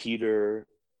see Peter,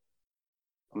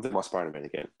 I'm thinking about Spider-Man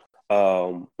again.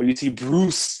 When you see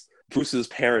Bruce's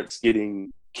parents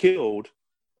getting killed,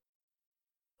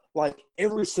 like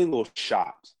every single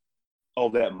shot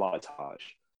of that montage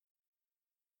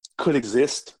could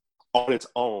exist on its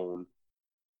own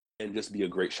and just be a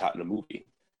great shot in the movie.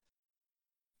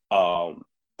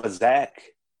 But Zach,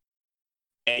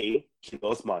 A, he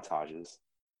loves montages.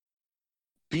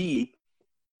 B,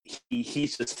 he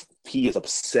is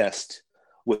obsessed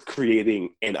with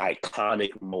creating an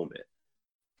iconic moment.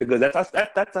 Because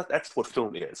that's what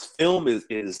film is. Film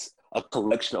is a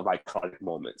collection of iconic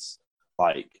moments.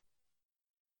 Like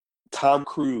Tom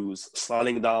Cruise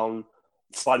sliding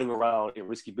around in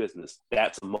Risky Business.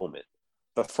 That's a moment.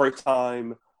 The first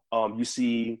time you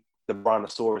see the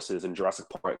brontosauruses in Jurassic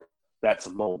Park, that's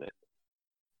a moment.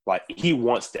 Like he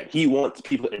wants that. He wants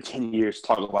people in 10 years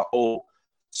talking about, oh,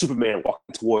 Superman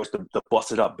walking towards the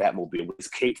busted up Batmobile with his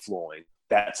cape flowing.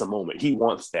 That's a moment. He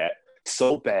wants that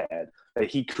so bad that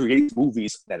he creates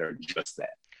movies that are just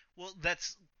that. Well,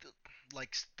 that's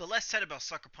like the less said about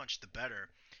Sucker Punch, the better.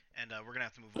 And we're gonna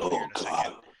have to move on here in a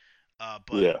second.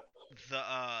 But yeah.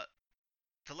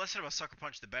 The less said about Sucker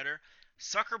Punch, the better.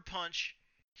 Sucker Punch,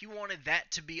 he wanted that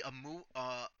to be a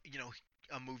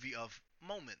movie of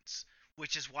moments,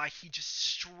 which is why he just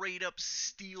straight up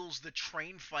steals the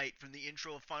train fight from the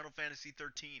intro of Final Fantasy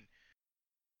 13.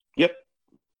 Yep.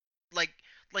 Like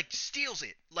steals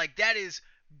it. Like that is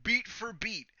beat for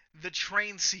beat the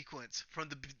train sequence from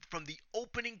the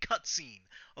opening cutscene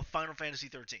of Final Fantasy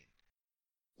 13.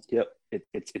 Yep.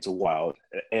 It's wild.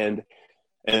 And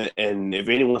if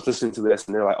anyone's listening to this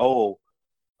and they're like, oh,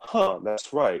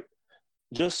 that's right.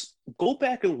 Just go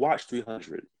back and watch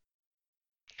 300.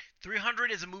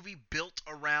 300 is a movie built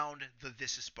around the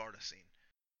This Is Sparta scene.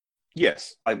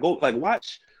 Yes,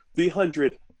 watch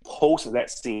 300 post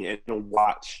that scene and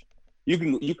watch. You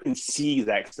can see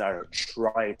Zack Snyder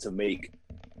trying to make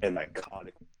an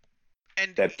iconic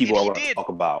that people are going to talk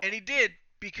about. And he did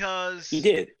because he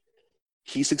did.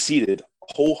 He succeeded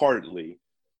wholeheartedly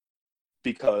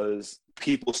because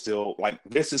people still like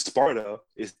This Is Sparta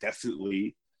is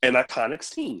definitely an iconic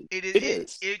scene. It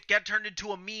is. It got turned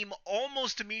into a meme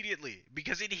almost immediately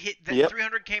because it hit. That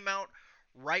 300 came out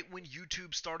right when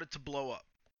YouTube started to blow up.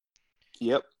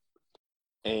 Yep.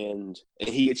 And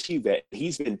he achieved that.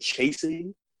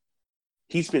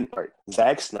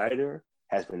 Zack Snyder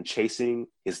has been chasing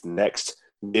his next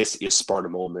This Is Sparta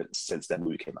moment since that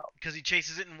movie came out. Because he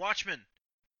chases it in Watchmen.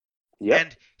 Yeah.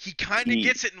 And he kind of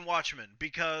gets it in Watchmen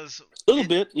because a little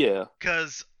bit, yeah.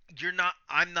 Because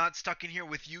I'm not stuck in here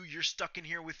with you, you're stuck in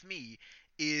here with me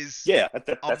is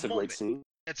that's a great scene.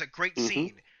 It's a great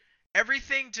scene.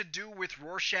 Everything to do with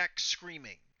Rorschach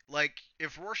screaming. Like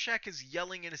if Rorschach is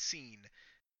yelling in a scene,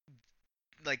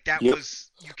 Like that Yep.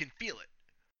 was, you can feel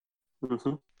it. Hmm.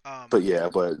 Um, But yeah,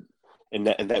 and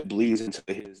that bleeds into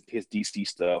his DC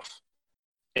stuff,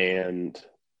 and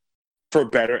for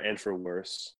better and for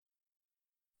worse,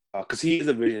 because he is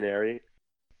a visionary,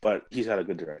 but he's not a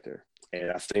good director,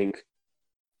 and I think,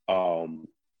 um,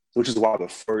 which is why the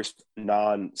first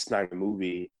non-Snyder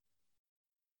movie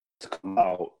to come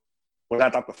out, well,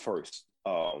 not the first,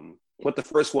 but the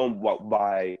first one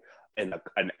by an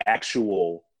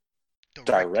actual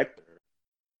director. director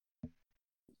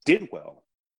did well,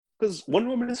 because Wonder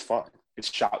Woman is fine.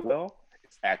 It's shot well,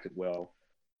 it's acted well,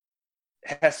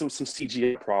 it has some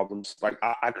CGI problems. Like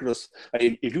I could have,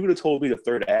 like, if you would have told me the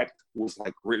third act was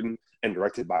like written and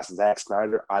directed by Zack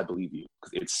Snyder, I believe you,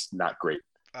 because it's not great,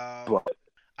 but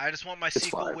I just want my it's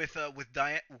sequel fine.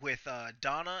 with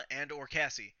Donna and or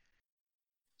Cassie.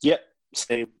 Yep,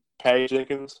 same. Patty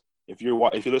Jenkins. If you're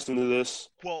listening to this,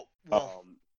 Well,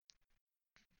 um,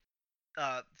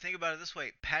 think about it this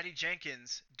way: Patty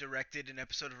Jenkins directed an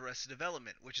episode of Arrested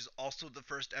Development, which is also the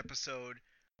first episode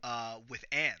with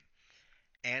Anne.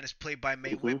 Anne is played by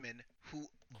Mae mhm. Whitman, who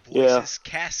Yeah. voices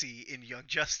Cassie in Young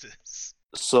Justice.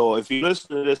 So if you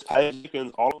listen to this, Patty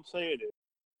Jenkins, all I'm saying is,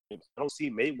 if I don't see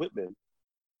Mae Whitman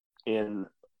in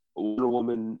Wonder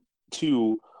Woman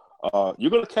 2,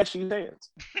 you're gonna catch these hands.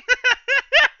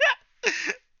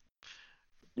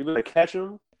 You're gonna catch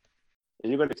them,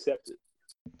 and you're gonna accept it.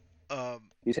 um,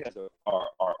 These hands are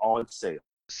on sale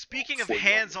Speaking of for the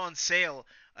hands moment. on sale,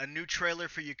 a new trailer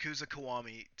for Yakuza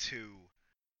Kiwami 2.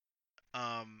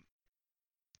 Um,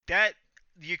 that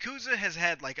Yakuza has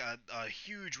had like a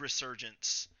huge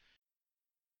resurgence.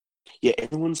 Yeah,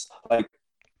 everyone's like,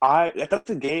 that's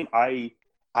the game I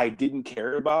didn't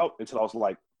care about until I was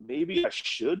like, maybe I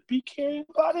should be caring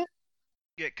about it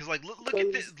Yeah, because like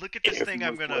because look at this thing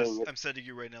everyone's playing it. I'm sending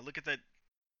you right now. Look at that.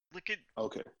 Look at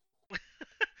Okay,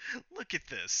 look at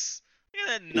this. Look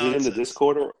at that is it in the nonsense.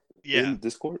 Discord or is it Yeah. in the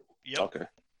Discord? Yep. Okay.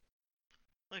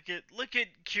 Look at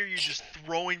Kiryu just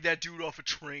throwing that dude off a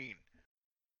train.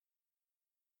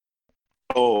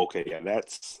 Oh, okay. Yeah,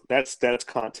 that's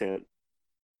content.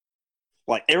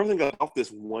 Like everything about this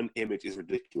one image is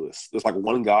ridiculous. There's like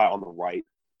one guy on the right,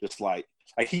 just like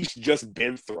he's just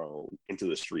been thrown into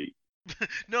the street.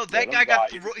 No, The that other guy guy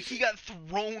he got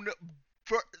thrown.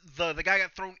 The guy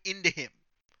got thrown into him.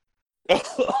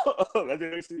 that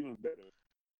makes it even better.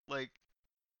 Like,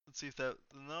 let's see if that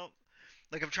no.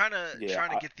 Like I'm trying Yeah.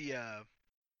 to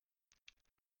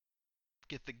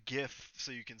get the GIF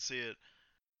so you can see it.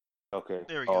 Okay.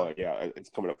 There we go. Oh yeah, it's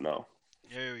coming up now.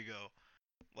 There we go.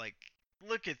 Like,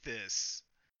 look at this.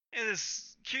 And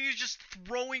this Kiryu's just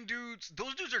throwing dudes.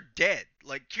 Those dudes are dead.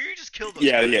 Like Kiryu just killed those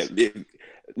Yeah, guys. yeah.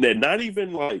 They're not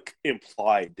even like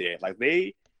implied dead. Like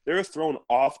they're thrown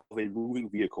off of a moving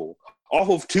vehicle, off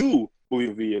of two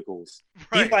moving vehicles.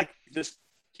 He Right. like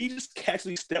he just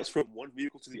casually steps from one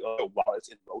vehicle to the other while it's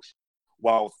in motion,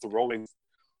 while throwing.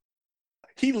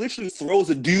 He literally throws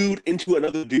a dude into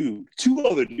another dude, two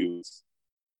other dudes.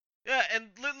 Yeah, and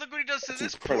look what he does to That's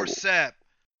this poor incredible. sap.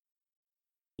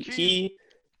 Kiryu. He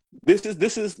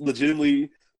this is legitimately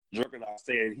Juggernaut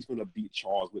saying he's gonna beat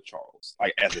Charles with Charles,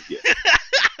 like as a gift.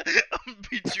 I'll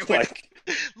beat you with. Like,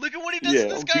 Look at what he does to yeah,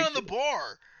 this I'll guy beat on the you.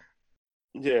 bar.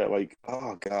 Yeah, like,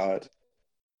 oh god.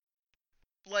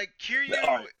 Like All Kiryu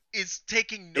right, is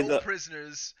taking in no the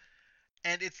prisoners,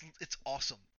 and it's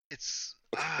awesome. It's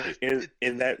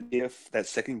in that gift, that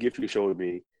second gift you showed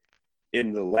me,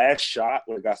 in the last shot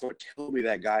when the guy started telling me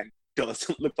that guy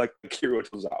doesn't look like Akira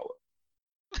Tozawa.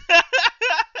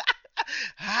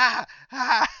 ha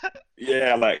ha.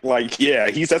 Yeah, yeah,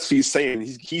 that's what he's saying.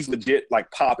 He's legit like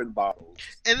popping bottles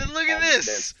And then look at on this man's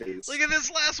this. face. Look at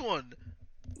this last one.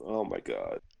 Oh my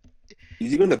god.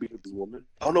 Is he gonna beat this woman?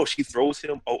 Oh no, she throws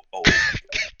him. Oh, oh,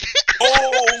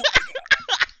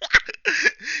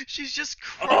 She's just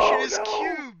crushing oh his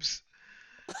no. cubes.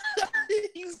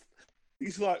 he's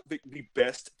he's like the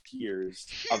best tears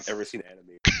I've He's ever seen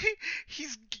animated.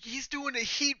 he's doing a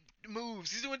heat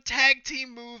moves. He's doing tag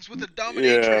team moves with a Yeah.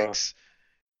 dominatrix.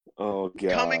 Oh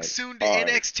Coming god. soon to All right.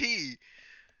 NXT.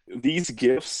 These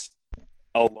gifts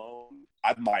alone,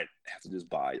 I might have to just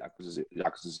buy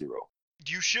Yakuza 0.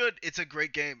 You should. It's a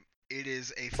great game. It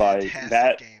is a Like fantastic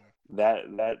that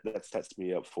game. that sets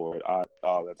me up for it.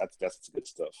 That's good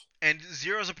stuff. And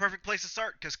Zero is a perfect place to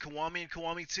start because Kiwami and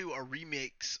Kiwami 2 are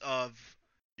remakes of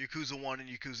Yakuza 1 and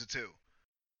Yakuza 2.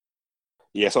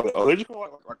 Yeah, so the original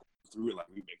like through it like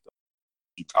remake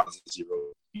the Yakuza 0,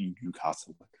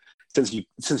 Yakuza.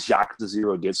 Since Yakuza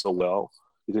 0 did so well,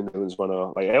 you think everyone's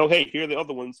gonna like, oh hey, here are the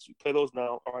other ones. You play those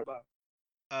now. All right,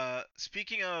 bye.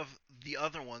 Speaking of the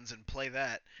other ones and play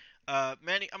that,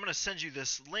 Manny, I'm gonna send you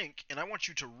this link, and I want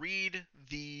you to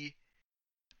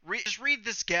just read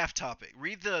this gaff topic.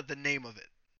 Read the name of it.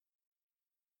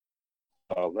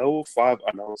 Level 5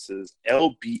 announces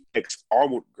LBX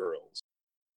Armored Girls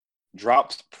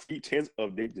drops pretense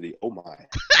of dignity. Oh my.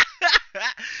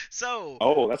 So,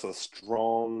 Oh, that's a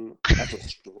strong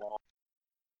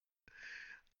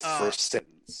uh, first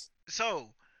sentence. so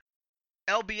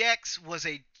LBX was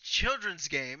a children's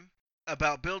game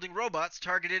about building robots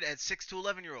targeted at 6 to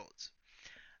 11-year-olds.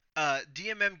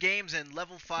 DMM Games and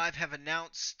Level 5 have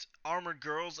announced Armored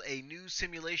Girls, a new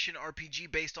simulation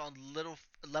RPG based on Level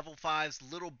 5's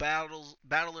Little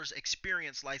Battlers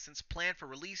Experience license, planned for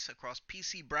release across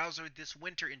PC browser this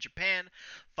winter in Japan,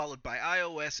 followed by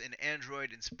iOS and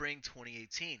Android in spring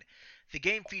 2018. The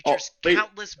game Oh, features wait.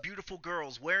 countless beautiful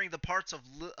girls wearing the parts of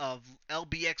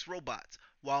LBX robots.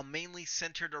 While mainly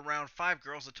centered around 5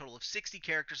 girls, a total of 60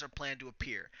 characters are planned to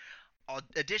appear.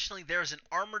 Additionally, there is an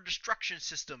armor destruction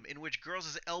system in which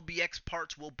girls' LBX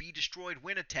parts will be destroyed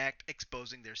when attacked,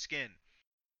 exposing their skin.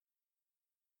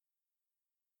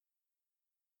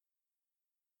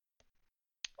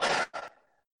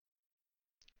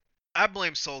 I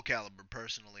blame Soul Calibur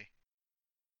personally.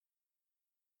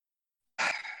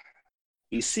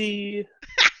 You see,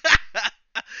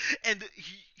 And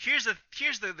here's the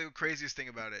craziest thing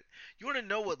about it. You want to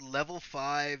know what Level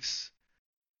 5's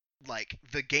like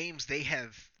the games they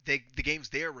have the games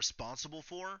they are responsible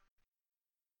for?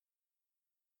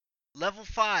 Level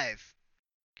 5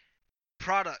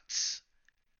 products: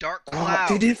 Dark they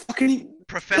Cloud, did fucking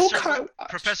Professor Yokai Watch.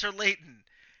 Professor Layton,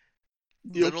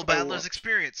 Little Yokai Battlers Watch.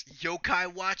 Experience,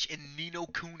 Yokai Watch, and Ni no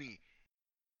Kuni.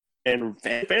 And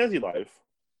Fantasy Life.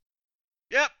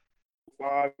 Yep.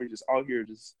 5 are just out here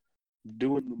just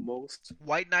doing the most.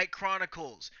 White Knight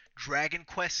Chronicles, Dragon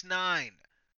Quest IX.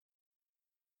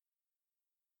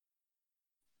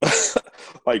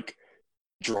 Like,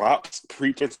 drops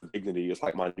pretense of dignity is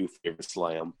like my new favorite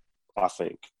slam, I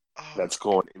think. Oh, That's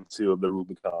going into the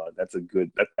Rubicon. That's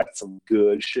some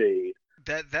good shade.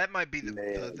 that might be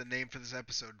Man. the name for this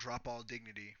episode. Drop all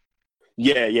dignity.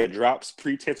 Yeah, drops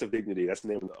pretense of dignity. That's the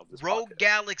name of this Rogue podcast.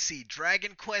 Galaxy,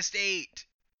 Dragon Quest VIII,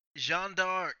 Jeanne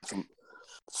d'Arc.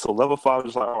 So level 5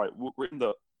 is like, all right, we're in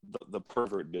the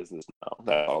pervert business now.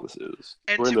 That's all this is.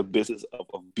 And We're in the business of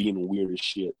being weird as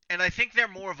shit. and I think they're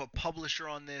more of a publisher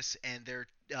on this, and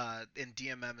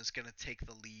DMM is going to take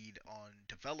the lead on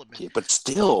development. Yeah, but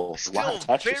still, Still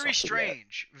very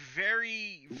strange,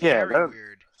 very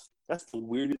weird. That's the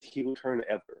weirdest heel turn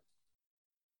ever.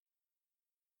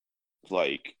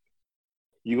 Like,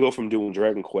 you go from doing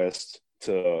Dragon Quest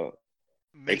to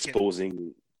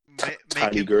exposing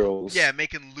tiny girls. Yeah,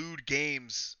 making lewd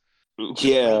games.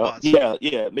 Yeah,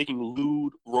 making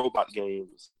lewd robot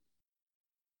games.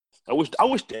 I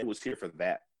wish Dan was here for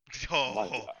that.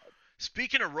 Oh,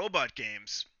 speaking of robot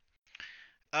games,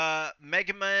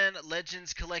 Mega Man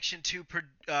Legends Collection 2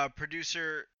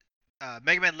 producer,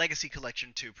 Mega Man Legacy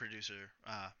Collection 2 producer,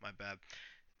 my bad,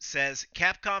 says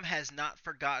Capcom has not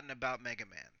forgotten about Mega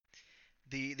Man.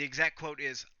 The exact quote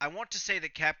is, "I want to say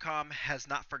that Capcom has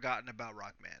not forgotten about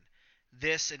Rockman.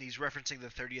 This," and he's referencing the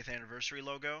 30th anniversary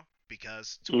logo,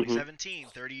 because 2017,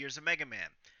 30 years of Mega Man.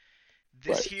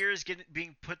 "This here is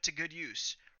being put to good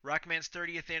use. Rockman's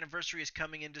 30th anniversary is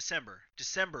coming in December.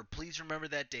 December, please remember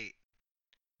that date."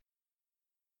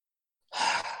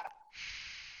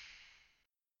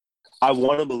 I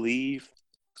want to believe,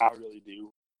 I really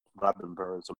do, but I've been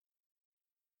burned. So,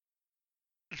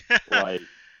 like,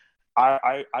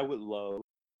 I would love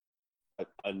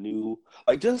a new,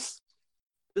 like, just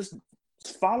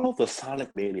follow the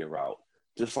Sonic Mania route.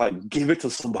 Just like give it to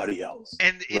somebody else.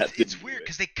 And it's weird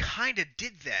because they kind of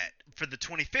did that for the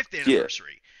 25th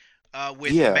anniversary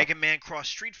with Mega Man Cross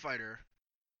Street Fighter,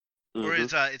 or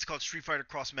it's called Street Fighter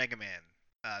Cross Mega Man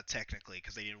technically,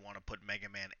 because they didn't want to put Mega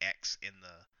Man X in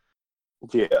the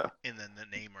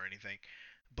name or anything.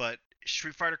 But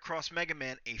Street Fighter Cross Mega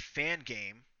Man, a fan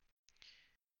game.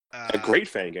 A great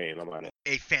fan game, I might add.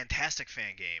 A fantastic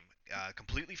fan game,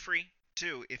 completely free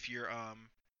too. If you're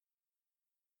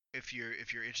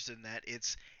interested in that,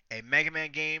 it's a Mega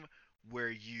Man game where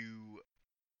you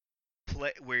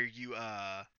play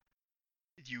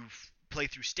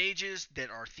through stages that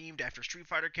are themed after Street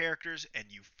Fighter characters, and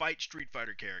you fight Street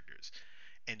Fighter characters,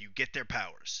 and you get their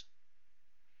powers.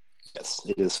 Yes,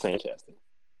 it is fantastic.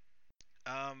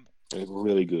 It's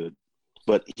really good.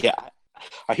 But yeah,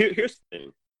 here's the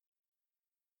thing.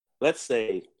 Let's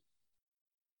say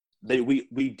that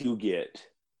we do get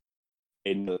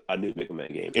a new Mega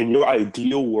Man game. In your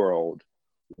ideal world,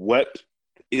 what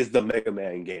is the Mega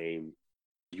Man game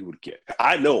you would get?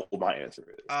 I know what my answer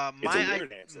is. It's a My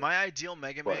weird answer, my ideal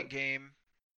Mega Man but game,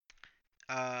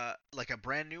 like a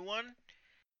brand new one.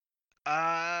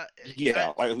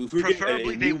 yeah, like if we're getting a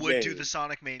Preferably they new would do the game,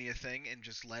 Sonic Mania thing and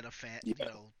just let a fan, yeah,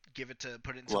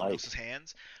 put it in someone like else's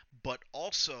hands. But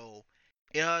also,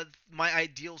 my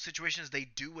ideal situation is they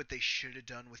do what they should have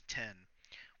done with 10,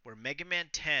 where Mega Man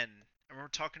 10. I remember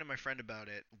talking to my friend about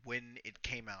it when it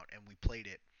came out and we played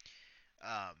it.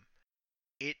 Um,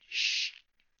 it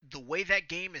the way that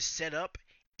game is set up,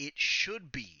 it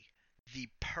should be the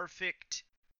perfect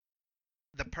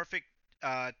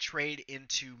trade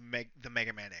into the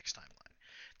Mega Man X timeline.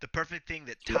 The perfect thing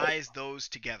that right, ties those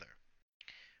together.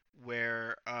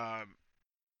 Where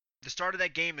the start of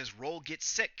that game is Roll gets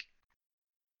sick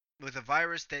with a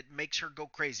virus that makes her go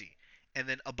crazy, and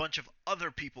then a bunch of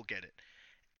other people get it,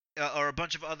 or a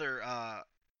bunch of other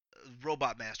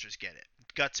robot masters get it.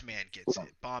 Gutsman gets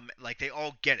it. Bomb, like they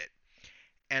all get it.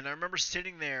 And I remember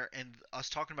sitting there and us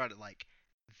talking about it like,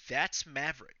 that's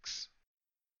Mavericks.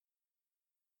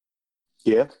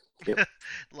 yeah, yeah,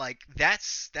 Like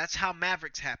that's how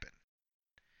Mavericks happen.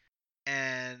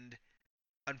 And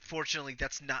unfortunately,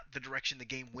 that's not the direction the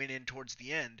game went in towards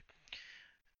the end.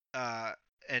 Uh,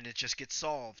 and it just gets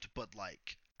solved. But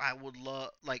like, I would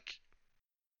love like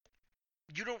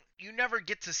you never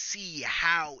get to see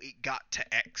how it got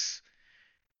to X.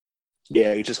 yeah.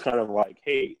 It's just kind of like,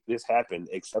 hey, this happened,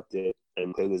 accept it,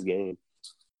 and play this game.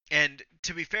 And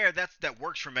to be fair, that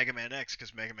works for Mega Man X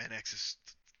because Mega Man X is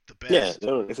the Yeah, best.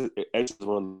 no, it's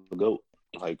one of the GOAT,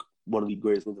 like one of the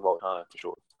greatest movies of all time for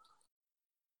sure.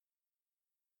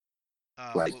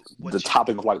 Like the What's your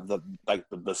topic of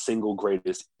the single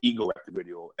greatest ego record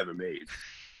video ever made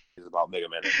is about Mega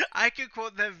Man X. I could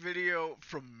quote that video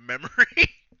from memory.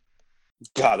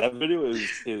 God, that video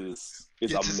is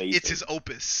It's amazing. his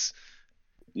opus.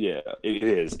 Yeah, it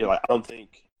is. Like I don't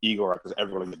think ego rap is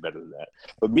ever going to get better than that.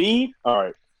 But me, all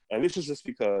right, and this is just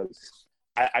because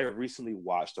I recently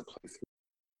watched a playthrough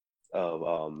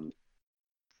of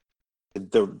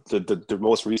the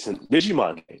most recent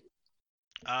Digimon game,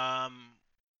 Um,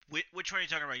 which one are you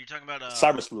talking about? You're talking about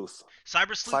Cyber Sleuth.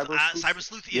 Cyber Sleuth. Cyber Sleuth. Cyber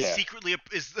Sleuth is Yeah.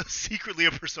 secretly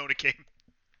a Persona game.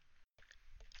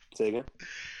 Say again.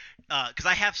 Because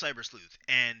I have Cyber Sleuth,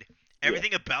 and Yeah.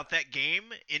 everything about that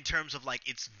game, in terms of like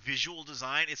its visual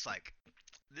design, it's like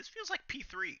this feels like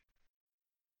P3.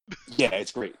 Yeah,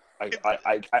 it's great.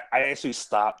 I actually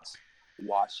stopped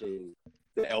watching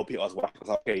the LP I was watching. I was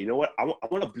like, okay, you know what? I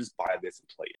want to just buy this and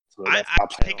play it. So I'm I plan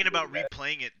thinking on doing about that.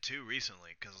 replaying it too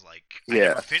recently because like I Yeah,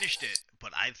 never finished it,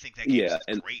 but I think that game is yeah,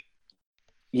 and great.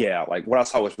 yeah, like what I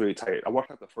saw was really tight. I watched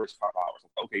like the first 5 hours.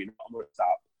 Like, okay, you know, I'm gonna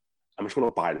stop. I'm just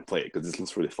gonna buy it and play it because this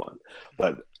looks really fun.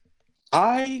 But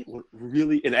I would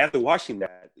really, and after watching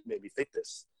that, it made me think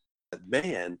this.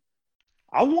 Man,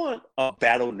 I want a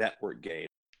Battle Network game.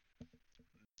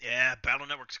 Yeah, Battle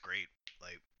Network's great.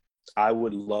 Like, I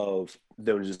would love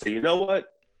them to just say, you know what?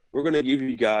 We're gonna give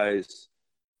you guys.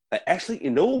 Actually,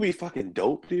 you know what would be fucking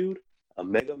dope, dude? A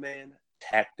Mega Man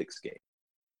Tactics game.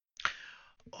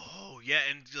 oh yeah,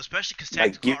 and especially because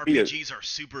Like, tactical give me a RPGs are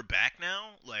super back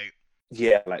now. Like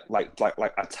yeah,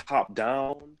 like a top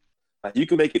down. Like you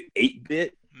can make it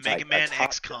 8-bit, Mega like a Man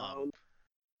top XCOM. down.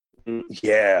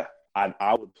 Yeah,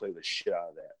 I would play the shit out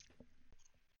of that.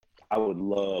 I would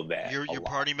love that a Your lot.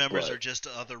 party members But are just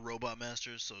other robot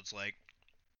masters, so it's like.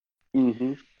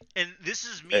 hmm And this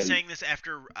is me and saying this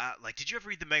after, like, did you ever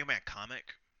read the Mega Man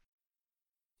comic?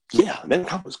 yeah, man,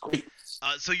 that was great.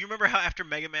 So you remember how after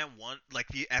Mega Man One, like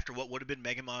after what would have been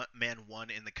Mega Man One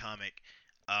in the comic,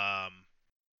 um,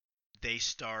 they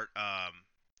start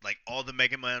like all the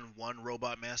Mega Man One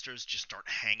robot masters just start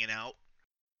hanging out.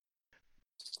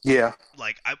 Yeah,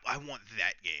 Like I want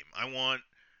that game. I want,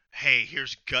 hey,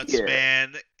 here's yeah,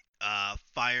 Gutsman,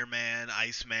 Fireman,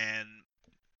 Iceman,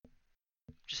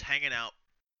 just hanging out.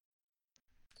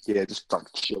 yeah. Just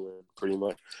start chilling, pretty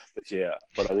much. But yeah,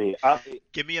 but I mean,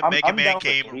 Give me a Mega I'm Man down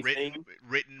for game anything.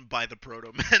 written by the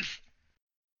Proto Men.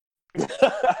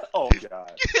 Oh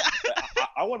god,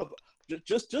 I want to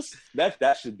just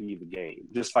that should be the game.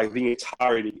 Just like the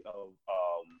entirety of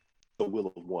the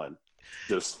Will of One,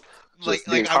 just the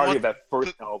like I entirety want of that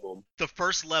first the album. the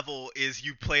first level is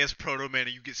you play as Proto Man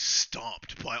and you get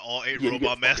stomped by all eight Yeah, you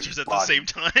get robot fucking masters at the same bodied.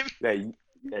 time.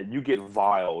 Yeah, you get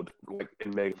viled like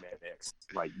in Mega Man X,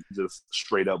 like just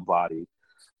straight up body.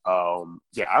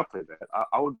 Yeah, I play that.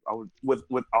 I would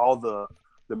with all the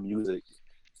music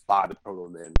by the Proto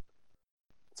Men.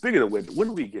 Speaking of which, when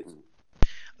are we getting?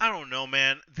 I don't know,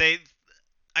 man.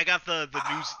 I got the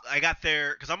news. I got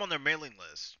their because I'm on their mailing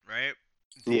list, right?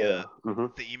 The Yeah. Mm-hmm.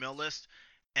 the email list,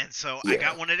 And so I Yeah.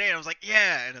 got one today, and I was like,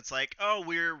 yeah. And it's like, oh,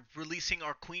 we're releasing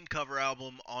our Queen cover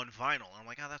album on vinyl. And I'm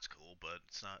like, oh, that's cool, but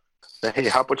it's not. Hey,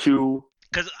 how about you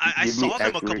Because I give me saw them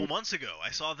a couple acting? months ago.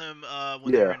 I saw them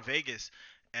when they were Yeah. in Vegas,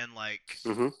 and like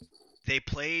Mm-hmm. they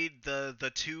played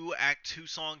the two Act Two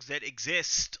songs that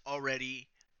exist already,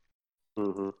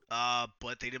 Mm-hmm.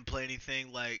 but they didn't play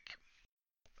anything like.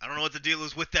 I don't know what the deal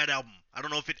is with that album. I don't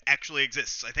know if it actually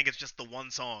exists. I think it's just the one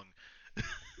song.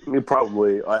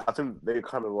 Probably. I think they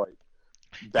kind of like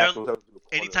They're back themselves to the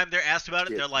corner. anytime they're asked about it,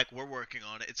 Shit. they're like, "We're working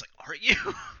on it." It's like, aren't you?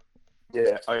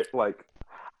 Yeah. I like.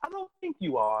 I don't think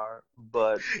you are,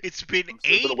 but It's been I'm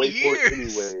still gonna 8 wait for it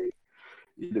years. anyway.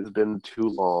 It has been too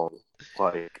long.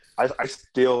 Like I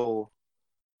still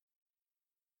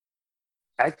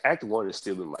Act One is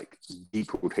still in like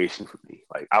deep rotation for me.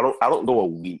 Like I don't go a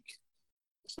week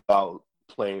without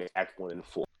playing Act One in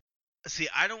full. See,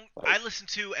 I don't. Like I listen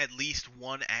to at least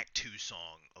one Act Two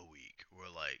song a week. Or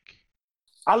like,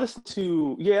 I listen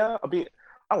to I mean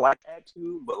I like Act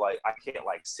Two, but like I can't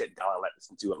like sit down and like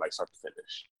listen to it like start to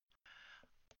finish.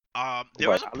 there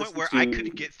was Like a I point listen where I could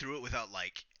to get through it without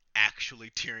like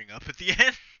actually tearing up at the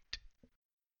end.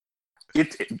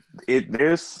 it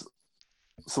there's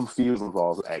some feels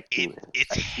involved with Act Two, It man.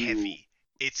 it's Act Two, heavy.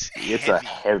 It's it's a heavy.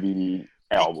 heavy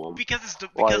album. Because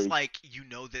Like like you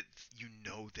know that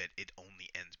it only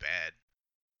ends bad.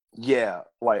 yeah,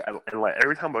 and like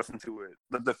every time I listen to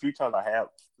it, the few times I have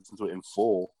listened to it in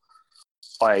full,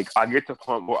 like I get to the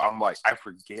point where I'm like I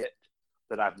forget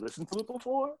that I've listened to it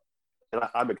before, and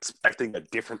I'm expecting a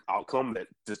different outcome that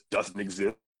just doesn't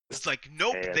exist. It's like,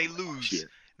 nope, And they I'm like, oh lose. shit,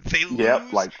 They yep,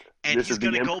 lose, like and this he's is the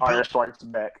gonna go Empire build Strikes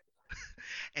Back,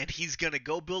 and he's gonna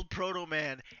go build Proto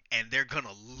Man, and they're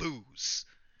gonna lose.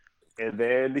 and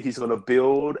then he's gonna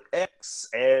build X,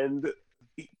 and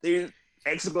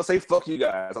X is gonna say "fuck you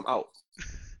guys, I'm out,"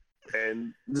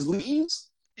 and just Yeah, he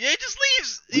just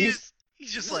leaves. leaves,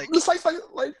 He's just like, just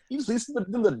like he just leaves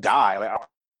them to die. Like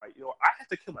I have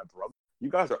to kill my brother. You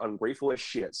guys are ungrateful as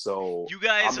shit. So you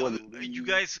guys, I'm gonna you leave.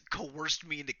 guys coerced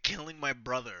me into killing my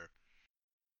brother.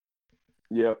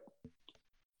 Yep.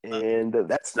 Uh, And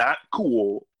that's not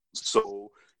cool.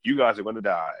 So you guys are gonna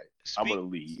die. I'm speak gonna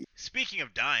leave. Speaking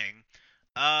of dying,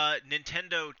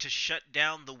 Nintendo to shut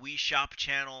down the Wii Shop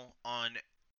channel on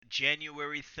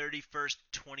January 31st,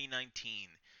 2019.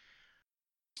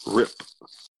 Rip.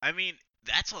 I mean,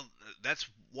 that's one.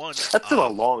 That's still a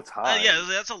long Yeah, time.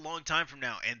 that's a long time from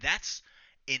now, and that's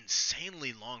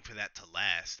insanely long for that to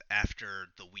last after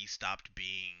the Wii stopped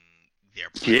being their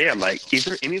primary Yeah, console. like is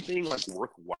there anything like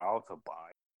worthwhile to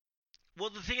buy Well,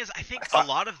 the thing is, I think a aside,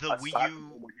 lot of the Wii aside from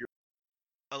U, what you're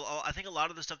I think a lot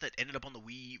of the stuff that ended up on the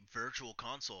Wii Virtual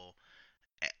Console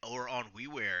or on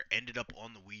WiiWare ended up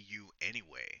on the Wii U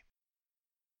anyway.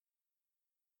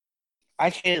 I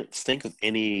can't think of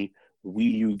any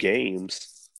Wii U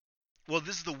games. Well,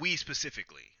 this is the Wii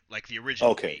specifically, like the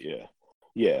original Okay, Wii. yeah.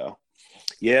 Yeah.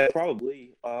 Yeah,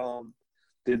 probably.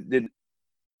 Did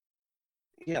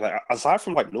yeah, like aside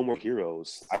from like No More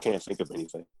Heroes, I can't think of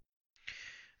anything.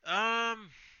 Um,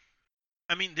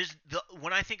 I mean,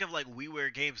 when I think of like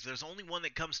WiiWare games, there's only one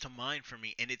that comes to mind for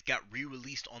me, and it got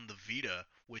re-released on the Vita,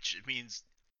 which means,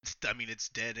 I mean, it's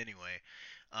dead anyway.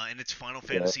 And it's Final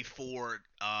Yeah. Fantasy IV,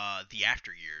 the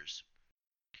After Years.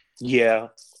 Yeah.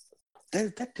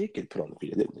 That did get put on the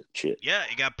Vita, didn't it? Shit. Yeah,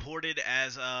 it got ported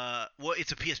as well,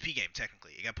 it's a PSP game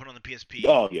technically. It got put on the PSP,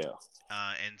 Oh yeah.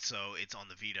 and so it's on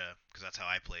the Vita because that's how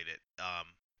I played it.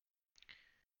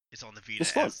 It's on the Vita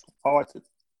It's fun. I liked it.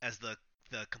 as the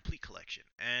complete collection,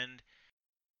 and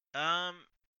Um,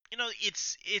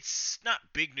 it's not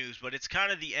big news, but it's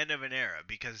kind of the end of an era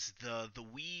because the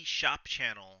Wii Shop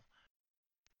channel,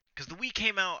 because the Wii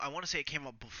came out, I want to say it came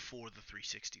out before the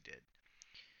 360 did.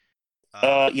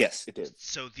 Yes, it did.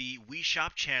 So the Wii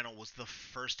Shop channel was the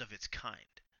first of its kind,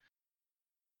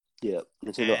 Yeah.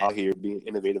 Nintendo and out here being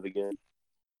innovative again.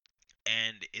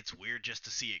 it's weird just to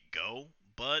see it go,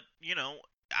 but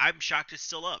I'm shocked it's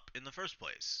still up in the first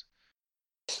place.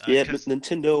 Yeah, Because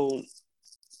Nintendo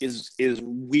is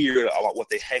weird about what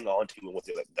they hang on to and what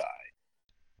they let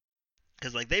die.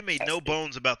 like they made That's no it.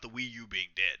 bones about the Wii U being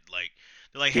dead. Like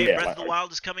they're like, hey, Yeah, Breath of the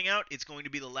Wild is coming out. It's going to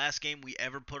be the last game we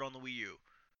ever put on the Wii U.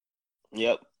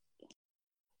 yep.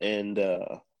 And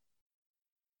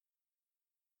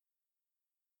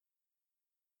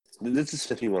this is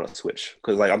if you want to Switch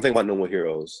because like I'm thinking about No More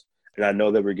Heroes, and I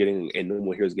know that we're getting a No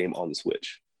More Heroes game on the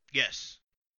Switch. Yes.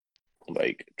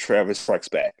 Like Travis Strikes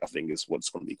Back, I think is what it's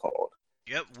going to be called.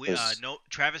 Yep. No.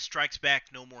 Travis Strikes Back.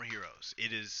 No More Heroes.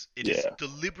 It is Yeah,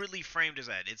 deliberately framed as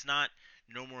that. It's not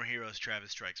No More Heroes.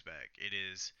 Travis Strikes Back. It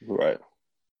is right.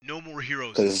 No More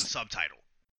Heroes is the Because subtitle.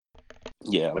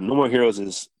 Yeah, but No More Heroes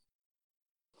is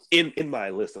in my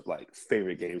list of like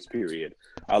favorite games. Period.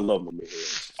 I love No More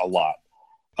Heroes a lot.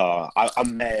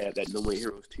 I'm mad that No More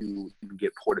Heroes 2 didn't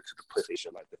get ported to the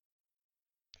PlayStation like that.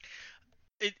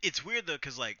 It's weird though,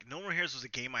 cause like No More Heroes was a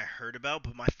game I heard about,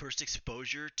 but my first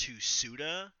exposure to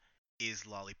Suda is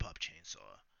Lollipop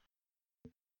Chainsaw.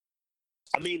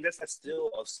 I mean, that's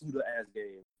still a pseudo ass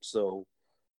game. So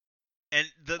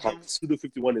And the like Suda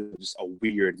 51 is just a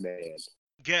weird man.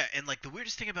 yeah, and like the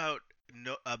weirdest thing about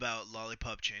no about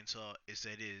Lollipop Chainsaw is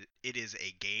that it is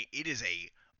a game. It is a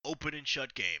open and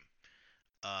shut game.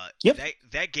 Uh, Yep.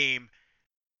 that game,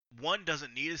 one,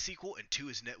 doesn't need a sequel, and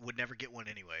two, would never get one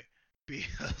anyway.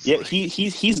 Because Yeah, like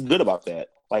he's good about that.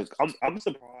 Like I'm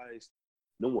surprised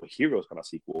No More Heroes got a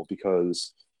sequel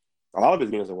because a lot of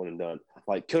his games are one and done.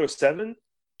 Like Killer 7,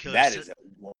 Killer that is a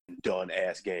one and done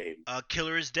ass game.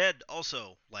 Killer is Dead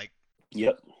also, like,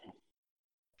 Yep.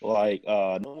 Like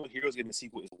No More Heroes getting a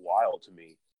sequel is wild to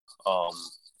me. Um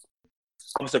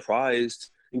I'm surprised.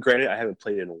 And granted, I haven't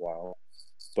played it in a while,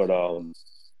 but I'm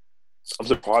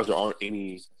surprised there aren't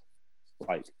any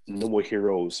like No More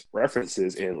Heroes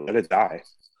references in Let It Die,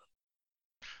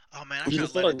 oh man, I which is a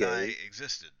forgot Let It fun Die game.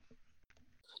 existed.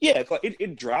 Yeah, it's like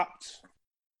it dropped.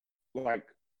 Like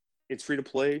it's free to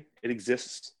play. It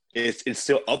exists. It's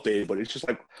still updated, but it's just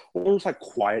like one of those like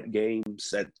quiet games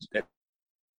that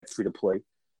free to play.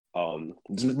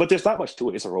 But there's not much to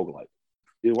it. It's a roguelike.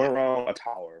 You run around a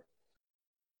tower,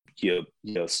 you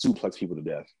suplex people to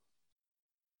death.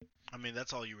 I mean,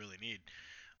 that's all you really need.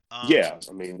 Yeah,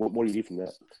 I mean, what more do you need from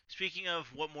that? Speaking of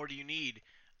what more do you need,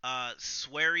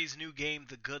 Swery's new game,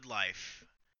 The Good Life,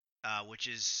 which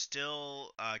is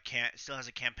still has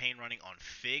a campaign running on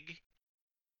Fig.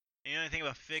 You know anything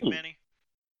about Fig, Hmm. Manny?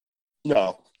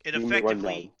 No, It give me a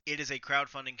rundown. effectively it is a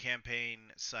crowdfunding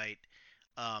campaign site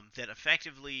that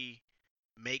effectively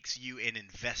makes you an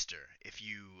investor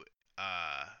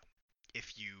uh,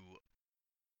 if you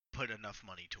put enough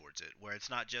money towards it. Where it's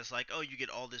not just like, oh, you get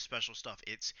all this special stuff.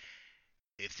 It's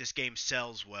if this game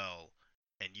sells well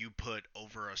and you put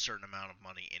over a certain amount of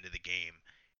money into the game,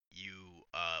 you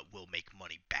will make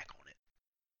money back on it.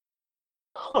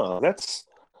 Huh? That's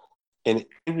an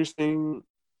interesting.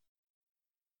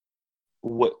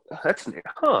 What? That's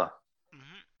huh?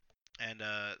 And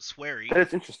Swery, That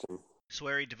is interesting.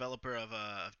 Swery, developer of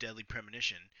Deadly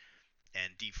Premonition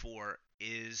and D4,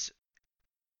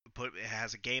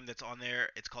 has a game that's on there.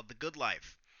 It's called The Good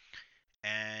Life,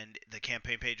 and the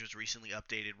campaign page was recently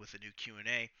updated with a new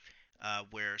Q&A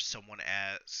where someone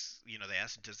asks, they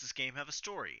asked, does this game have a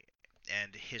story?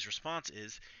 And his response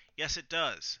is, yes, it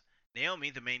does.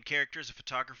 Naomi, the main character, is a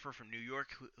photographer from New York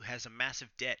who has a massive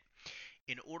debt.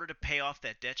 In order to pay off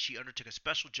that debt, she undertook a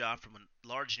special job from a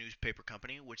large newspaper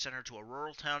company, which sent her to a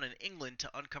rural town in England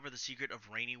to uncover the secret of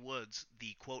Rainy Woods,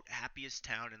 the quote, happiest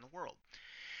town in the world.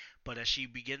 But as she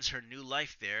begins her new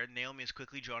life there, Naomi is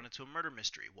quickly drawn into a murder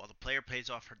mystery. While the player pays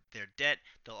off their debt,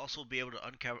 they'll also be able to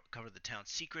uncover the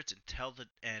town's secrets and tell the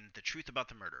truth about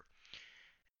the murder.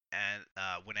 And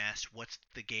when asked what's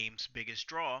the game's biggest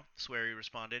draw, Swery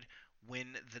responded,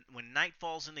 "When night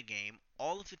falls in the game,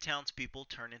 all of the townspeople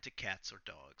turn into cats or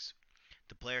dogs.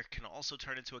 The player can also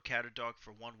turn into a cat or dog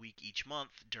for 1 week each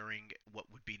month during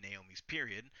what would be Naomi's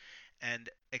period, and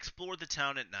explore the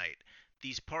town at night.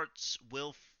 These parts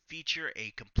will feature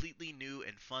a completely new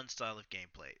and fun style of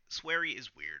gameplay. Swery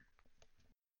is weird."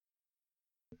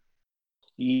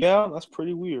 Yeah, that's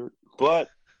pretty weird. But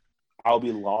I'll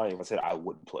be lying if I said I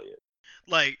wouldn't play it.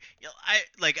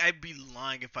 I'd be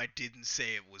lying if I didn't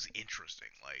say it was interesting.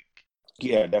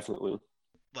 Yeah, definitely.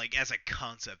 As a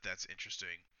concept, that's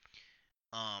interesting.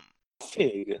 Um,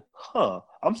 Fig, huh?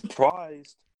 I'm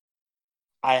surprised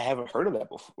I haven't heard of that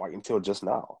before, like until just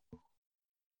now.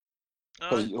 uh,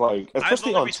 Because, like, I've especially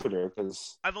only on recently Twitter,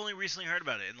 because I've only recently heard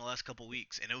about it in the last couple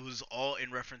weeks, and it was all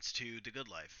in reference to The Good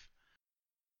Life.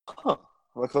 huh?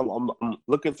 Like, I'm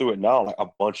looking through it now, like a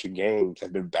bunch of games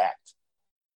have been backed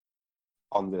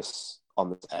on this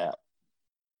app.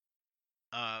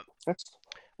 Uh, That's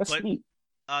that's but neat.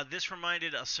 this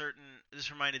reminded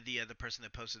the person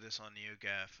that posted this on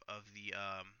NeoGaf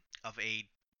of a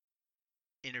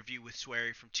interview with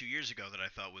Swery from 2 years ago that I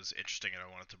thought was interesting and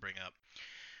I wanted to bring up,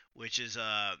 which is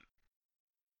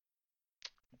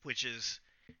which is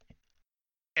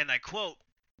and I quote,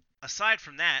 "Aside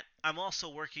from that, I'm also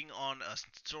working on a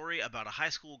story about a high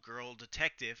school girl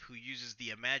detective who uses the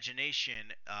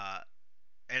imagination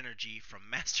energy from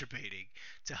masturbating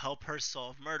to help her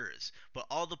solve murders. But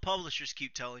all the publishers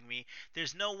keep telling me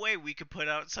there's no way we could put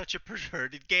out such a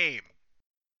perverted game."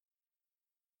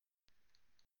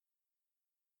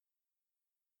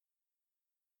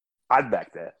 I'd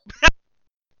back that.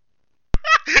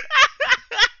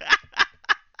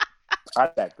 I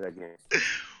back that game.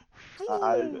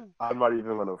 Woo! I'm not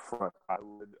even gonna front.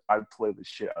 I'd play the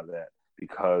shit out of that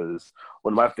because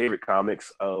one of my favorite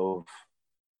comics of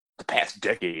the past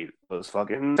decade was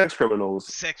fucking Sex Criminals.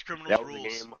 Sex Criminals That was a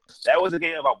rules. game. That was a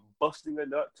game about busting a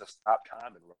nut to stop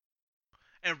time and run.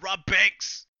 And Rob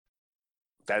Banks.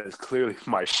 That is clearly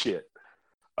my shit.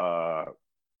 Uh,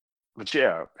 but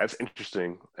yeah, that's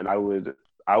interesting, and I would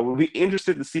be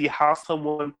interested to see how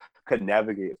someone could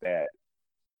navigate that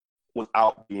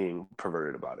without being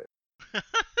perverted about it.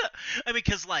 I mean,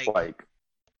 cause Like,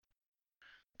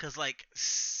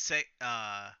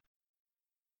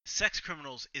 Sex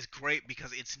Criminals is great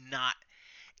because it's not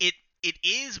it it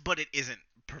is, but it isn't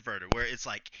perverted. Where it's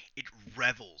like it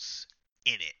revels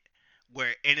in it.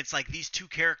 Where and it's like these two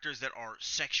characters that are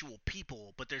sexual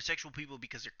people, but they're sexual people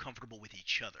because they're comfortable with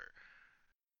each other.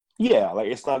 yeah, like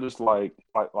it's not just like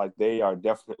they are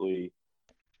definitely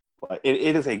like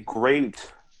it is a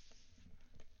great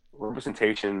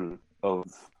representation of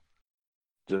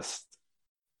just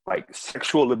like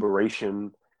sexual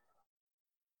liberation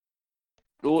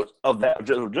of that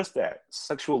just that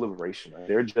sexual liberation. Like,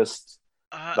 they're just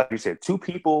Uh, like you said, two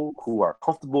people who are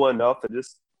comfortable enough to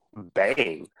just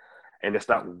bang, and it's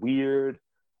not weird.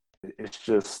 It's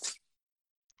just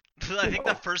I you think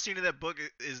the know, first scene of that book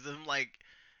is them like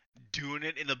doing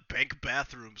it in the bank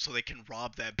bathroom so they can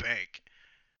rob that bank.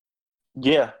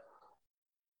 yeah,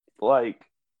 like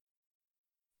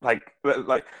like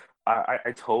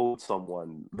I told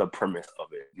someone the premise of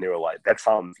it, and they were like, "That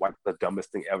sounds like the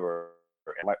dumbest thing ever."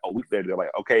 And like a week later, they're like,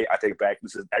 "Okay, I take it back.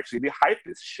 This is actually the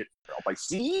hypest shit." I'm like,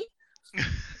 "See,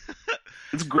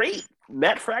 it's great."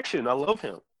 Matt Fraction, I love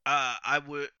him. I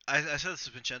would. I said this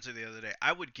to Vincenzo the other day.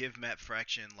 I would give Matt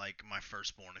Fraction like my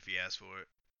firstborn if he asked for it,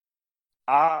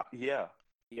 Yeah,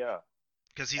 yeah.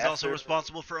 because he's also After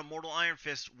responsible for Immortal Iron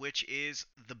Fist, which is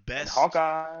the and best,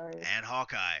 Hawkeye, and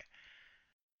Hawkeye.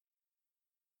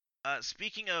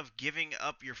 Speaking of giving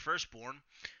up your firstborn,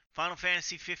 Final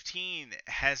Fantasy 15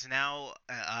 has now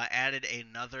added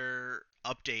another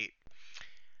update,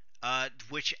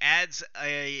 which adds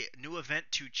a new event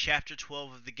to Chapter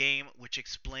 12 of the game, which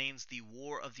explains the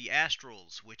War of the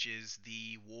Astrals, which is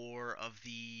the war of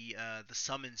the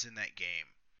summons in that game.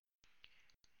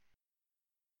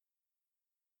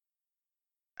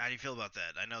 How do you feel about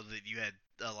that? I know that you had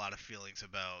a lot of feelings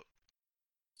about.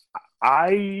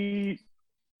 I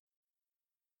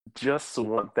just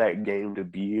want that game to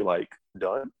be like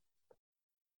done.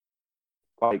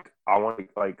 Like I want to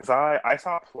like because I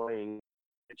stopped playing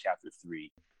in chapter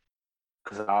 3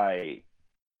 because I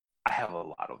have a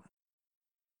lot of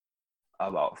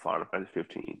about Final Fantasy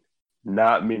 15.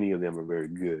 Not many of them are very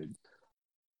good.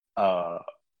 Uh,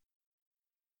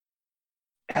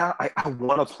 I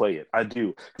want to play it. I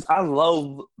do because I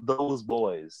love those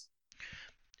boys.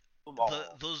 Them all,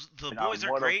 The and I boys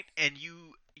are want to. great, and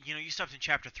you stopped in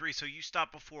chapter 3, so you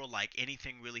stopped before like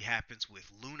anything really happens with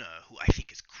Luna, who I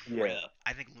think is Yeah, great.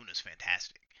 I think Luna's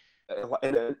fantastic.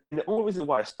 and the only reason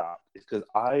why I stopped is because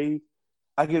I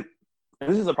get and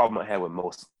this is a problem I have with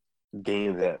most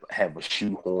games that have a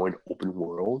shoehorned open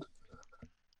world.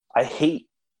 I hate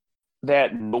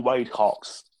that nobody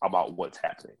talks about what's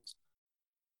happening.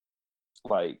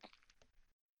 Like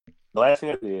the last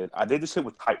thing I did this shit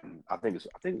with Titan. I think it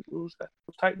was that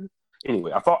was Titan.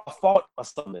 Anyway, I fought a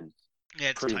summon Yeah,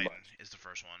 it's pretty Titan much. is the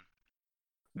first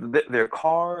one. Their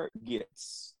car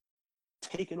gets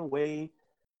taken away.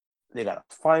 They gotta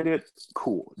find it.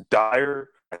 Cool. Dire.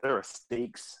 There are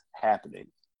stakes happening.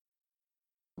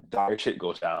 Dire shit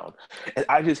goes down, and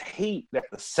I just hate that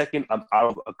the second I'm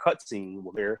out of a cutscene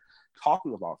where they're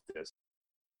talking about this,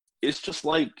 it's just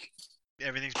like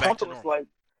Everything's back Prompto to was normal. like,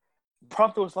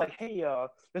 Prompto was like, hey,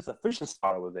 there's a fishing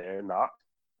spot over there. Not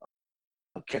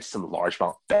I'll catch some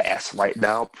largemouth bass right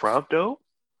now, Prompto.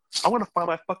 I want to find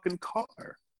my fucking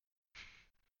car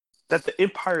that the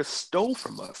Empire stole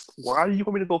from us. Why do you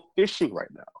want me to go fishing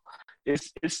right now?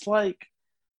 It's like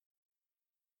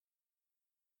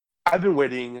I've been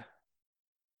waiting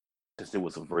since it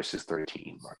was a versus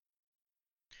 13. Mark.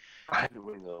 I've been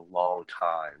waiting a long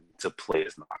time to play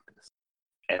as Noctis,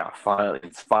 and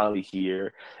it's finally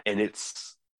here, and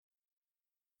it's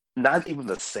not even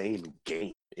the same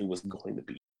game it was going to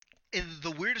be. And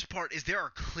the weirdest part is there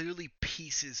are clearly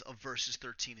pieces of Versus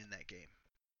 13 in that game.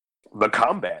 The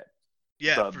combat,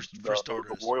 Yeah, for the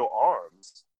starters. royal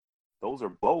arms, those are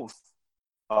both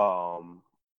um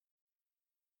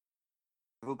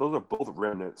those are both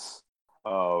remnants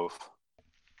of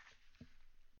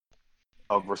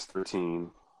verse 13,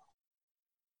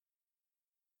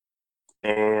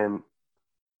 and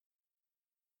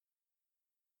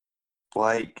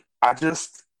like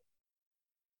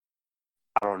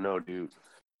don't know, dude.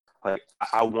 Like,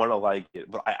 I want to like it,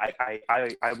 but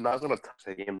I'm not gonna touch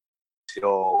the game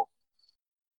until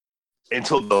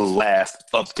the last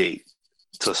update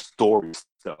to story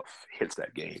stuff hits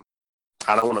that game.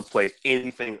 I don't want to play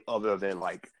anything other than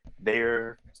like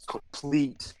their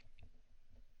complete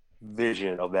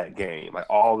vision of that game, like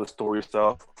all the story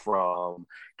stuff from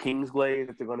Kingsglaive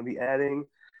that they're going to be adding,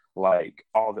 like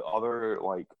all the other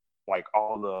like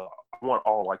all the I want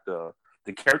all like the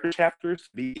character chapters to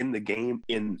be in the game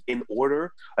in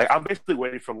order. Like I'm basically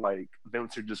waiting for like them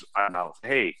to just announce,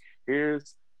 hey,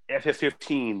 here's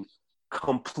FF15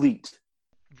 complete,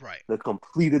 Right. the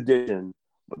complete edition,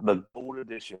 the gold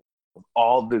edition of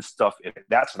all this stuff in it.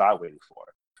 That's what I waited for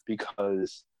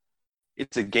because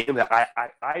it's a game that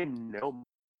I know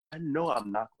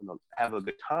I'm not going to have a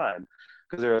good time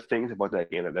because there are things about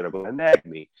that game that are going to nag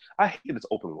me. I hate its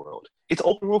open world. It's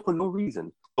open world for no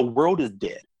reason. The world is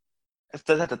dead.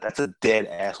 That's a dead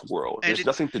ass world. There's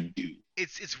nothing to do.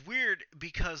 It's weird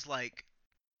because like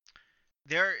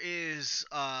there is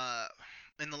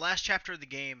in the last chapter of the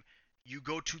game you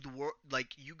go to the world, like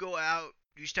you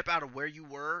step out of where you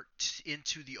were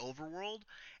into the overworld,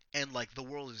 and like the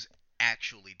world is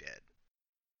actually dead.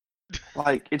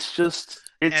 Like it's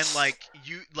And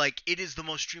like it is the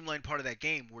most streamlined part of that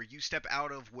game where you step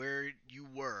out of where you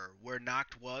were, where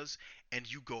Noct was,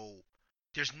 and you go.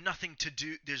 There's nothing to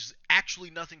do. There's actually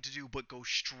nothing to do but go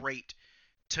straight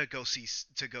to go see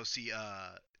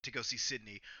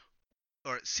Sydney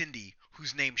or Cindy,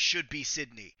 whose name should be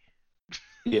Sydney.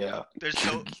 Yeah. There's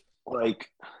no like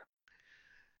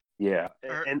yeah,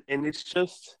 and it's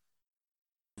just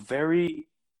very.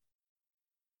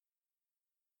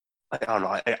 I don't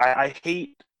know. I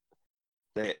hate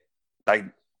that, like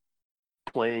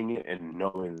playing it and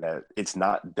knowing that it's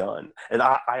not done. And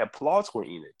I applaud Square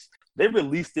Enix. They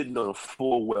released it knowing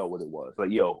full well what it was.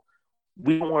 Like, yo,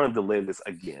 we don't want to delay this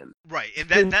again. right,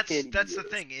 and that's the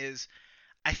thing is,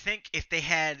 I think if they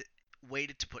had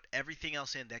waited to put everything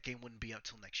else in, that game wouldn't be out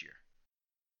till next year.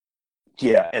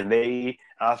 Yeah, and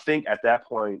I think at that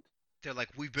point, they're like,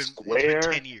 Square it's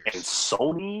been 10 years. And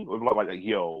Sony were like,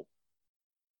 yo,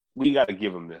 we got to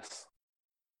give them this.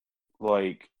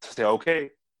 Like, to say,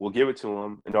 okay, we'll give it to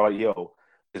them. And they're like, yo,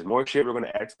 there's more shit we're going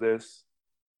to add to this,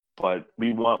 but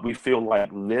we feel like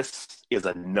this is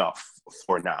enough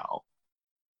for now.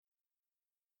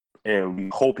 And we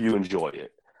hope you enjoy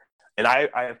it. And I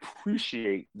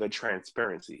appreciate the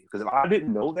transparency because if I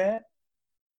didn't know that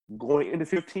going into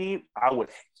 15, I would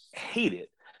hate it.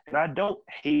 And I don't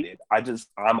hate it.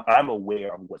 I'm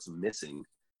aware of what's missing,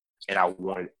 and I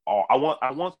want it all. I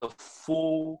want the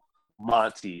full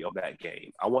Monty of that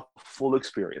game. I want the full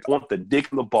experience. I want the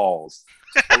dick and the balls.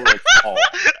 I want it all.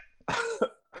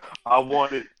 I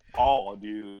want it all,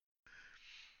 dude.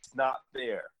 It's not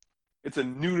there. It's a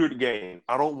neutered game.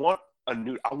 I don't want a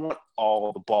nude. I want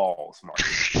all the balls,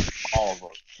 Marcus. All of them.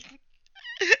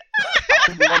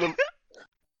 I want them.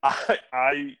 I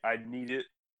need it.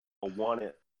 I want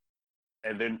it.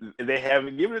 And then they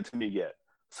haven't given it to me yet.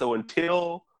 So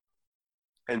until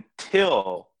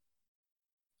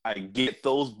I get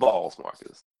those balls,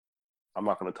 Marcus, I'm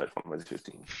not going to touch Final Fantasy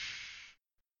 15.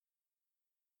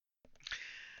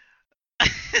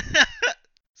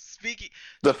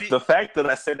 The fact that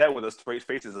I said that with a straight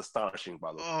face is astonishing,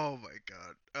 by the way. Oh my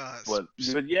god! But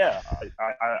yeah,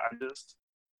 I just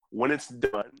when it's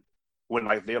done, when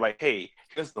like they're like, hey,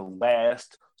 here's the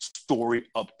last story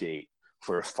update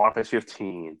for Final Fantasy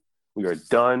 15. We are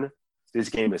done. This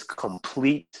game is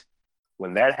complete.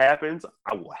 When that happens,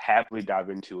 I will happily dive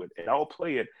into it, and I will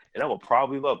play it, and I will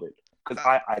probably love it because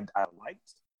I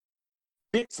liked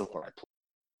bits of what I played.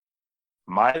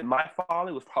 My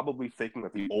father was probably thinking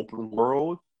that the open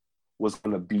world was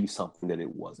going to be something that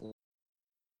it wasn't.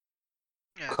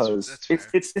 Because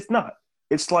it's not.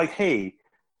 It's like, hey,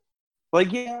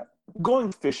 like, yeah,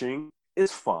 going fishing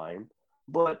is fine,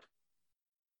 but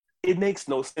it makes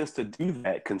no sense to do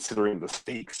that considering the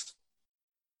stakes.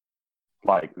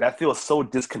 Like, that feels so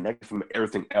disconnected from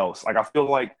everything else. Like, I feel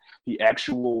like the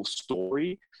actual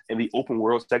story and the open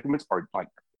world segments are like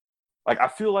I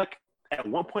feel like at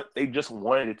one point they just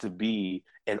wanted it to be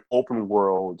an open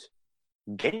world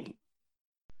game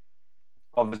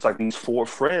of it's like these four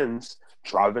friends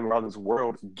driving around this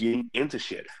world getting into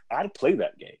shit. I'd play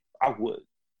that game. I would.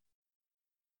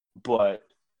 But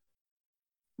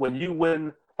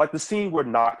when like the scene where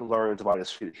Noct learns about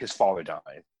his father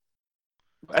dying,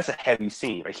 that's a heavy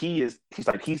scene. Like he's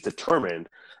determined,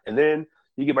 and then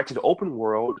you get back to the open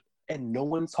world and no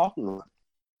one's talking about it.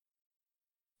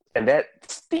 And that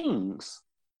stings.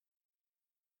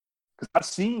 Because I've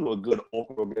seen what good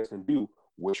open world games can do.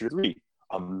 Witcher 3,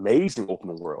 amazing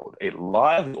open world, a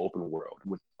lively open world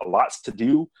with a lots to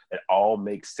do that all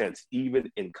makes sense,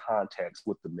 even in context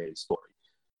with the main story.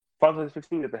 Final Fantasy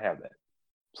 15 doesn't have that.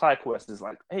 Side quest is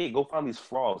like, hey, go find these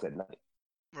frogs at night.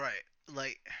 Right.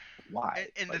 Like, Why?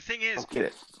 and the Like, thing I is, don't get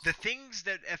it. the things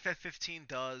that FF15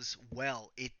 does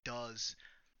well, it does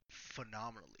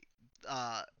phenomenally.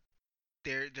 Uh,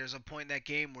 there's a point in that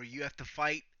game where you have to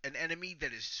fight an enemy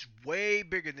that is way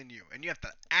bigger than you, and you have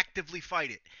to actively fight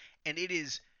it. And it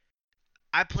is.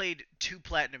 I played 2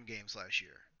 platinum games last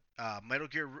year. Metal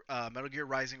Gear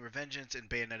Rising Revengeance, and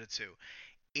Bayonetta 2.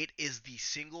 It is the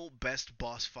single best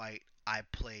boss fight I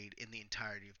played in the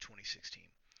entirety of 2016.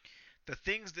 The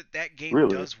things that game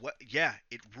Really. does, what, yeah,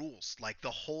 it rules. Like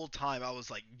the whole time I was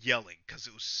like yelling because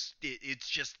it's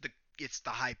just it's the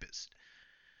hypest.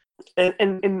 And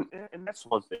that's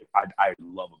one thing I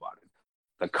love about it.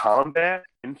 The combat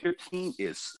in 15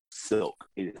 is silk.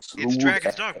 It is It's smooth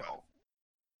Dragon's as Dogma. hell.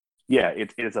 Yeah,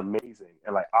 it is amazing.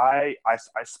 And like I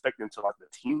spec into like the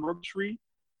teamwork tree,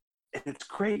 and it's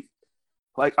great.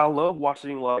 Like I love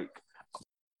watching like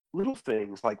little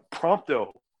things like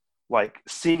Prompto, like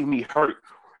seeing me hurt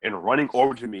and running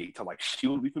over to me to like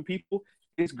shield me from people.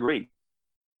 It's great.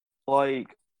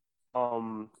 Like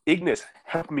Ignis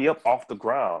helped me up off the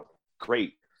ground.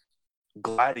 Great.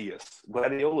 Gladiolus,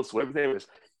 whatever his name is.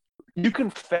 You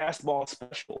can fastball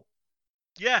special.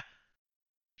 Yeah,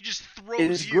 he just throws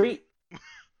It is you. great.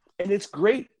 And it's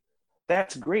great.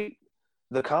 That's great.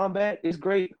 The combat is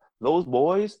great. Those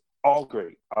boys, all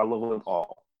great. I love them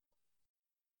all.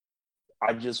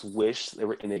 I just wish they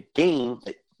were in a game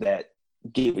that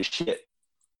gave a shit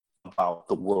about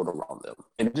the world around them,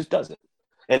 and it just doesn't.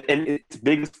 And its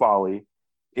biggest folly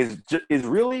is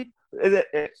really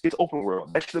it's open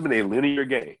world. That should have been a linear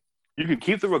game. You can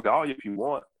keep the regalia if you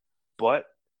want, but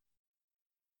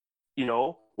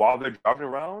while they're driving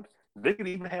around, they could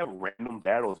even have random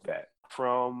battles back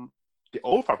from the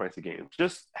old Final Fantasy games.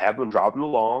 Just have them driving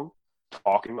along,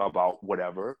 talking about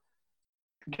whatever,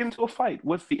 get into a fight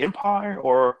with the Empire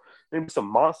or maybe some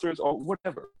monsters or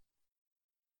whatever.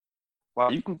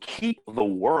 Well, you can keep the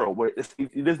world where it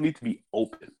doesn't need to be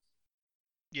open.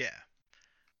 Yeah.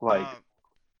 Like,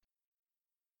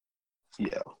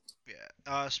 yeah.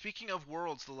 Yeah. Speaking of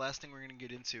worlds, the last thing we're gonna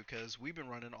get into, because we've been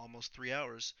running almost 3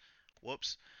 hours.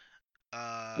 Whoops.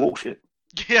 Whoa, shit.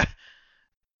 Yeah.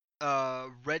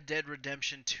 Red Dead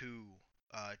Redemption 2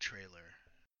 trailer.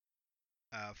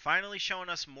 Finally showing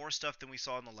us more stuff than we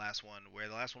saw in the last one, where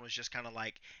the last one was just kind of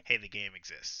like, hey, the game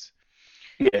exists.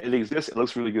 Yeah, it exists. It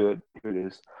looks really good. Here it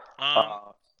is.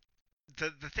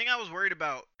 The thing I was worried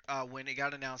about when it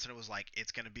got announced and it was like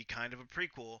it's gonna be kind of a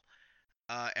prequel,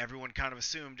 everyone kind of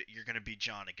assumed you're gonna be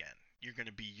John again. You're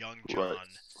gonna be young John.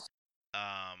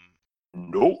 Right.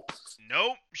 Nope.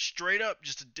 Nope. Straight up,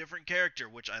 just a different character,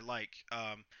 which I like.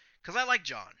 Because I like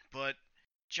John, but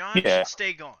John should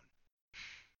stay gone.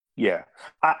 Yeah,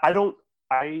 I don't.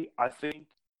 I think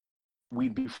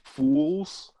we'd be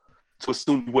fools to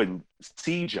assume we wouldn't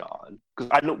see John,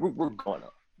 because I know we're gonna.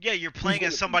 Yeah, you're playing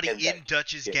as somebody in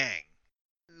Dutch's gang.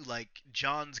 Like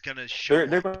John's gonna show up.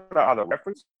 They're gonna either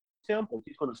reference him or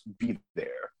he's gonna be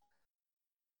there.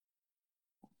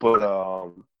 But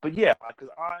yeah, because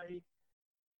I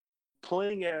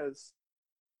playing as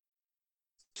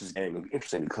his gang was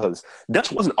interesting because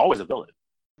Dutch wasn't always a villain.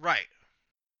 Right.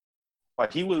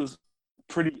 Like he was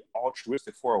pretty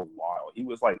altruistic for a while. He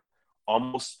was like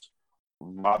almost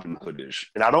Robin Hoodish,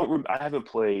 and I haven't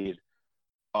played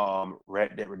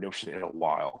Red Dead Redemption in a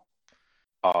while.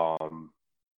 I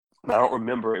don't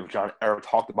remember if John ever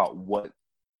talked about what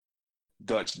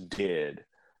Dutch did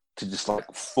to just like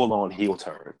full on heel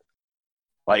turn.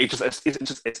 Like it's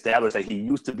just established that he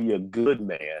used to be a good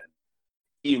man,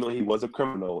 even though he was a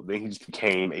criminal. Then he just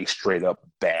became a straight up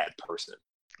bad person.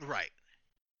 Right.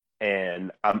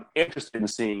 And I'm interested in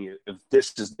seeing if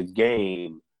this is the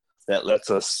game that lets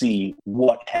us see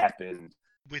what happened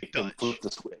with Dutch. Flip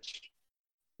the switch.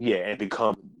 Yeah, and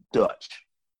become Dutch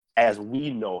as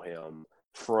we know him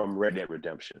from Red Dead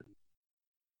Redemption.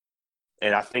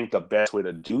 And I think the best way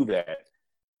to do that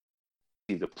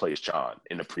is to play as John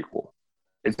in the prequel.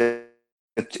 It'd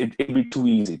be too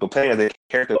easy. But playing as a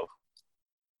character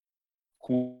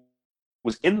who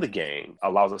was in the game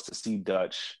allows us to see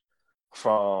Dutch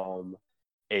from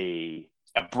a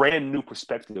brand new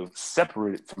perspective,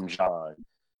 separated from John.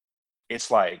 It's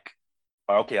like,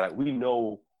 okay, like we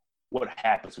know what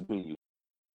happens between you.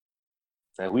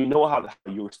 And we know how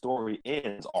your story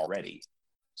ends already.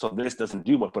 So this doesn't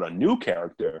do much. But a new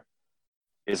character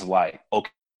is like,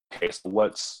 okay, so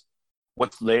what's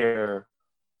their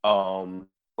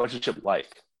relationship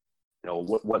like?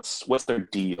 what's their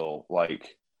deal?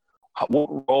 Like,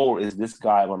 what role is this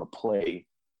guy going to play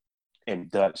in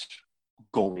Dutch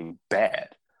going bad?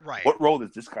 Right. What role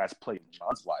does this guy's play in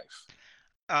John's life?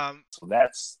 Um, So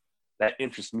that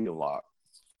interests me a lot.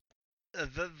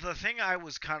 the thing I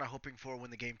was kind of hoping for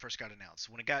when the game first got announced,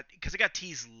 when it got because it got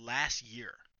teased last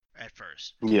year at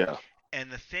first, Yeah,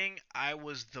 and the thing I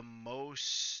was the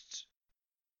most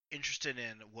interested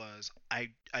in was I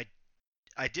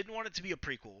didn't want it to be a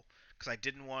prequel because I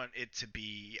didn't want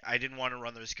to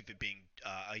run the risk of it being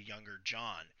a younger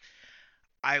John.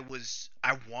 I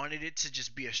wanted it to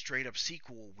just be a straight up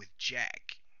sequel with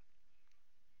Jack.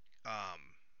 Um,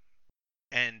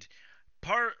 and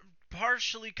part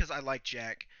partially because I like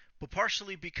Jack, but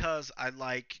partially because I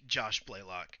like Josh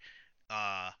Blaylock,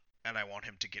 uh, and I want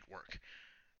him to get work.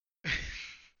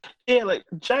 yeah. Like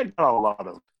Jack got a lot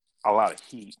of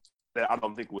heat that I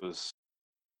don't think was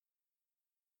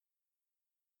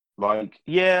like.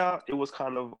 Yeah, it was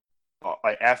kind of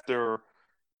like after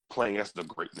playing as the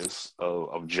greatness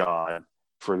of John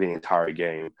for the entire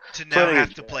game, To now playing as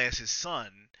have to Jack. play as his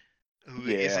son, who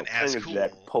Yeah, isn't as playing as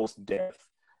Jack cool. post death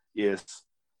is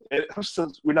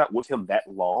since we're not with him that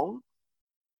long,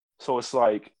 so it's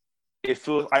like it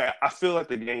feels. I feel like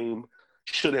the game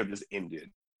should have just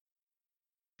ended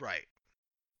Right.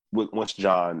 once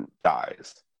John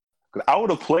dies. Because I would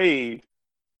have played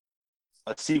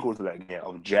a sequel to that game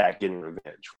of Jack getting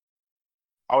revenge.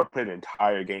 I would play the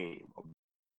entire game,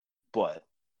 but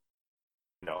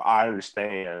I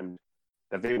understand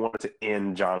that they wanted to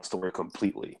end John's story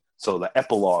completely. So the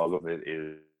epilogue of it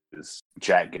is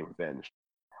Jack getting revenge.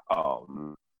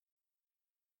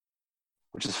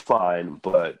 Which is fine.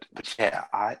 But yeah,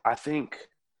 I think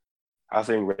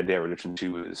Red Dead Redemption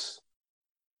 2 is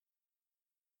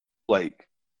like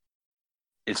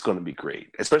it's going to be great,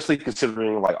 especially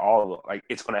considering like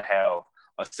it's going to have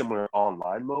a similar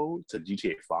online mode to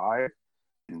GTA 5.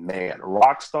 And man,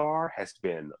 Rockstar has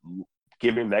been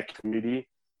giving that community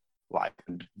like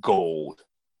gold.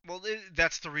 Well,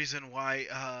 that's the reason why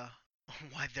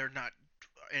why they're not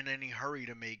in any hurry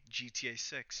to make GTA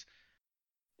 6.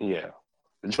 Yeah,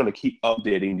 they're just going to keep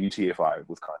updating GTA 5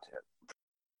 with content,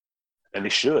 and they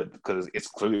should because it's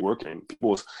clearly working.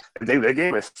 Their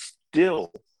game is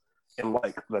still in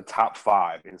like the top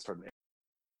five in certain.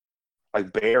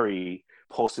 Like Barry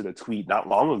posted a tweet not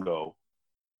long ago.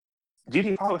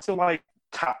 GTA 5 is still like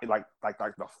top, like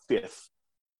the fifth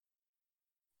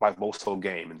like most sold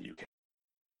game in the UK.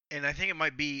 And I think it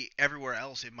might be everywhere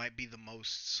else. It might be the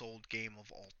most sold game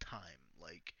of all time.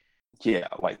 Like, Yeah,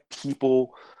 like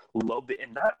people loved it,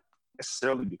 and not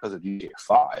necessarily because of GTA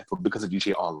 5, but because of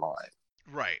GTA Online.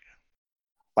 right.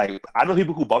 Like I know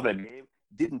people who bought that game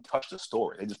didn't touch the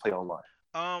story; they just played online.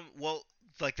 Well,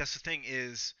 like that's the thing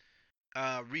is,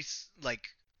 like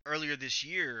earlier this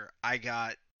year, I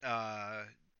got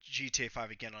GTA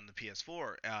 5 again on the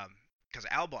PS4, because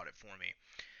Al bought it for me,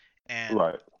 and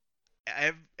Right.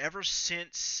 ever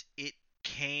since it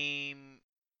came,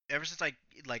 ever since I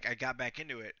got back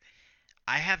into it,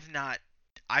 I have not.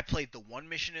 I played the one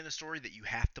mission in the story that you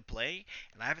have to play,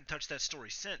 and I haven't touched that story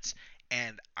since.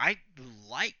 And I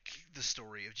like the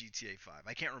story of GTA 5.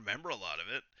 I can't remember a lot of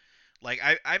it. Like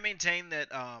I maintain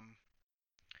that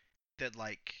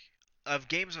like of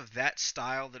games of that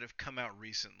style that have come out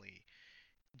recently,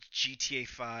 GTA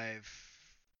 5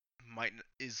 might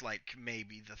is like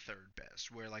maybe the third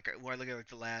best. Where I look at like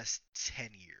the last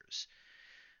 10 years,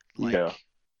 Yeah. like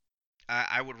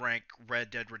I would rank Red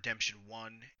Dead Redemption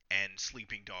 1 and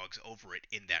Sleeping Dogs over it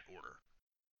in that order.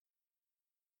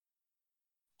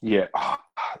 Yeah.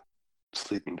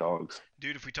 Sleeping Dogs.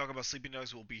 Dude, if we talk about Sleeping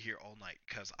Dogs, we'll be here all night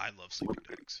because I love Sleeping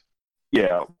Dogs.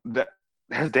 Yeah. That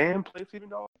has Dan played Sleeping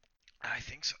Dogs? I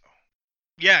think so.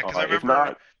 Yeah, because I If remember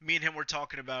not, me and him were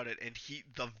talking about it, and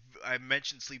I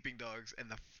mentioned Sleeping Dogs, and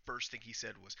the first thing he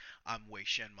said was, "I'm Wei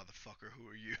Shen, motherfucker. Who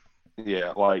are you?"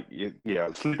 yeah, like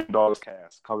yeah, Sleeping Dogs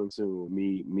cast coming soon.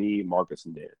 Me, Marcus,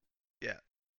 and Dan. Yeah,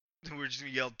 we're just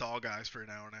gonna yell dog eyes for an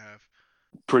hour and a half.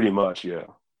 Pretty much, yeah.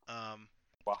 Um,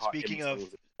 About how speaking Emmett Till of was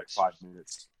in like 5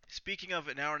 minutes. speaking of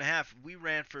an hour and a half, we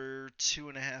ran for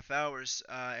 2.5 hours,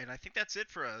 and I think that's it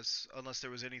for us. Unless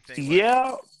there was anything like,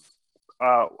 Yeah.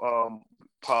 Uh, um,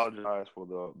 Apologize for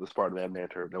the start of that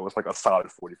banter. That was like a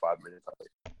solid 45 minutes. I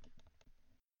think.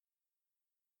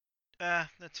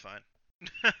 that's fine.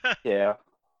 Yeah,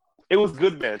 it was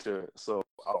good banter, so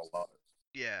I don't love it.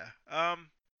 Yeah.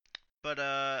 But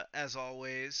as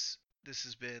always, this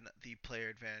has been the Player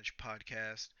Advantage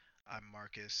podcast. I'm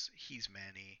Marcus. He's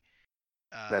Manny.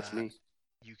 That's Uh, me.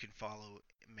 you can follow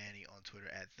Manny on Twitter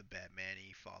at the Bad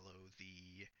Manny. Follow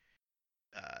the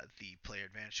the Player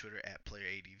Advantage Twitter at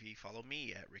PlayerADV. Follow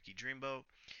me at Ricky Dreamboat.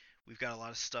 We've got a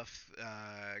lot of stuff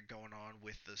going on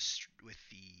with the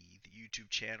YouTube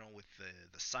channel, with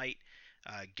the site.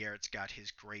 Garrett's got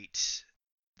his great,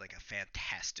 like a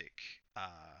fantastic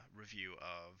review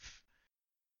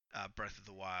of Breath of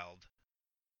the Wild.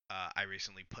 I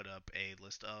recently put up a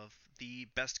list of the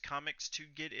best comics to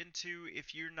get into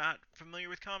if you're not familiar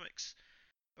with comics,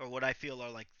 or what I feel are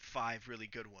like 5 really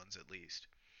good ones at least.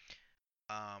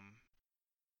 Um,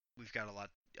 we've got a lot.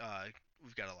 Uh,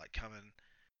 we've got a lot coming.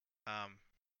 Um,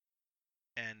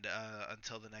 and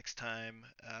until the next time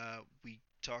we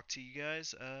talk to you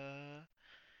guys,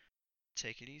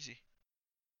 take it easy.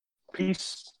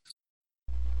 Peace.